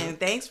Vegan.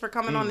 Thanks for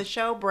coming on the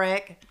show,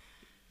 Breck.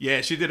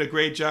 Yeah, she did a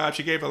great job.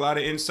 She gave a lot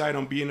of insight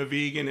on being a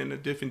vegan and the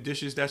different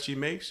dishes that she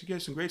makes. She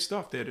gave some great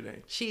stuff there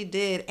today. She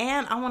did.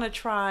 And I want to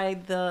try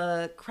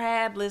the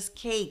crabless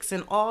cakes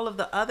and all of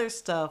the other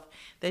stuff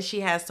that she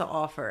has to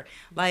offer.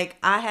 Like,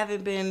 I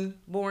haven't been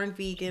born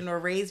vegan or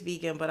raised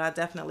vegan, but I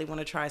definitely want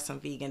to try some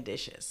vegan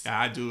dishes. Yeah,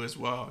 I do as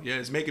well. Yeah,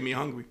 it's making me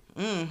hungry.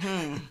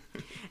 Mm-hmm.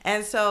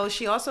 And so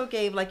she also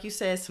gave, like you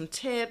said, some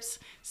tips,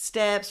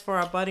 steps for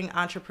our budding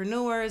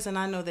entrepreneurs. And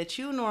I know that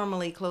you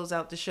normally close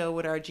out the show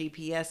with our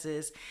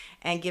GPSs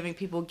and giving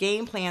people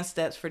game plan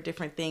steps for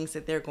different things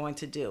that they're going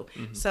to do.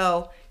 Mm-hmm.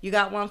 So you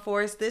got one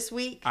for us this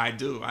week? I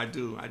do.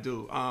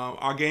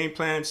 Our game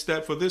plan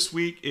step for this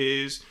week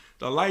is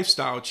the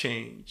lifestyle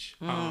change.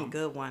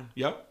 Good one.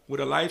 Yep.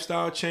 With a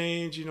lifestyle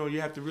change,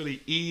 you have to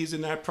really ease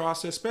in that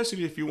process,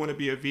 especially if you want to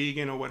be a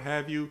vegan or what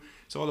have you.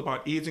 It's all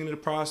about easing the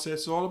process.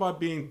 It's all about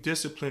being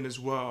disciplined as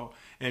well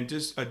and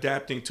just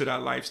adapting to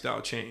that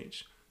lifestyle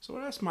change. So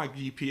that's my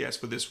GPS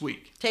for this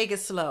week. Take it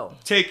slow.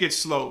 Take it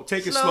slow.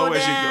 Take it slow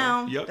as you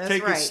go. Yep. That's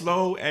Take right. it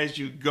slow as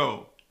you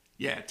go.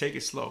 Yeah, take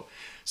it slow.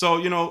 So,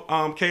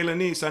 Kayla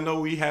Niece, I know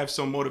we have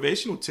some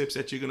motivational tips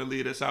that you're going to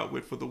lead us out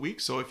with for the week.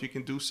 So if you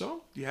can do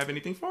so, do you have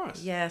anything for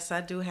us? Yes,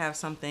 I do have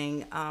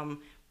something.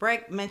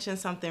 Breck mentioned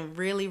something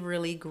really,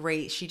 really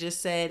great. She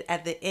just said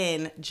at the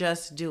end,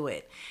 just do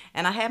it.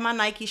 And I had my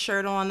Nike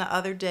shirt on the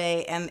other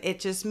day, and it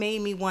just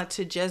made me want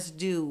to just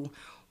do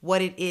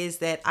what it is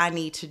that I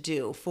need to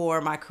do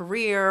for my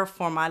career,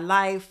 for my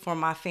life, for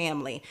my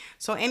family.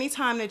 So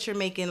anytime that you're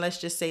making,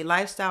 let's just say,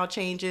 lifestyle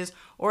changes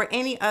or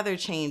any other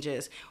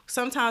changes,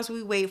 sometimes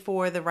we wait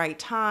for the right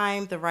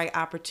time, the right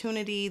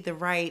opportunity, the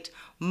right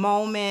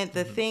moment,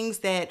 the things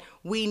that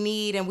we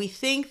need, and we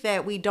think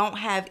that we don't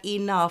have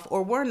enough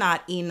or we're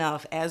not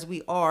enough as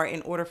we are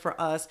in order for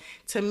us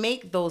to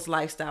make those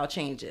lifestyle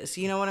changes.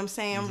 You know what I'm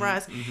saying,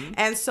 Russ?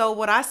 And so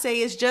what I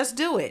say is just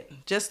do it.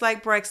 Just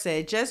like Breck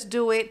said, just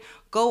do it.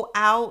 Go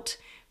out,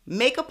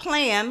 make a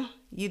plan.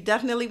 You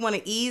definitely want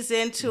to ease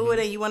into it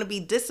and you want to be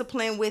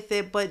disciplined with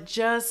it, but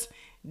just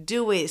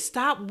do it.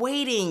 Stop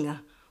waiting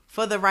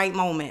for the right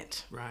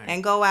moment. Right.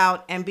 And go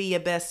out and be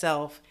your best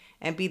self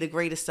and be the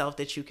greatest self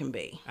that you can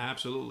be.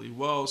 Absolutely.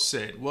 Well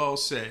said. Well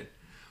said.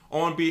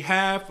 On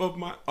behalf of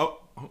my...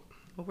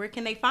 Well, where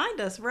can they find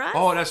us, Russ?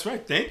 Oh, that's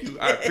right. Thank you.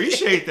 I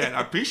appreciate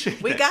that.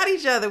 We got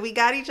each other. We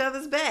got each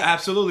other's back.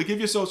 Absolutely. Give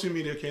your social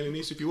media, Kayla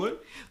Niece, if you would.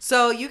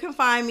 So you can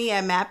find me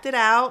at Mapped It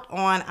Out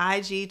on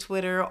IG,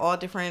 Twitter, all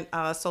different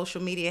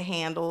social media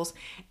handles.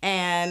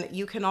 And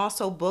you can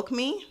also book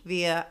me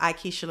via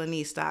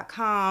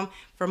ikeshalanice.com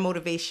for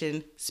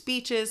motivation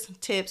speeches,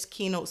 tips,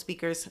 keynote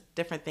speakers,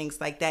 different things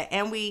like that.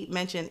 And we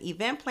mentioned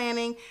event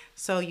planning,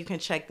 so you can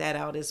check that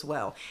out as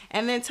well.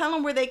 And then tell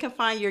them where they can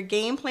find your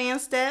game plan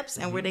steps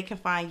and where they can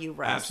find you,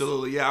 Russ.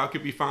 Absolutely. Yeah, I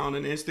could be found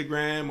on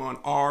Instagram on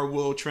R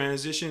Will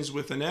Transitions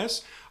with an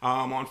S.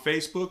 On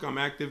Facebook, I'm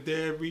active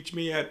there. Reach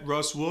me at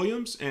Russ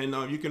Williams, and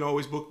you can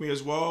always book me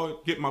as well.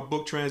 Get my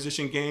book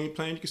Transition Game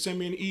Plan. You can send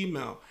me an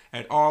email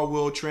at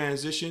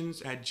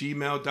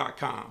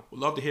rwilltransitions@gmail.com. We'd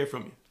love to hear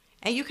from you.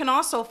 And you can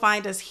also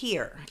find us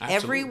here. Absolutely.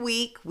 Every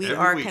week. We Every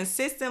are week.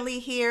 consistently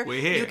here. We're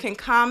here. You can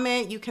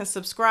comment, you can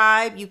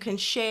subscribe, you can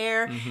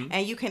share,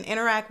 and you can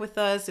interact with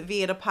us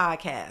via the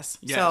podcast.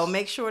 Yes. So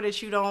make sure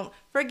that you don't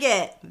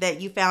forget that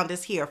you found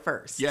us here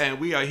first. Yeah, and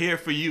we are here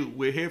for you.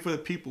 We're here for the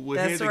people. We're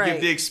That's here to right.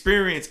 give the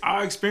experience,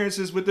 our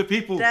experiences with the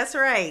people. That's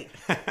right.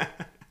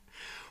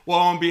 Well,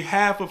 on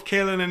behalf of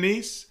Kayla and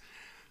Anise,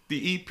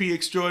 the EP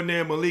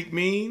extraordinaire Malik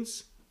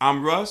Means,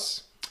 I'm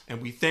Russ,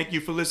 and we thank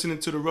you for listening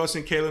to the Russ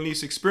and Kayla and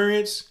Anise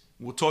experience.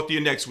 We'll talk to you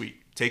next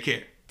week. Take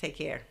care. Take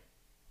care.